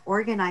able to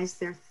organize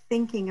their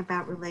thinking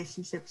about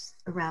relationships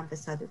around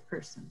this other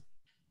person.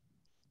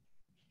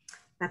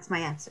 That's my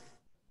answer.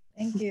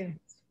 Thank you.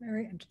 It's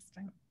very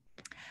interesting.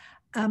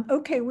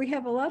 Okay, we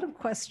have a lot of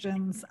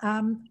questions.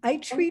 I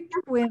treat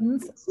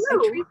twins.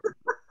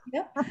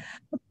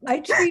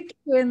 I treat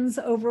twins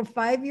over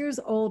 5 years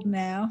old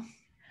now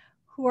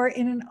who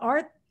in an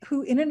art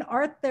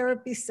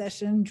therapy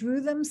session drew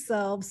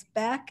themselves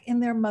back in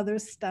their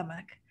mother's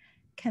stomach.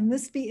 Can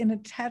this be an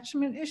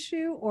attachment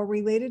issue or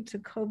related to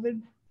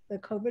the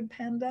COVID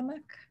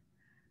pandemic?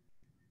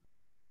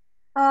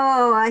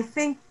 Oh, I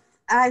think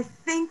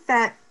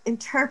that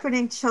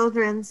interpreting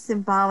children's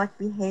symbolic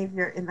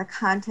behavior in the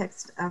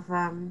context of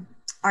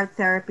art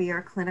therapy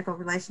or clinical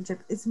relationship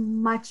is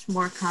much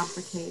more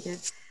complicated.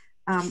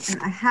 And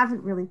I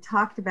haven't really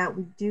talked about,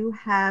 we do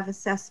have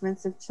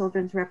assessments of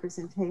children's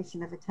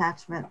representation of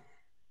attachment,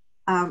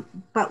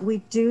 but we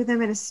do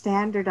them in a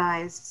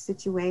standardized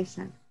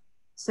situation.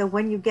 So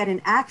when you get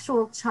an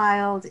actual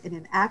child in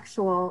an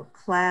actual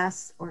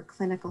class or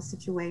clinical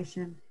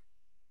situation,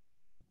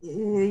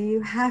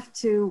 you have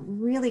to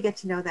really get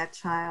to know that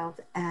child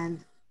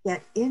and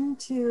get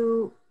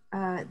into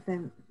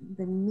the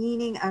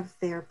meaning of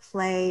their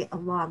play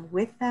along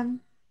with them.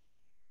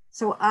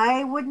 So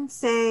I wouldn't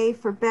say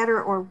for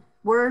better or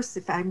worse,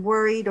 if I'm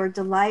worried or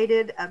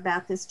delighted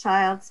about this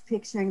child's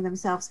picturing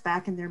themselves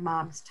back in their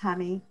mom's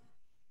tummy.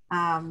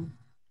 I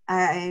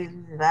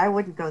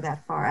wouldn't go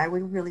that far. I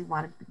would really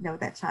want to know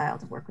that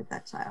child and work with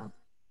that child.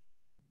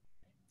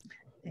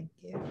 Thank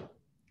you.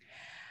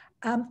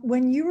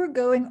 When you were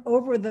going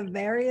over the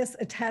various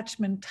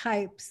attachment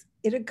types,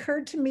 it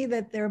occurred to me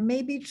that there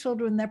may be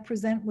children that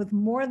present with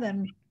more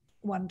than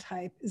one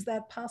type. Is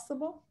that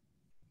possible?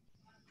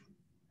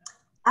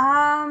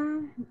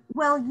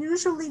 Well,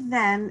 usually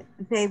then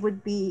they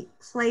would be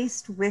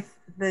placed with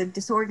the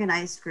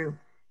disorganized group.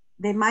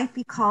 They might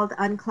be called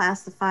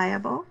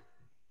unclassifiable.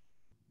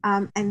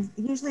 And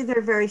usually there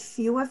are very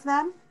few of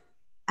them.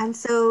 And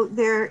so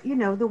they're, you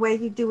know, the way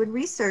you do in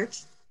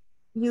research,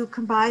 you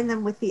combine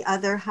them with the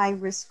other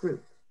high-risk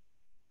group.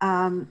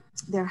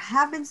 There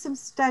have been some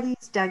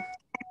studies, Doug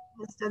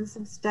has done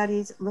some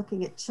studies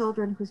looking at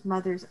children whose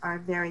mothers are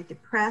very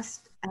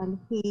depressed, and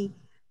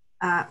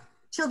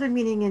children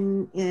meaning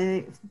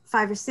in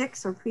 5 or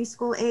 6 or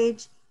preschool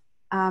age,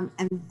 and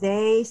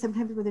they,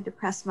 sometimes with a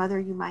depressed mother,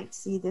 you might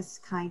see this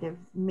kind of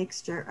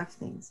mixture of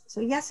things.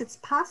 So yes, it's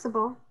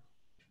possible.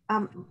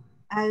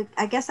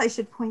 I guess I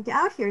should point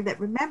out here that,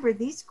 remember,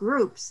 these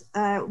groups,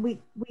 we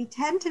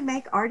tend to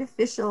make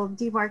artificial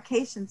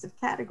demarcations of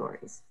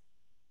categories.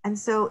 And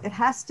so it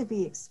has to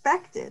be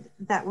expected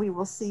that we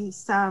will see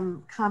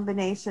some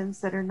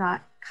combinations that are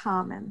not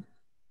common.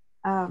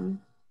 And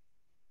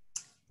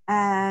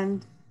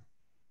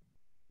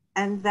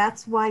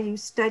that's why you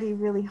study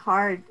really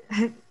hard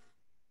to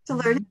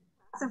learn to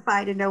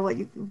classify, to know what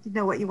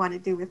you want to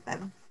do with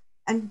them,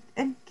 and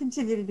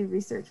continue to do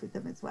research with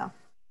them as well.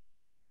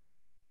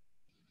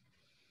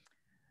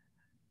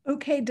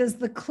 Okay, does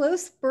the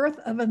close birth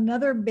of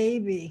another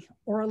baby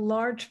or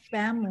large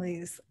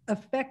families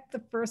affect the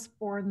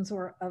firstborns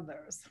or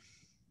others?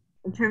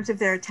 In terms of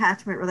their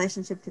attachment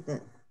relationship to the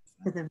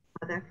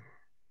mother,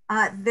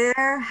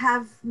 there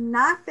have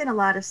not been a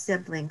lot of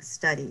sibling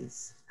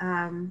studies.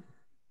 I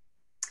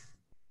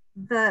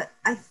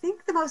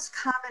think the most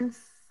common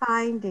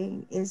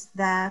finding is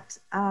that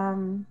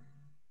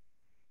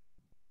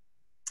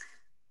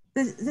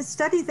the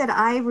study that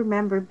I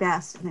remember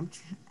best, and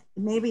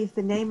maybe if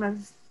the name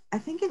of, I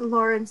think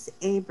Lawrence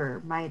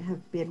Aber might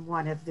have been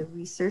one of the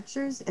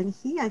researchers, and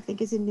he, I think,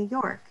 is in New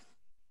York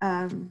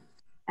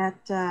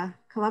at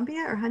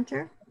Columbia or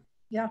Hunter.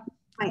 Yeah.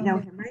 Might know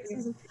him, right?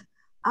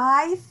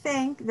 I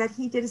think that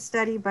he did a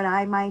study, but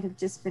he might have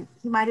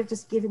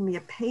just given me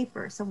a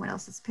paper, someone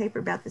else's paper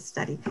about this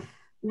study,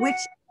 which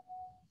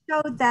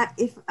showed that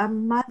if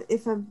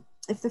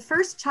the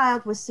first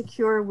child was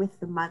secure with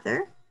the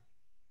mother,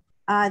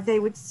 they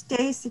would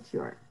stay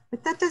secure.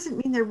 But that doesn't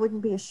mean there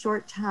wouldn't be a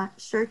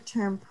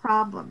short-term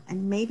problem.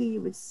 And maybe you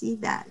would see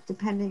that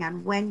depending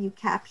on when you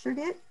captured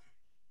it.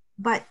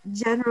 But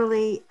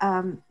generally,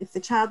 if the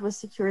child was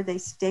secure, they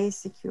stay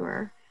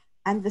secure.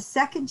 And the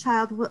second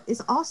child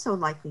is also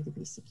likely to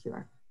be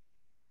secure.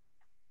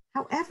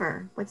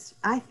 However, what's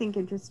I think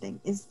interesting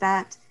is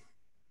that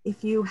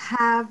if you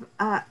have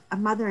a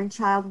mother and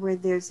child where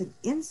there's an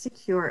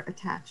insecure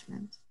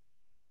attachment,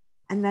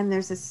 and then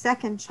there's a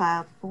second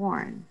child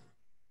born,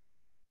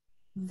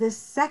 the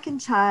second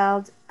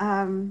child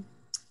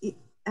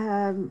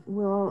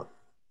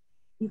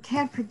you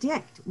can't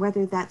predict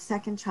whether that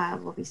second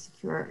child will be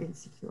secure or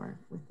insecure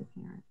with the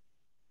parent.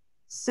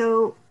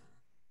 So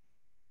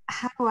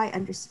how do I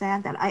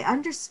understand that? I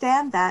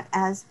understand that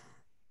as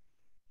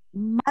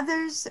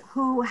mothers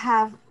who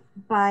have,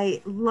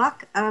 by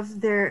luck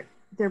of their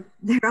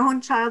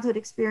own childhood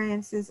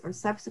experiences or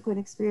subsequent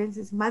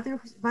experiences,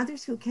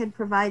 mothers who can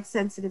provide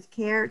sensitive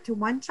care to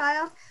one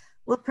child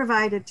will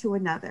provide it to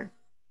another.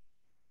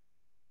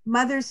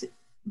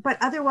 But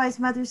otherwise,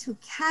 mothers who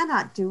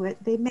cannot do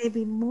it, they may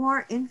be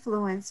more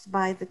influenced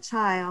by the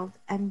child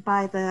and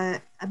by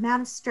the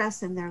amount of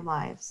stress in their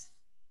lives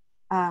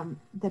than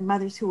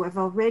mothers who have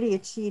already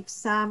achieved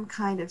some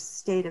kind of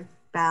state of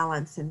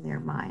balance in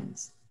their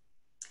minds.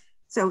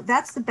 So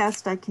that's the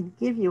best I can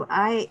give you.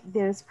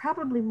 There's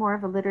probably more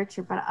of a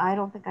literature, but I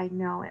don't think I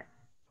know it.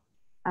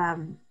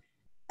 And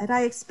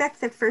I expect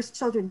that first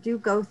children do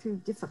go through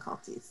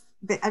difficulties.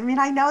 I mean,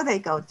 I know they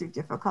go through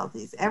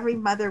difficulties. Every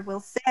mother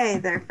will say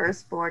their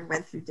firstborn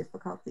went through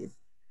difficulties,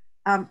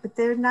 but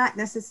they're not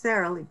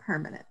necessarily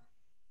permanent.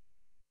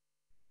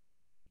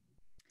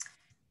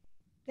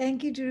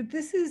 Thank you, Judith.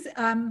 This is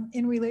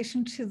in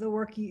relation to the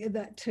work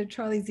to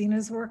Charlie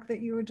Zena's work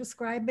that you were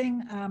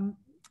describing.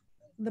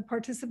 The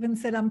participant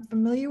said, I'm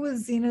familiar with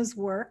Zena's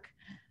work,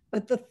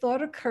 but the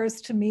thought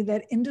occurs to me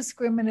that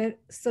indiscriminate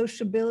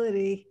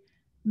sociability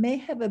may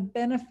have a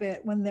benefit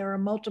when there are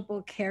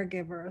multiple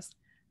caregivers.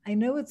 I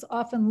know it's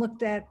often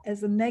looked at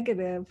as a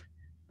negative,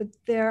 but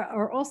there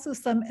are also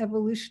some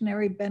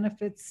evolutionary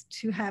benefits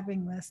to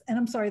having this. And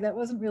I'm sorry, that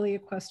wasn't really a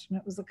question,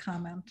 it was a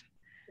comment.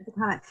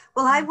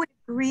 Well, I would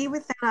agree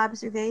with that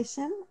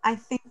observation. I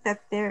think that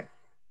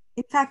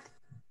in fact,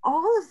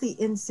 all of the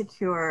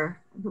insecure,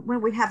 when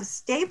we have a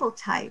stable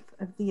type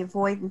of the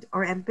avoidant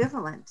or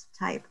ambivalent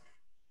type,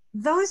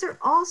 those are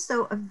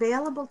also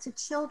available to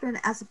children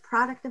as a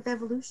product of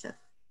evolution.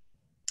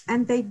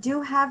 And they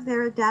do have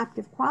their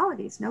adaptive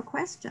qualities, no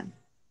question.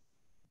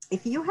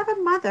 If you have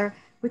a mother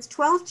with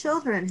 12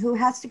 children who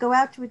has to go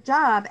out to a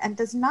job and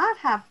does not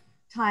have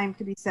time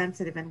to be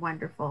sensitive and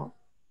wonderful,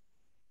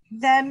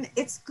 then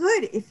it's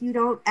good if you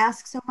don't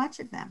ask so much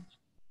of them,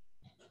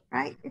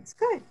 right? It's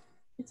good.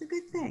 It's a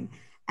good thing.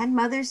 And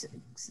mothers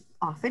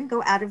often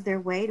go out of their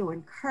way to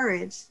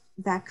encourage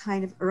that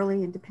kind of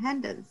early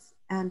independence.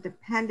 And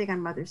depending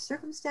on mother's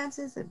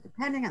circumstances and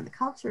depending on the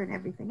culture and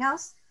everything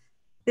else,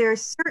 there are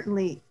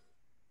certainly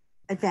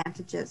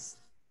advantages.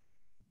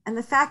 And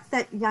the fact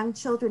that young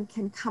children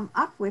can come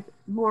up with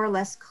more or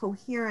less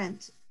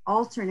coherent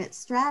alternate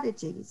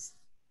strategies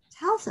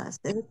tells us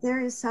that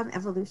there is some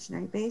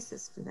evolutionary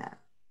basis for that.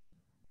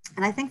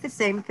 And I think the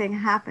same thing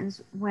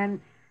happens when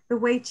the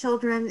way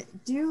children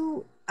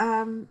do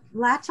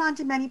latch on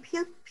to many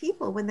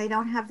people when they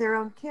don't have their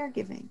own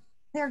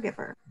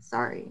caregiver.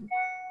 Sorry,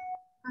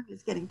 I'm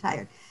just getting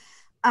tired.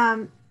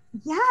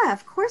 Yeah,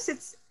 of course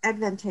it's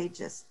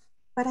advantageous,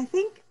 but I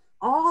think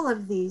all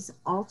of these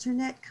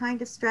alternate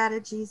kind of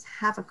strategies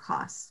have a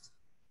cost.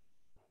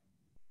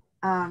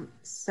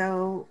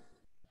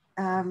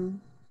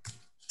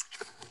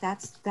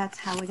 That's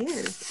how it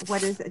is.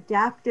 What is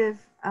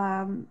adaptive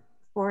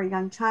for a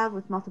young child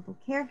with multiple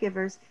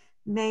caregivers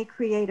may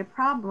create a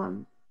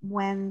problem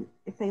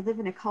if they live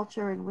in a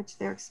culture in which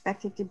they're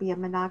expected to be a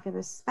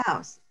monogamous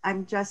spouse.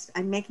 I'm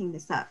making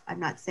this up. I'm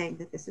not saying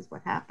that this is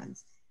what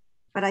happens,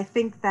 but I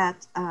think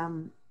that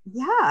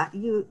yeah,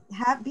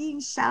 being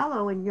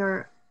shallow in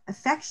your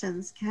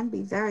affections can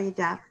be very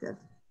adaptive,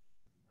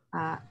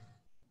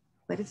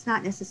 but it's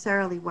not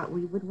necessarily what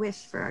we would wish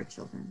for our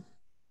children.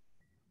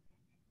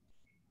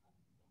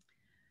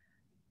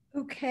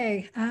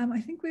 Okay,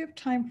 I think we have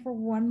time for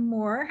one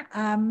more.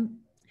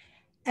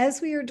 As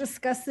we are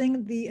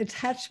discussing the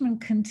attachment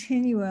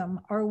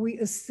continuum, are we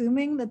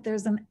assuming that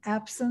there's an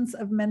absence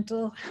of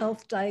mental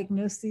health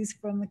diagnoses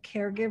from the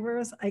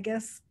caregivers? I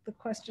guess the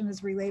question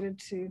is related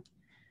to,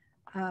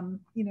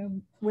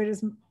 where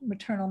does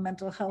maternal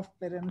mental health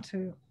fit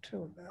into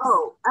this?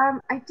 Oh,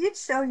 I did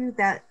show you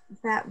that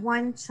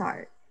one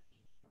chart.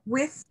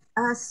 With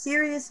a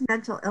serious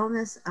mental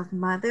illness of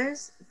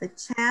mothers, the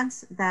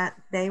chance that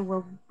they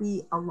will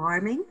be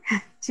alarming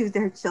to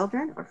their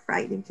children or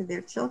frightening to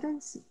their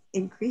children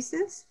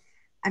increases.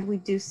 And we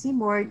do see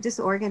more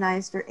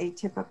disorganized or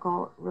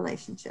atypical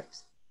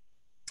relationships.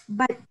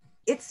 But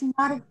it's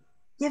not a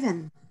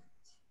given.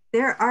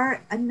 There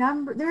are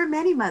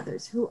many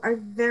mothers who are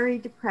very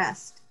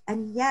depressed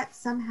and yet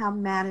somehow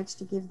manage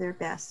to give their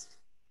best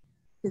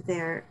to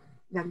their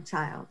young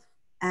child.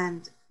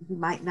 And you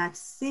might not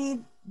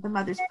see the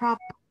mother's problem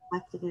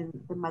reflected in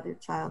the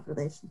mother-child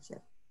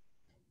relationship.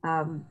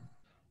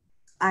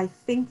 I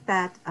think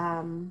that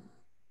the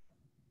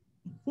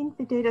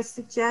data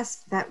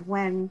suggests that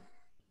when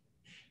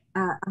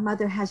a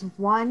mother has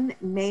one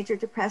major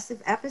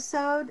depressive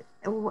episode,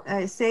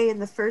 say in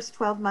the first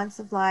 12 months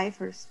of life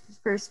or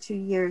first 2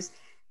 years,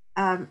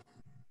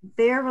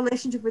 their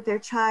relationship with their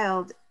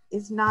child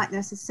is not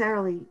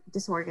necessarily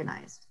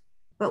disorganized.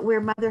 But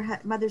where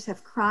mothers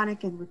have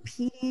chronic and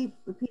repeated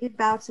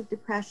bouts of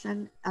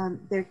depression,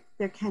 there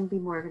can be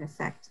more of an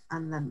effect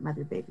on the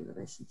mother-baby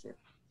relationship.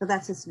 So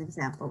that's just an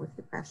example with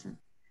depression.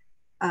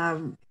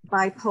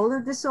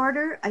 Bipolar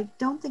disorder, I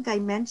don't think I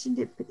mentioned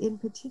it in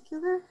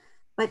particular,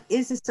 but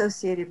is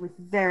associated with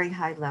very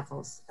high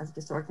levels of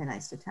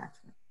disorganized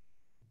attachment.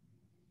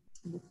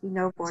 And if you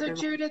know So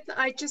Judith,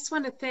 I just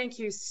want to thank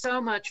you so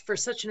much for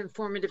such an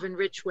informative and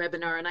rich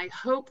webinar, and I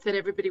hope that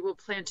everybody will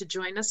plan to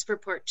join us for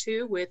part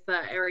 2 with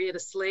Arietta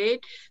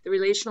Slade, the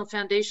Relational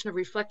Foundation of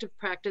Reflective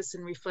Practice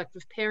and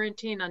Reflective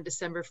Parenting on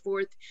December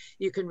 4th.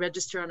 You can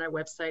register on our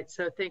website.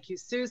 So thank you,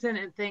 Susan,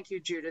 and thank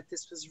you, Judith.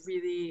 This was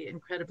really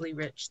incredibly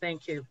rich.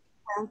 Thank you.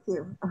 Thank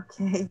you.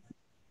 Okay.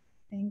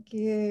 Thank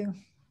you.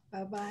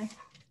 Bye-bye.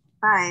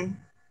 Bye.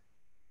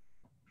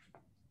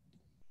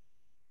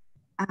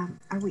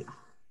 Are we?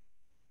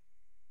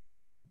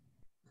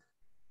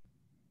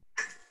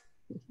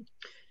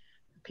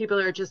 People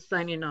are just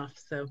signing off,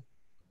 so.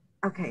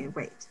 Okay,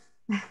 wait.